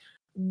sudden, like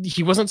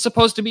he wasn't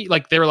supposed to be,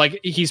 like they were like,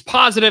 he's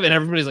positive, and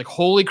everybody's like,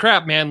 holy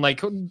crap, man,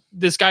 like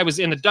this guy was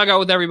in the dugout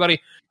with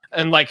everybody.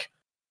 And like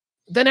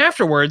then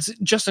afterwards,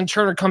 Justin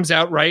Turner comes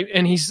out, right?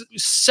 And he's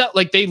set,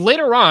 like they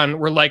later on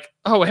were like,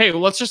 oh, hey,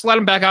 let's just let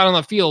him back out on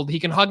the field. He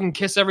can hug and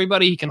kiss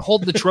everybody. He can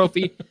hold the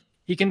trophy.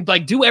 He can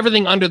like do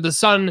everything under the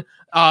sun.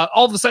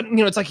 All of a sudden,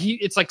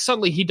 it's like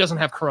suddenly he doesn't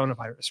have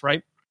coronavirus,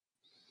 right?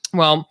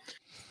 Well,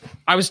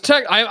 I'm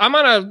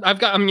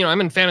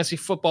in fantasy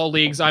football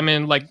leagues. I'm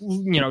in like,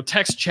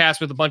 text chats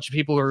with a bunch of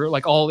people who are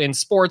like all in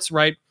sports,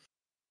 right?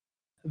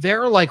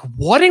 They're like,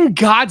 what in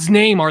God's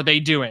name are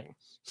they doing?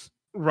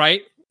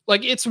 Right?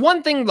 Like, it's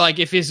one thing, like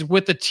if he's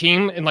with the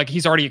team and like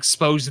he's already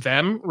exposed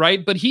them,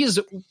 right? But he's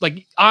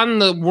like on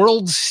the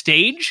world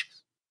stage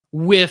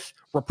with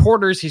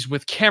reporters, he's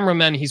with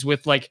cameramen, he's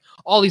with like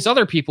all these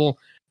other people,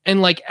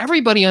 and like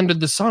everybody under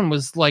the sun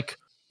was like,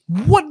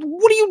 what are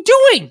you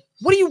doing?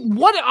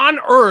 What on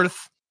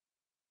earth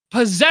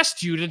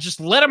possessed you to just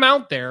let him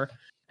out there?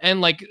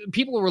 And like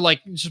people were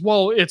like,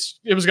 well, it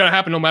was gonna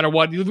happen no matter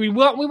what. We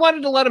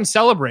wanted to let him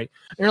celebrate.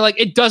 And you're like,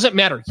 it doesn't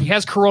matter. He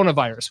has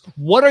coronavirus.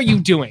 What are you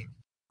doing?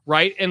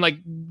 Right? And like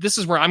this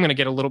is where I'm gonna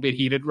get a little bit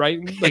heated, right?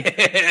 Like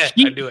I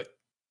do it.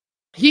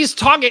 He's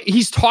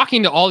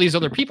talking to all these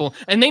other people,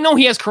 and they know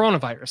he has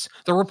coronavirus.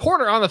 The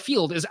reporter on the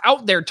field is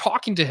out there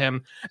talking to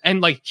him, and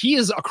like he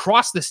is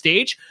across the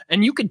stage,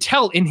 and you could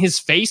tell in his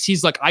face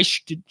he's like, I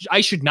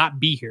should not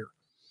be here.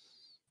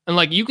 And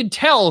like you could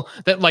tell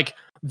that like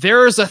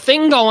there's a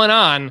thing going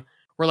on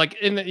where like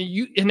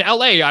in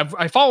LA,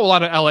 I follow a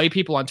lot of LA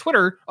people on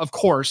Twitter, of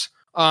course.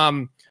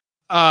 And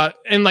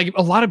like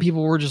a lot of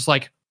people were just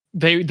like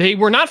they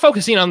were not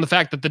focusing on the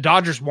fact that the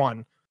Dodgers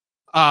won.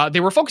 They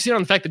were focusing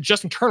on the fact that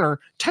Justin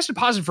Turner tested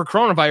positive for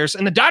coronavirus,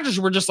 and the Dodgers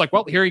were just like,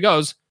 well, here he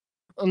goes.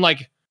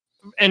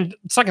 And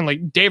secondly,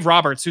 Dave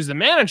Roberts, who's the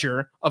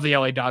manager of the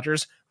LA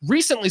Dodgers,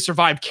 recently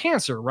survived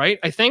cancer, right?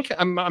 I think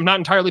I'm not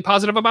entirely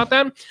positive about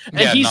that. And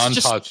yeah, he's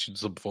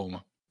non-Hodgkin's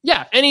lymphoma.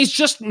 Yeah, and he's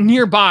just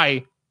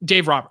nearby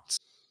Dave Roberts.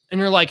 And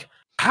you're like,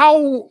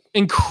 how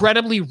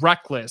incredibly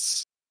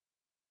reckless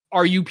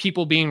are you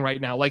people being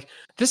right now? Like,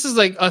 this is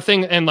like a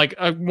thing, and like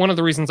one of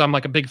the reasons I'm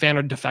like a big fan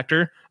of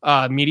Defector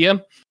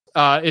media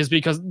is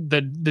because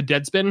the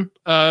Deadspin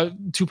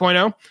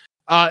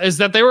 2.0 is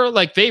that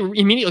they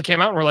immediately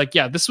came out and were like,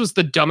 yeah, this was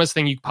the dumbest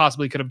thing you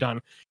possibly could have done.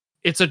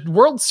 It's a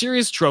World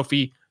Series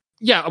trophy.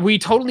 Yeah, we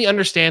totally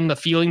understand the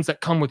feelings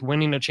that come with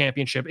winning a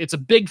championship. It's a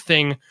big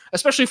thing,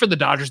 especially for the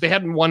Dodgers. They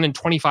hadn't won in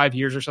 25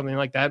 years or something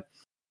like that.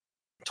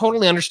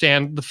 Totally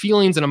understand the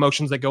feelings and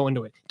emotions that go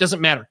into it.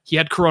 Doesn't matter. He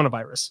had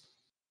coronavirus.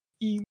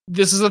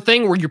 This is a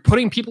thing where you're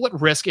putting people at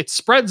risk. It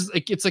spreads.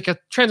 It's like a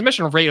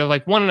transmission rate of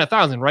like 1 in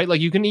 1,000, right? Like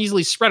you can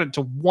easily spread it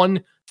to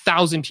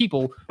 1,000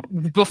 people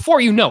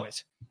before you know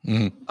it.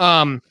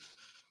 Mm-hmm.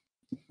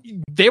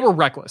 They were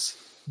reckless.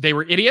 They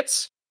were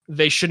idiots.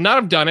 They should not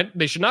have done it.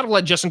 They should not have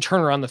let Justin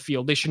Turner on the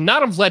field. They should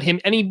not have let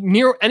him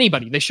near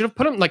anybody. They should have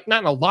put him like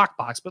not in a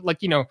lockbox, but like,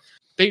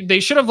 they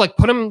should have like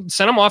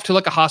sent him off to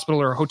like a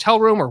hospital or a hotel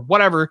room or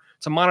whatever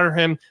to monitor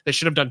him. They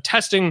should have done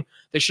testing.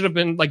 They should have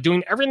been like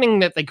doing everything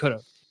that they could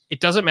have. It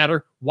doesn't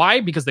matter.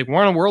 Why? Because they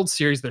won a World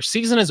Series. Their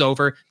season is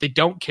over. They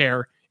don't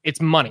care. It's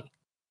money.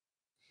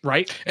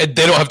 Right? And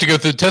they don't have to go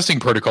through the testing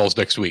protocols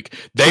next week.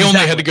 They only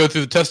had to go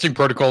through the testing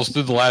protocols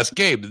through the last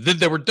game. Then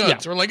they were done. Yeah.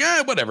 So we're like,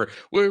 whatever.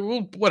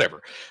 We'll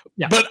whatever.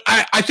 Yeah. But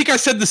I think I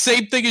said the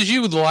same thing as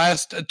you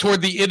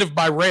toward the end of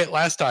my rant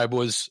last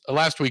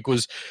week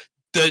was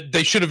that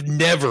they should have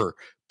never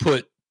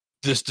put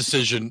this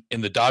decision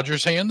in the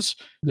Dodgers' hands.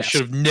 Yes. They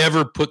should have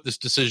never put this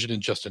decision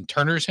in Justin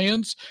Turner's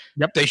hands.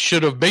 Yep. They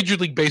should have. Major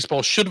League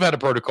Baseball should have had a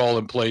protocol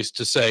in place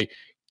to say,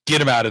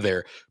 get him out of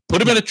there.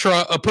 Put him in a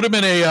truck. Put him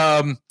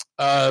in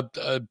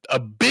a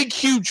big,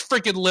 huge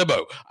freaking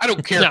limo. I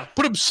don't care. Yeah.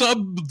 Put him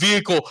some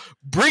vehicle.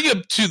 Bring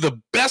him to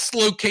the best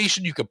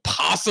location you could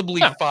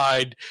possibly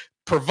find.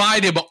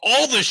 Provide him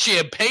all the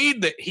champagne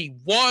that he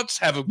wants.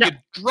 Have him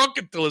get drunk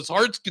until his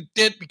heart's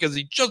content because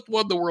he just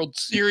won the World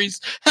Series.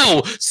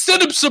 Hell,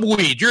 send him some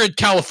weed. You're in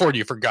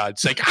California, for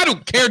God's sake. I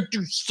don't care.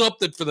 Do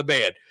something for the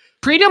man.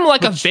 Treat him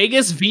like a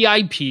Vegas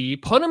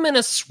VIP. Put him in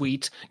a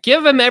suite.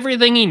 Give him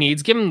everything he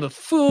needs. Give him the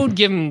food.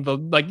 Give him the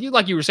like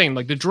you were saying,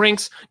 like the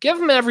drinks.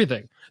 Give him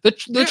everything.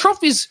 The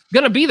trophy's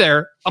gonna be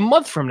there a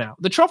month from now.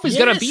 The trophy's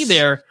gonna be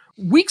there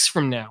weeks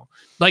from now.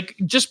 Like,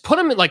 just put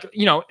him at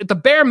at the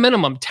bare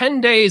minimum,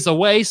 10 days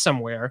away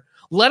somewhere.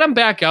 Let him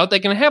back out. They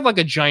can have like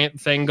a giant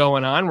thing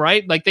going on,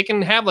 right? Like they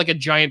can have like a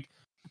giant,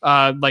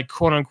 like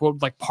quote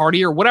unquote, like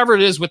party or whatever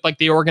it is with like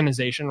the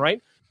organization,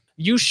 right?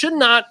 You should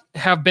not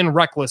have been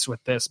reckless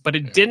with this, but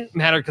it didn't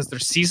matter because their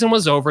season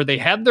was over. They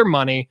had their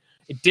money.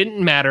 It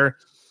didn't matter.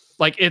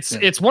 Like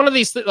it's one of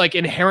these like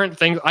inherent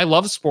things. I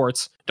love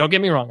sports. Don't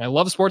get me wrong. I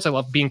love sports. I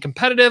love being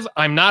competitive.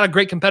 I'm not a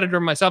great competitor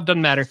myself.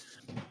 Doesn't matter.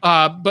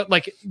 But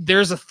like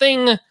there's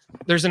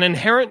an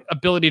inherent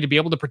ability to be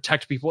able to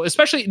protect people,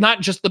 especially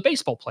not just the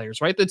baseball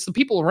players, right? It's the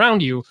people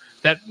around you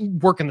that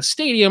work in the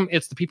stadium.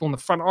 It's the people in the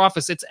front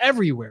office. It's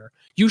everywhere.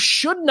 You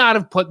should not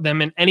have put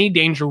them in any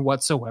danger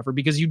whatsoever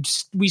because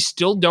we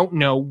still don't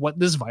know what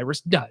this virus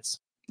does.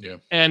 Yeah.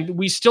 And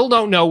we still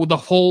don't know the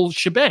whole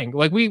shebang.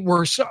 Like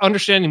we're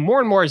understanding more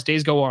and more as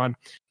days go on,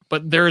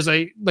 but there's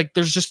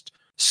just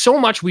so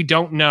much we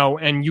don't know.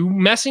 And you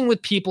messing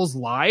with people's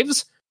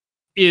lives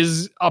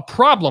is a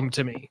problem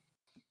to me.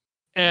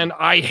 And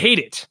I hate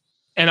it.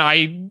 And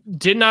I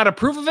did not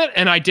approve of it.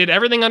 And I did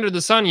everything under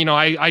the sun. You know,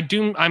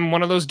 I'm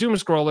one of those doom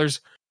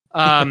scrollers.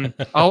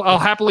 I'll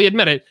happily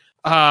admit it.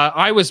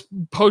 I was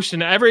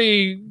posting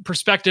every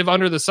perspective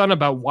under the sun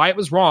about why it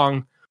was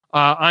wrong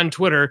on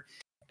Twitter.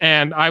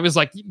 And I was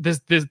like,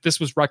 this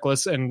was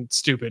reckless and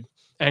stupid.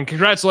 And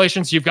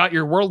congratulations, you've got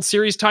your World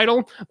Series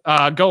title.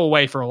 Go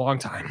away for a long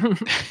time.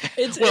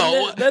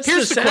 That's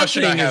here's the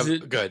question I have.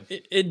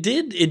 It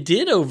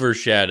did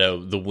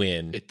overshadow the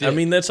win. It did. I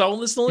mean, that's the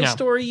only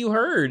story you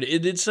heard.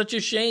 It's such a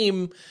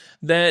shame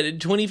that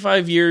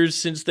 25 years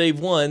since they've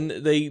won,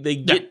 they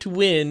get to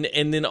win,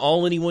 and then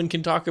all anyone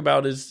can talk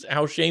about is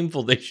how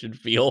shameful they should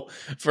feel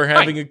for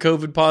having a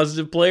COVID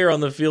positive player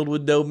on the field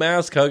with no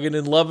mask, hugging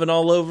and loving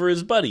all over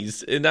his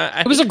buddies. And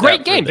it was a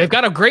great game. They've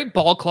got a great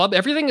ball club.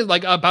 Everything is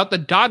like about the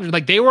Dodgers.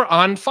 Like they were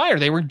on fire.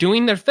 They were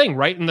doing their thing,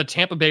 right? And the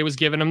Tampa Bay was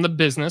giving them the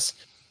business,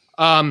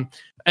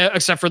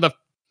 except for the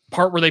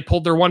part where they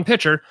pulled their one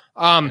pitcher.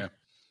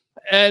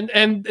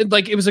 And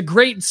like it was a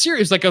great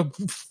series. Like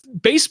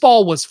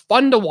baseball was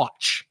fun to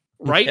watch,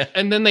 right? Yeah.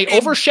 And then they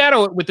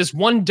overshadow it with this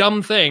one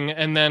dumb thing,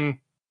 and then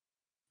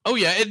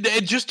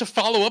and just to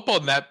follow up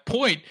on that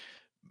point,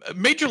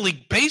 Major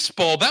League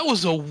Baseball, that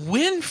was a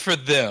win for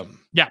them.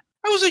 Yeah,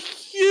 that was a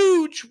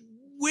huge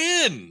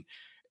win.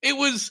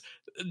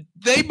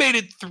 They made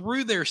it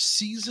through their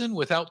season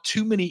without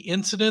too many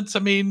incidents.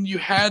 I mean, you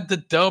had the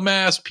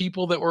dumbass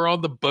people that were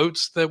on the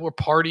boats that were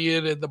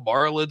partying and the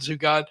Marlins who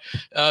got,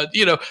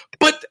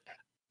 but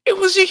it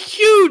was a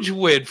huge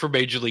win for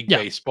Major League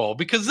Baseball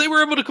because they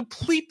were able to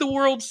complete the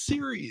World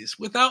Series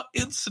without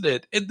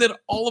incident. And then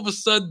all of a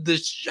sudden,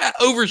 this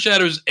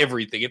overshadows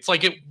everything. It's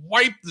like it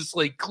wiped the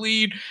slate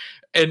clean,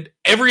 and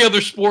every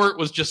other sport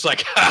was just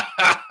like,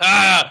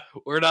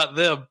 we're not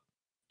them.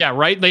 Yeah,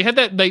 right. They had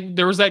that.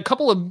 There was that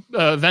couple of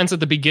events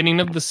at the beginning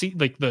of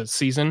the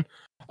season,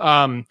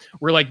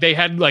 where like they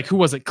had like who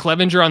was it,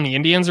 Clevenger on the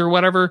Indians or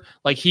whatever.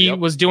 Like he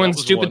was doing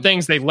stupid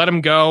things. They let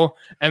him go,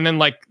 and then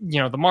like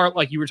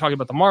like you were talking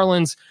about the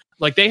Marlins.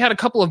 Like they had a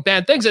couple of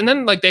bad things, and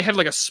then like they had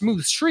like a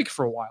smooth streak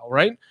for a while,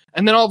 right?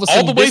 And then all of a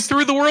sudden, all the way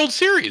through the World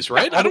Series,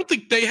 right? I don't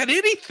think they had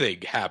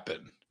anything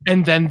happen.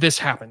 And then this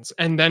happens,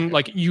 and then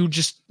like you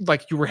just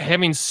like you were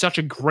having such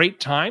a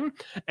great time,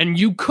 and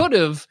you could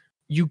have.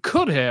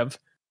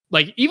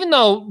 Like, even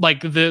though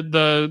like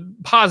the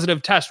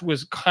positive test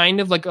was kind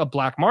of like a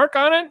black mark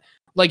on it,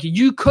 like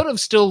you could have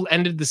still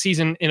ended the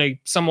season in a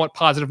somewhat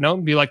positive note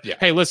and be like,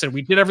 hey, listen,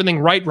 we did everything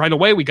right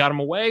away. We got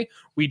them away.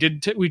 We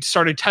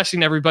started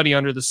testing everybody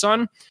under the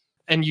sun,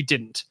 and you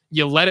didn't.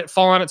 You let it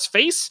fall on its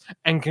face,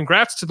 and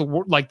congrats to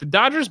the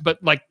Dodgers,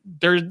 but like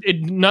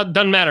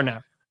doesn't matter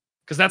now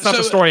because that's not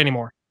the story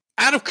anymore.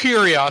 Out of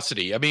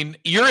curiosity, I mean,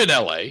 you're in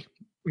LA.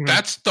 Mm-hmm.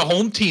 That's the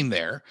home team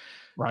there.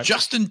 Right.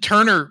 Justin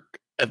Turner,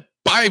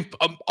 by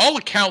all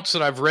accounts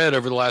that I've read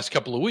over the last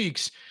couple of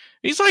weeks,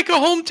 he's like a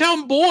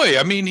hometown boy.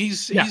 I mean,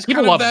 he's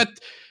kind of that.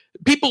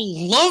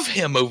 People love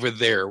him over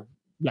there.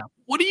 Yeah.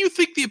 What do you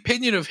think the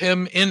opinion of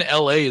him in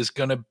LA is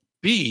going to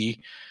be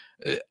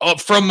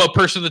from a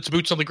person that's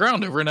boots on the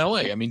ground over in LA?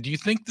 I mean, do you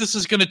think this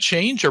is going to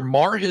change or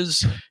mar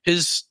his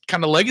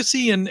kind of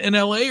legacy in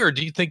LA, or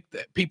do you think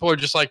that people are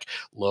just like,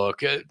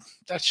 look, it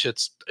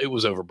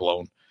was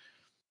overblown?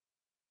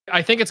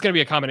 I think it's going to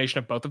be a combination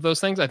of both of those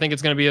things. I think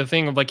it's going to be a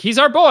thing of like, he's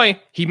our boy.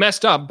 He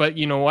messed up, but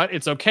you know what?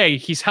 It's okay.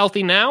 He's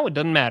healthy now. It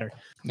doesn't matter.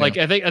 Yeah. Like,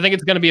 I think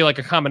it's going to be like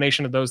a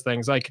combination of those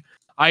things. Like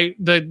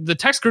the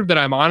text group that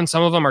I'm on,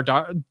 some of them are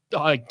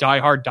like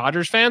diehard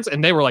Dodgers fans,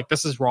 and they were like,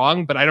 this is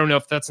wrong, but I don't know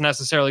if that's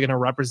necessarily going to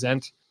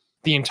represent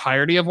the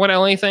entirety of what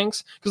LA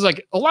thinks. Cause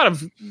like a lot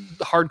of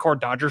hardcore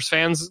Dodgers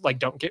fans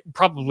like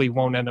probably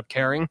won't end up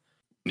caring.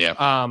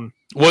 Yeah.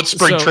 Once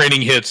spring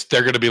training hits,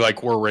 they're going to be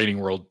like, we're reigning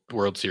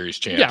World Series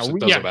champs. Yeah, it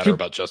doesn't matter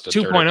about Justin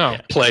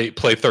 2.0. Turner.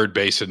 Play third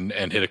base and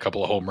hit a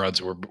couple of home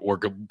runs.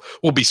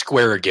 We'll be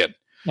square again.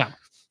 Yeah.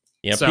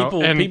 Yeah, so,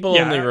 people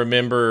only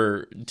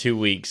remember 2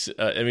 weeks.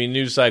 I mean,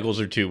 news cycles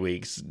are 2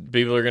 weeks.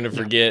 People are going to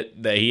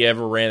forget that he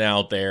ever ran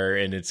out there,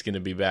 and it's going to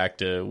be back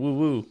to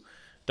woo.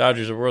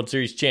 Dodgers are World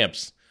Series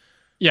champs.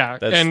 Yeah,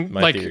 that's and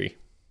my theory.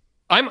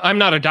 I'm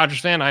not a Dodgers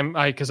fan.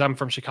 Because I'm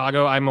from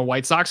Chicago. I'm a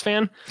White Sox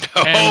fan.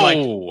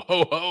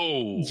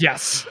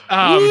 Yes.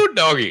 Ooh,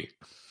 doggy.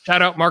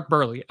 Shout out Mark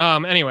Burley.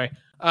 Anyway,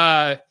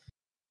 I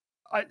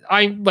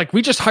like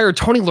we just hired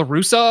Tony La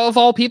Russa of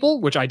all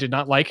people, which I did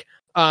not like.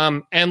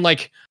 And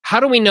like, how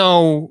do we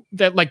know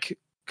that? Like,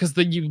 because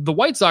the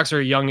White Sox are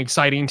a young,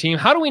 exciting team.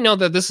 How do we know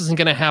that this isn't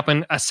going to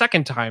happen a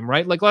second time,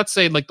 right? Like, let's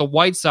say like the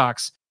White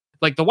Sox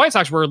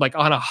were like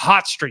on a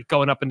hot streak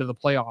going up into the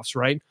playoffs,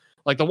 right?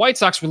 Like the White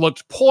Sox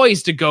looked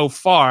poised to go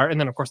far, and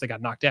then of course they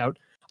got knocked out.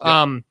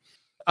 Yep.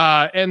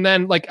 And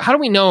then like, how do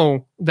we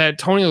know that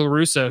Tony La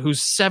Russa,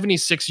 who's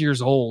 76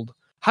 years old,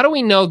 how do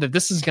we know that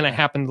this is going to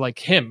happen like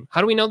him?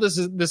 How do we know this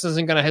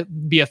isn't going to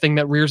be a thing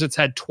that rears its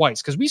head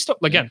twice? Because we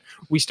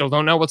still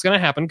don't know what's going to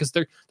happen, because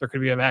there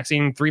could be a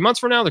vaccine 3 months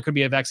from now. There could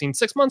be a vaccine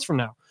 6 months from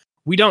now.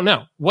 We don't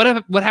know. What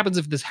happens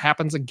if this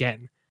happens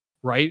again,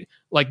 right?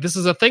 Like, this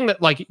is a thing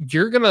that like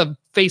you're going to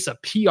face a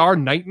PR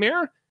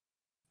nightmare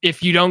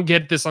if you don't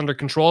get this under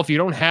control, if you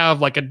don't have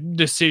like a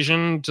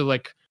decision to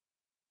like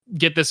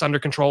get this under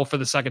control for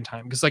the second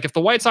time. Because like if the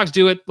White Sox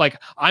do it,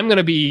 like I'm going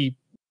to be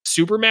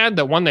super mad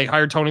that 1, they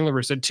hired Tony La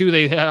Russa, 2,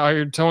 they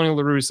hired Tony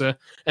La Russa,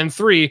 and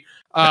 3,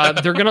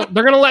 they're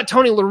gonna let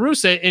Tony La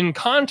Russa in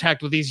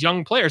contact with these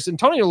young players. And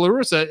Tony La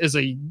Russa is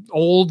a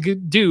old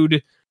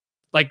dude.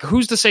 Like,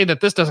 who's to say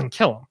that this doesn't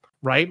kill him,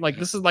 right? Like,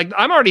 this is like,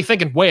 I'm already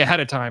thinking way ahead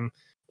of time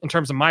in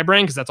terms of my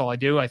brain, because that's all I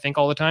do. I think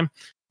all the time.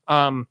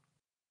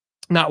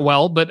 Not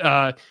well, but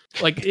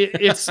like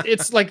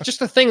it's like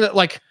just a thing that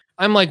like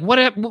I'm like,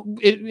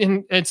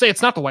 and say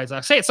it's not the White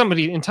Sox, say it's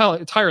somebody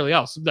entirely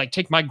else. Like,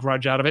 take my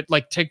grudge out of it.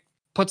 Like,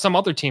 put some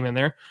other team in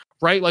there,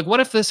 right? Like, what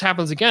if this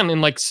happens again and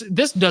like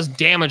this does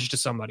damage to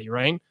somebody,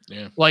 right?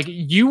 Yeah. Like,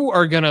 you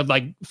are gonna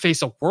like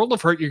face a world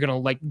of hurt. You're gonna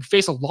like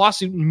face a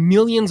lawsuit,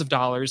 millions of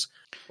dollars.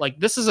 Like,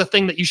 this is a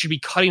thing that you should be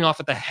cutting off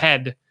at the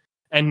head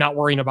and not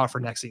worrying about for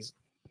next season.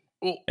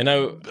 Well, and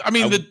I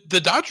mean,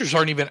 the Dodgers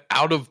aren't even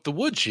out of the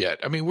woods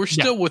yet. I mean, we're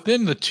still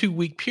within the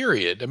 2-week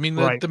period. I mean,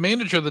 the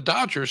manager of the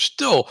Dodgers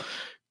still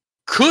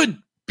could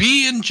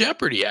be in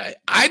jeopardy.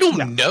 I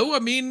don't know. I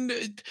mean,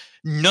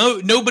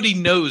 nobody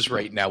knows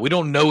right now. We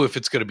don't know if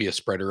it's going to be a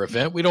spreader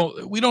event. We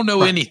don't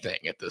know anything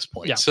at this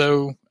point. Yeah.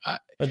 So,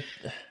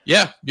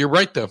 yeah, you're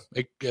right though.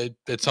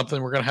 It's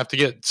something we're going to have to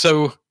get.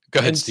 So. Go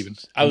ahead, Steven.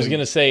 I was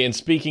going to say, and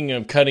speaking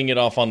of cutting it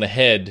off on the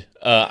head,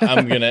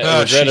 I'm going to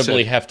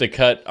regrettably have to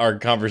cut our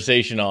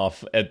conversation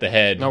off at the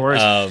head. No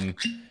worries.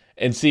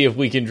 And see if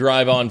we can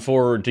drive on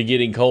forward to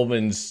getting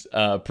Coleman's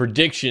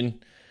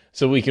prediction,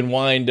 so we can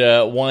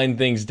wind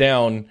things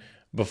down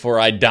before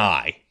I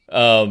die.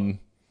 Don't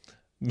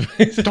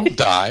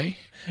die.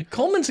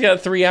 Coleman's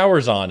got 3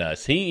 hours on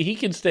us. He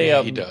can stay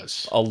up. He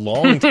does. A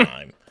long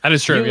time. That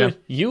is true.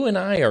 You and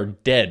I are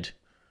dead.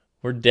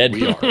 We're dead.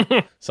 We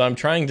are. So I'm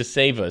trying to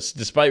save us,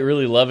 despite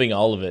really loving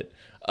all of it.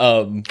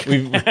 I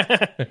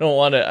don't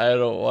want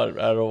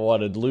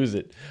to lose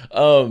it.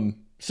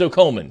 So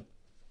Coleman,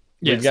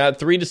 we've got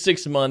 3 to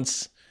 6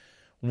 months.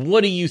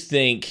 What do you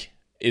think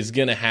is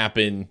going to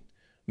happen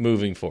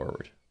moving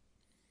forward?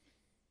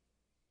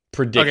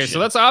 Prediction. Okay, so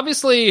that's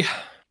obviously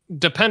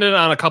dependent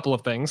on a couple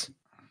of things.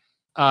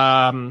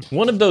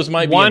 One of those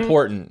might be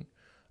important,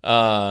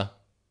 and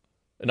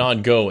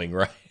ongoing,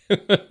 right?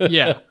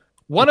 Yeah.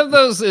 One of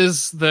those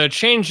is the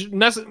change,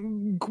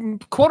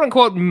 quote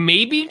unquote,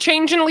 maybe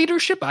change in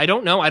leadership. I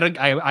don't know.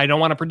 I don't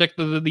want to predict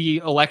the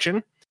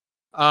election.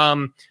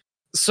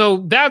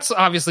 So that's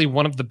obviously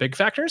one of the big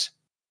factors.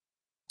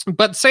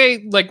 But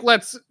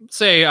let's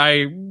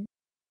say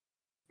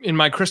in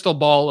my crystal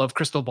ball of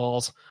crystal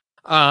balls,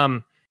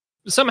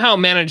 somehow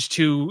managed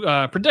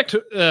to predict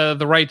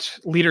the right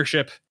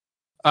leadership,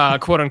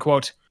 quote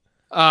unquote.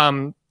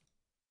 I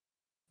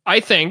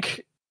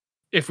think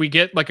if we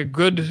get like a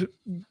good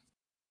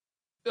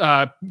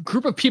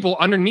group of people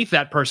underneath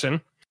that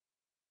person,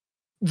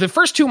 the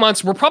first 2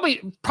 months we're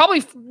probably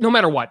no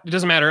matter what, it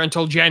doesn't matter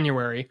until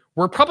January,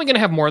 we're probably going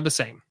to have more of the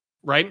same,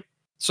 right?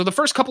 So the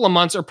first couple of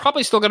months are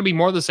probably still going to be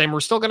more of the same.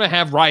 We're still going to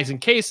have rising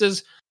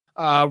cases.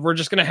 We're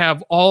just going to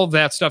have all of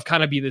that stuff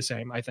kind of be the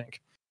same, I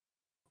think.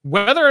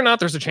 Whether or not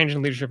there's a change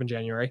in leadership in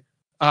January,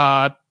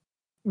 I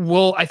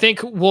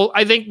think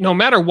no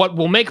matter what,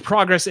 we'll make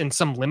progress in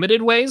some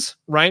limited ways,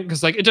 right?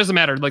 Because like it doesn't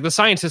matter. Like the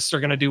scientists are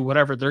going to do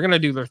whatever. They're going to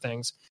do their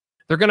things.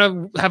 They're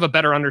going to have a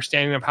better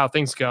understanding of how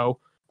things go.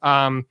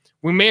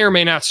 We may or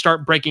may not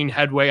start breaking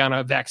headway on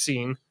a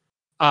vaccine.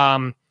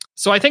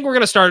 So I think we're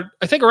going to start,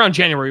 I think around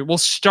January, we'll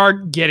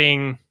start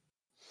getting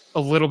a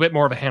little bit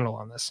more of a handle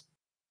on this.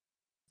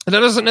 And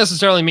that doesn't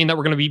necessarily mean that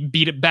we're going to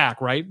beat it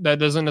back, right? That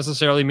doesn't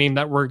necessarily mean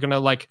that we're going to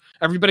like,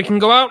 everybody can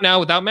go out now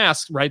without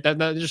masks, right? That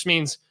just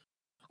means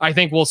I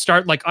think we'll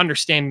start like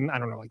understanding, I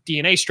don't know, like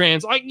DNA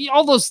strands, like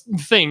all those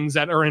things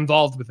that are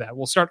involved with that.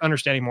 We'll start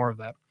understanding more of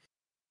that.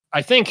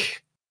 I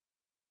think,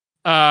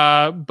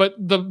 but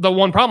the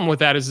one problem with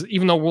that is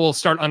even though we'll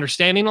start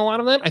understanding a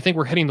lot of that, I think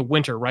we're hitting the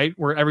winter, right?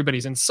 Where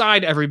everybody's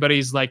inside,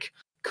 everybody's like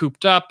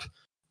cooped up.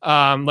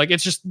 Like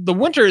it's just, the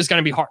winter is going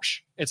to be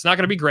harsh. It's not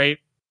going to be great.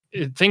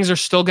 Things are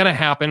still going to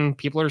happen.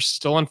 People are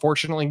still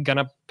unfortunately going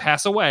to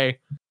pass away.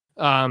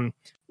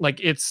 Like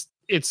it's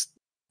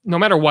no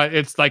matter what,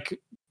 it's like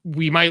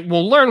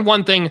we'll learn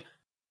one thing.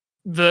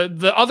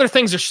 The other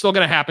things are still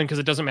going to happen because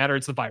it doesn't matter.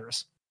 It's the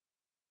virus.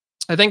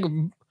 I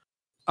think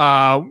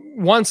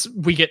once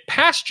we get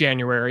past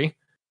January,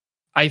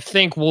 I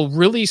think we'll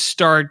really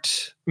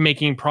start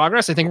making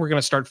progress. I think we're going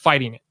to start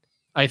fighting it.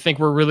 I think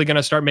we're really going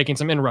to start making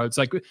some inroads,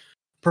 like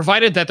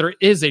provided that there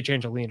is a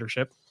change in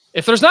leadership.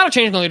 If there's not a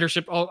change in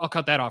leadership, I'll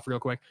cut that off real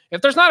quick.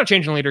 If there's not a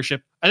change in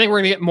leadership, I think we're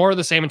going to get more of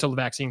the same until the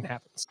vaccine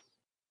happens.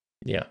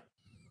 Yeah.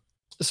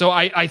 So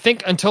I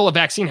think until a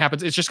vaccine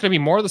happens, it's just going to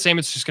be more of the same.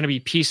 It's just going to be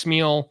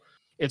piecemeal.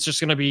 It's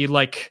just going to be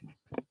like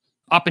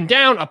up and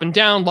down,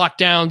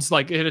 lockdowns.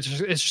 Like it's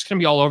just going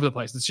to be all over the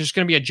place. It's just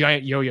going to be a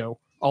giant yo-yo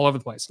all over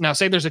the place. Now,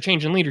 say there's a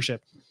change in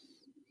leadership.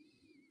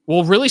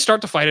 We'll really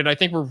start to fight it. I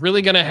think we're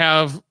really going to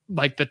have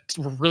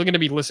we're really going to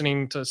be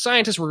listening to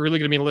scientists. We're really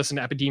going to be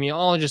listening to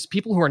epidemiologists,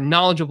 people who are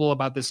knowledgeable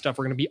about this stuff.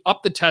 We're going to be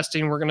up the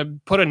testing. We're going to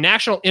put a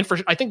national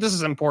I think this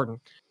is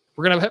important.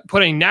 We're going to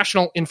put a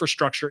national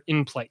infrastructure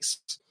in place,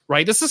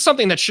 right? This is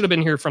something that should have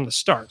been here from the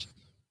start.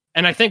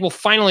 And I think we'll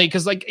finally,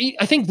 because I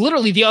think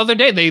literally the other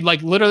day, they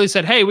literally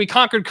said, hey, we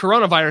conquered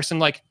coronavirus.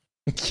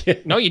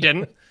 And no, you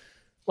didn't.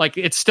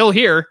 It's still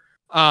here.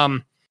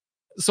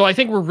 So I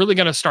think we're really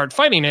going to start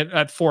fighting it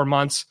at 4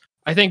 months.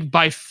 I think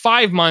by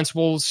 5 months,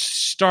 we'll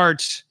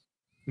start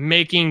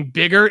making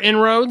bigger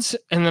inroads.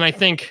 And then I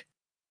think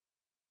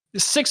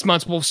 6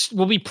 months,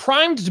 we'll be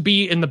primed to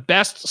be in the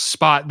best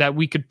spot that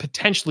we could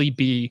potentially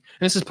be.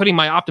 And this is putting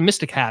my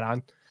optimistic hat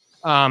on.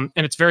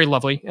 And it's very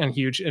lovely and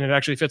huge, and it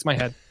actually fits my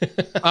head.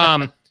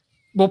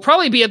 We'll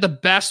probably be at the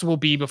best we'll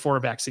be before a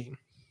vaccine.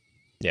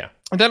 Yeah.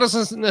 That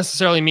doesn't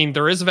necessarily mean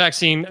there is a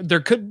vaccine.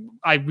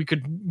 We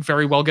could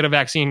very well get a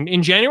vaccine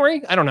in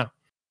January. I don't know.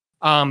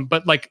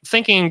 But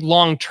thinking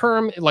long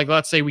term,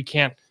 let's say we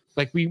can't,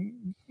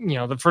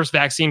 the first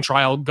vaccine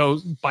trial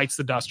bites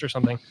the dust or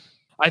something.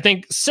 I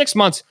think 6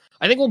 months,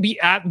 I think we'll be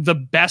at the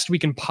best we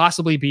can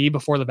possibly be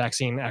before the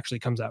vaccine actually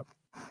comes out.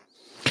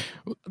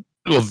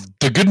 Well,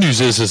 the good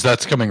news is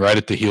that's coming right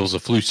at the heels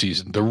of flu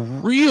season. The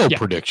real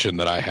prediction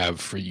that I have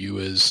for you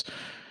is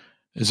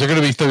there going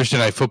to be Thursday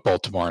Night Football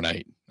tomorrow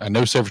night? I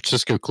know San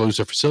Francisco closed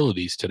their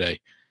facilities today.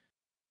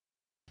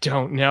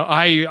 Don't know.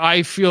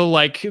 I feel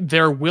like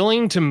they're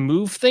willing to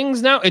move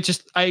things now. It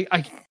just I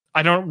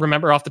don't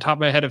remember off the top of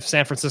my head if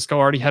San Francisco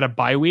already had a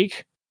bye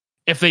week.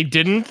 If they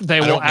didn't,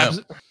 they will.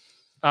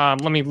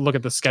 Let me look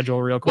at the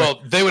schedule real quick.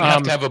 Well, they would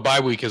have to have a bye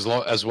week as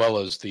well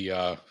as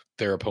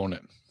their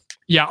opponent.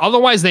 Yeah.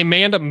 Otherwise, they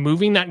may end up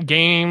moving that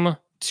game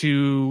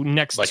to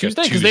next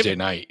Tuesday. Tuesday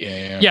night.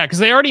 Yeah. Because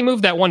they already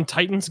moved that one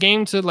Titans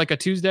game to a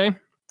Tuesday.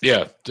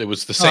 Yeah, it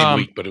was the same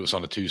week, but it was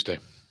on a Tuesday.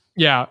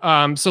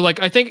 Yeah. So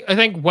I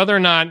think whether or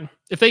not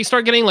if they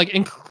start getting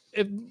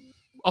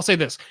I'll say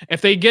this: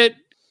 if they get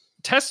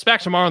tests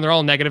back tomorrow and they're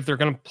all negative, they're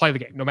going to play the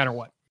game no matter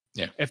what.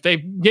 Yeah. If they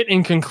get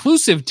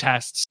inconclusive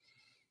tests,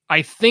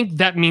 I think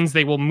that means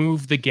they will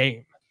move the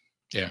game.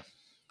 Yeah.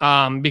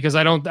 Because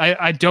I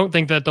don't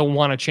think that they'll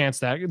want to chance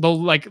that.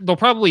 They'll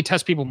probably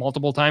test people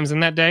multiple times in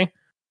that day,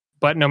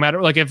 but no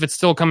matter if it's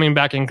still coming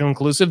back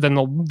inconclusive, then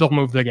they'll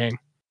move the game.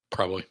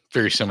 Probably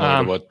very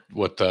similar to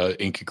what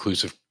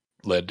inconclusive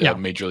led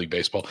Major League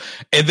Baseball.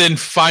 And then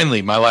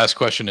finally, my last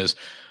question is,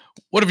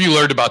 what have you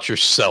learned about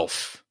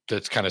yourself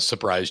that's kind of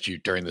surprised you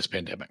during this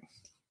pandemic?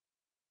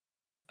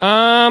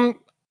 I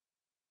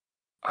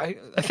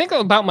think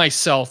about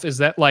myself is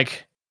that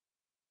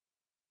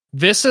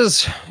this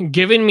has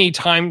given me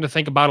time to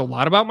think about a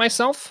lot about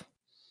myself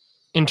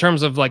in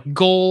terms of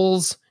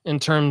goals, in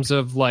terms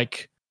of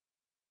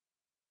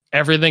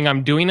everything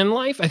I'm doing in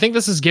life. I think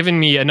this has given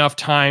me enough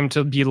time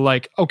to be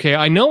okay,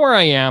 I know where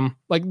I am.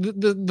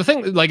 The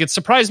thing, it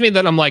surprised me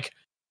that I'm I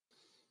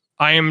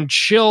am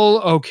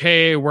chill,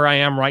 okay, where I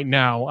am right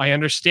now. I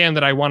understand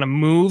that I want to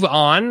move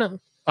on.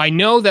 I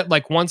know that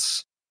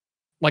once,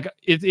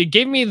 it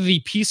gave me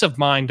the peace of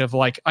mind of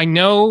I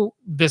know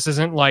this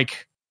isn't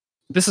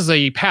this is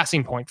a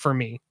passing point for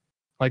me.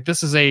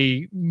 This is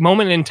a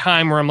moment in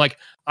time where I'm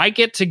I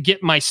get to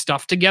get my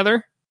stuff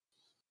together,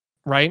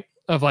 right?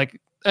 Of I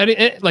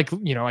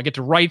get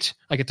to write,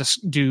 I get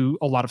to do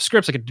a lot of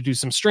scripts, I get to do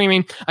some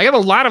streaming. I got a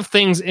lot of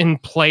things in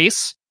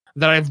place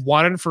that I've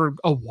wanted for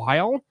a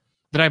while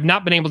that I've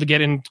not been able to get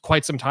in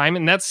quite some time.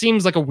 And that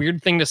seems like a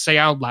weird thing to say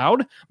out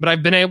loud, but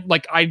I've been able,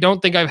 I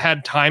don't think I've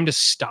had time to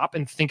stop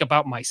and think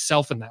about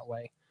myself in that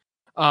way.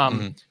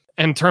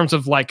 In terms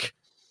of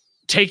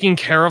taking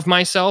care of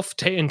myself,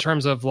 in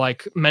terms of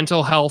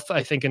mental health,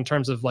 I think in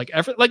terms of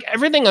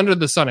everything under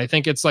the sun, I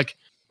think it's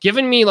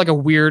given me a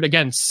weird,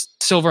 again,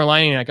 silver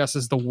lining, I guess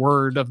is the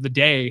word of the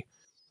day.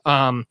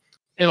 And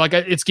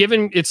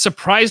it's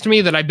surprised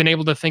me that I've been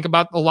able to think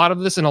about a lot of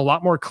this in a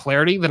lot more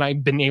clarity than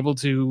I've been able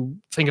to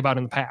think about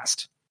in the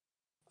past.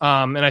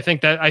 And I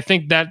think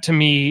that to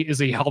me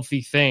is a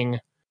healthy thing.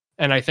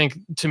 And I think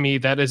to me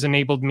that has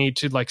enabled me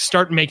to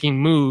start making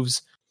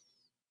moves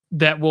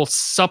that will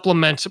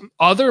supplement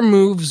other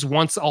moves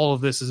once all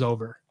of this is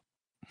over.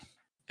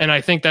 And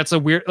I think that's a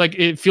weird,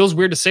 it feels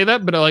weird to say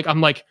that, but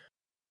I'm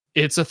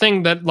it's a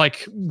thing that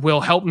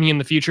will help me in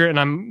the future. And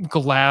I'm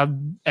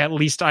glad at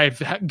least I've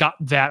got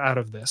that out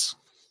of this.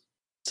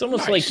 It's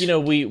almost nice.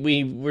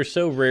 we're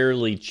so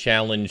rarely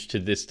challenged to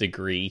this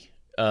degree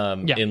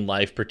in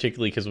life,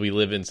 particularly because we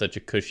live in such a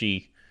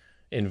cushy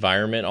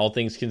environment, all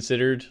things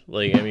considered.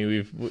 Like, I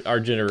mean, our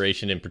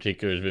generation in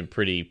particular has been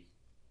pretty.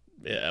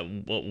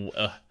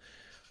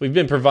 We've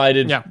been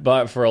provided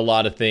for a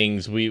lot of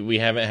things. We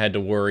haven't had to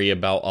worry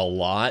about a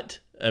lot.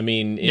 I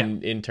mean,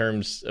 in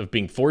terms of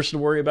being forced to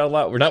worry about a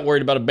lot, we're not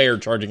worried about a bear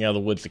charging out of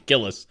the woods to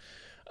kill us.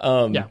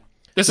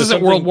 This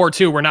isn't World War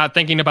II. We're not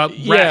thinking about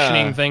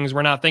rationing things.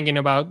 We're not thinking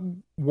about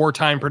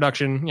wartime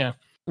production. Yeah.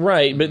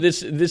 Right, but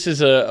this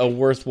is a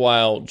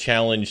worthwhile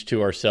challenge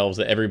to ourselves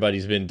that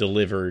everybody's been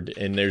delivered,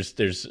 and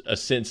there's a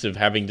sense of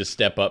having to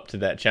step up to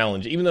that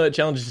challenge, even though that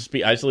challenge is to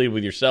be isolated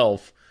with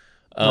yourself.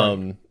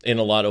 In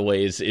a lot of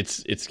ways,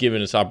 it's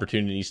given us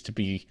opportunities to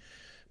be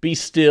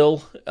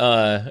still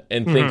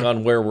and think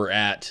on where we're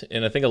at,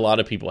 and I think a lot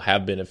of people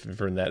have benefited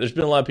from that. There's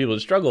been a lot of people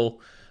that struggle,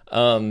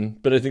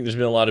 but I think there's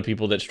been a lot of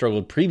people that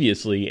struggled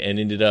previously and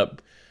ended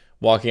up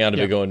walking out of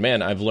it going,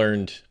 "Man, I've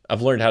learned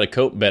how to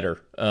cope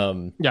better."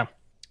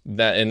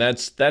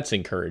 That's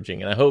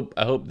encouraging, and I hope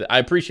that I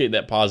appreciate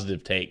that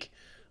positive take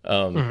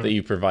that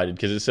you provided,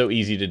 because it's so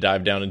easy to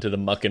dive down into the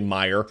muck and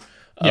mire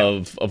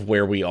of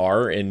where we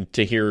are, and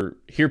to hear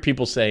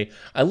people say,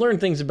 I learned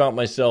things about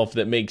myself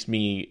that makes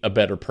me a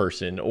better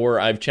person, or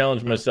I've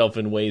challenged myself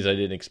in ways I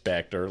didn't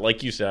expect, or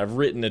like you said, I've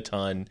written a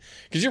ton.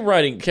 Because your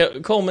writing,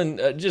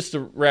 Coleman, just to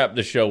wrap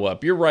the show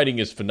up, your writing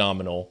is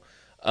phenomenal.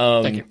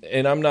 Thank you.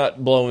 And I'm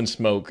not blowing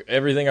smoke.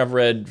 Everything I've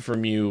read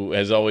from you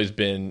has always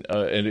been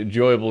an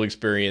enjoyable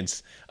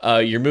experience.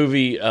 Your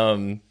movie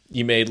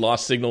you made,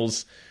 Lost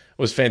Signals,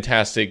 was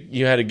fantastic.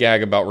 You had a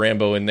gag about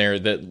Rambo in there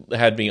that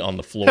had me on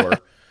the floor.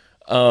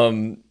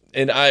 And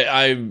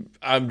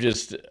I'm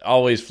just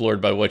always floored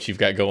by what you've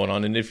got going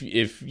on. And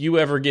if you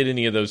ever get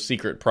any of those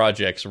secret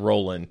projects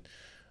rolling,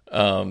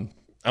 I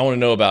want to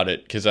know about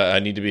it, because I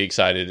need to be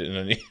excited,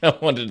 and I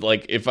wanted,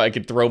 like, if I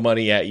could throw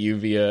money at you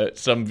via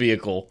some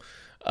vehicle.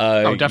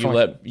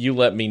 Definitely. You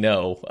let me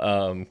know,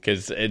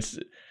 because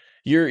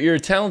you're a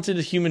talented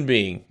human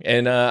being,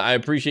 and I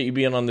appreciate you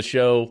being on the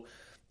show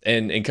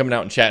and coming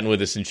out and chatting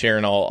with us and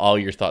sharing all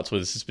your thoughts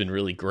with us. It's been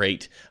really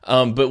great.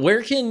 But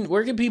where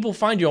can people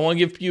find you? I want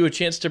to give you a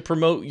chance to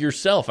promote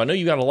yourself. I know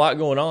you got a lot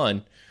going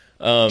on.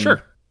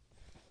 Sure.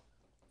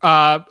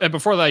 And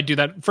before I do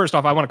that, first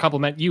off, I want to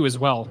compliment you as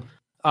well,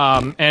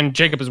 and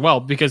Jacob as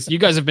well, because you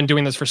guys have been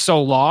doing this for so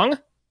long.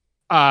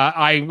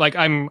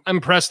 I'm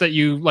impressed that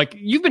you've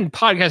been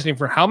podcasting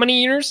for how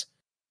many years?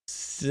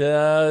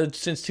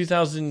 Since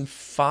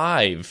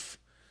 2005.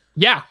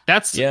 Yeah,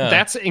 that's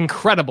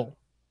incredible.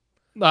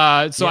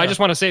 I just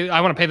want to say,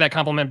 I want to pay that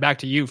compliment back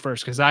to you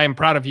first, because I am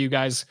proud of you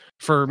guys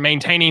for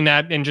maintaining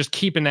that and just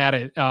keeping at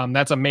it.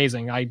 That's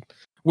amazing. I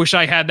wish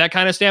I had that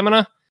kind of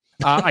stamina.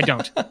 I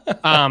don't.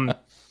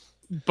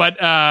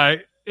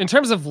 But in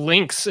terms of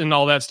links and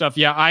all that stuff,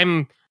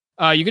 I'm.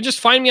 You can just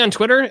find me on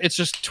Twitter. It's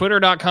just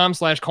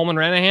twitter.com/Coleman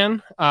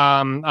Ranahan.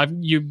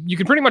 You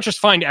can pretty much just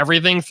find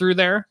everything through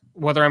there,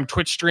 whether I'm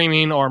Twitch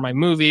streaming or my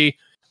movie,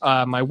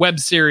 my web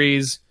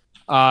series,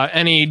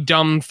 any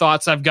dumb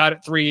thoughts I've got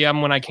at 3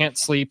 a.m. when I can't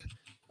sleep.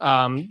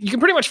 You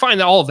can pretty much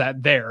find all of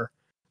that there.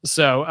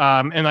 So,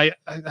 and I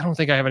don't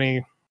think I have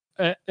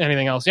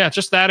anything else. Yeah,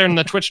 just that and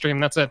the Twitch stream.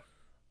 That's it.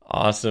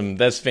 Awesome.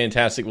 That's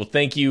fantastic. Well,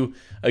 thank you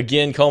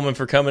again, Coleman,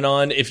 for coming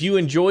on. If you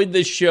enjoyed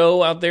this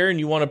show out there and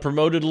you want to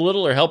promote it a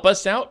little or help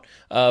us out,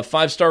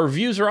 5-star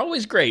reviews are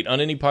always great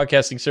on any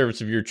podcasting service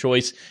of your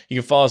choice.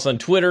 You can follow us on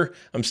Twitter.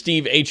 I'm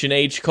Steve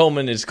H&H.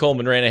 Coleman is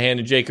Coleman Ranahan,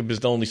 and Jacob is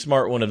the only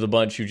smart one of the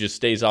bunch who just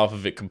stays off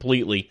of it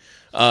completely.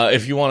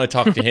 If you want to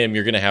talk to him,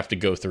 you're going to have to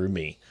go through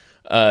me.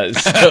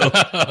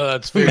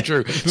 That's very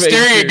true.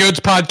 Staring at Goats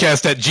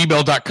Podcast at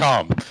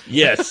gmail.com.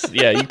 Yes.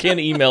 Yeah. You can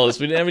email us.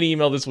 We didn't have an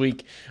email this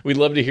week. We'd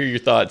love to hear your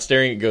thoughts.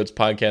 Staring at Goats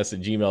Podcast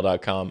at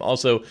gmail.com.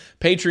 Also,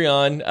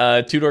 Patreon,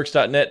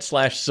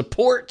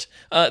 twodorks.net/support.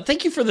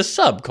 Thank you for the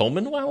sub,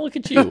 Coleman. Wow, look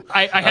at you.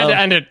 I had to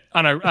end it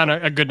on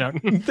a good note.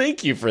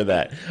 Thank you for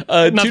that.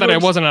 Not that I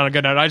wasn't on a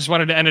good note. I just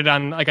wanted to end it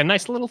on like a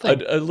nice little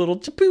thing. A little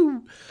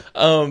tapoo.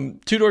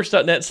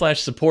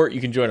 Twodorks.net/support. You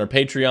can join our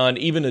Patreon.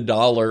 Even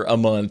 $1 a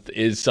month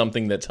is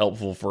something that's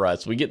helpful for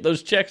us. We get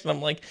those checks, and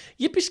I'm like,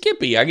 yippee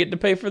skippy, I get to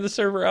pay for the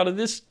server out of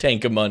this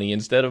tank of money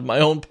instead of my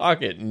own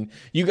pocket, and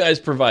you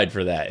guys provide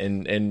for that,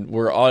 and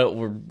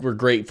we're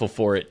grateful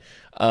for it.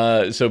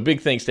 So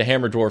big thanks to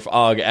Hammer Dwarf,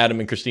 Og, Adam,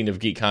 and Christina of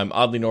Geekheim,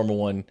 Oddly Normal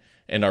One,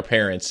 and our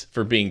parents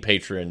for being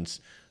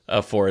patrons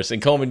for us.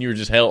 And Coleman, you were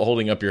just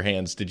holding up your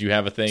hands. Did you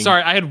have a thing?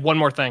 Sorry, I had one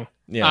more thing.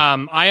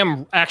 Yeah. I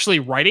am actually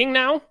writing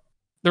now.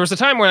 There was a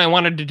time when I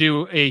wanted to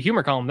do a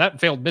humor column that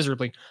failed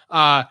miserably.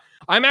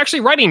 I'm actually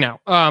writing now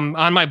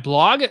on my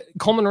blog,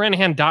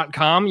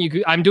 ColemanRanahan.com.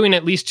 I'm doing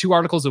at least 2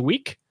 articles a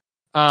week.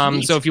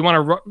 So if you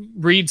want to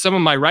read some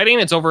of my writing,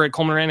 it's over at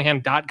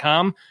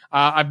ColemanRanahan.com.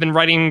 I've been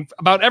writing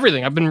about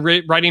everything. I've been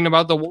writing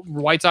about the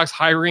White Sox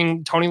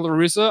hiring Tony La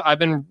Russa. I've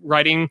been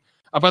writing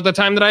about the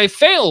time that I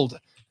failed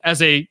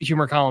as a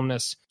humor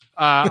columnist.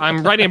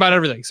 I'm writing about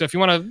everything. So if you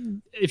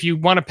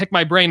want to pick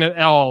my brain at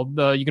all,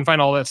 you can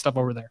find all that stuff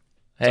over there.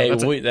 Hey,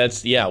 so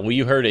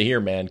you heard it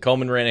here, man.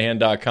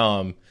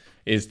 ColemanRanahan.com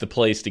is the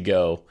place to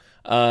go.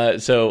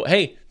 So,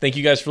 hey, thank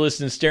you guys for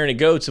listening to Staring at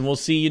Goats, and we'll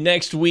see you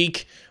next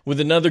week with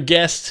another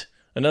guest,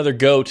 another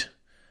goat,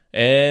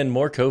 and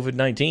more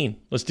COVID-19.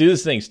 Let's do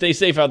this thing. Stay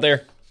safe out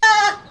there.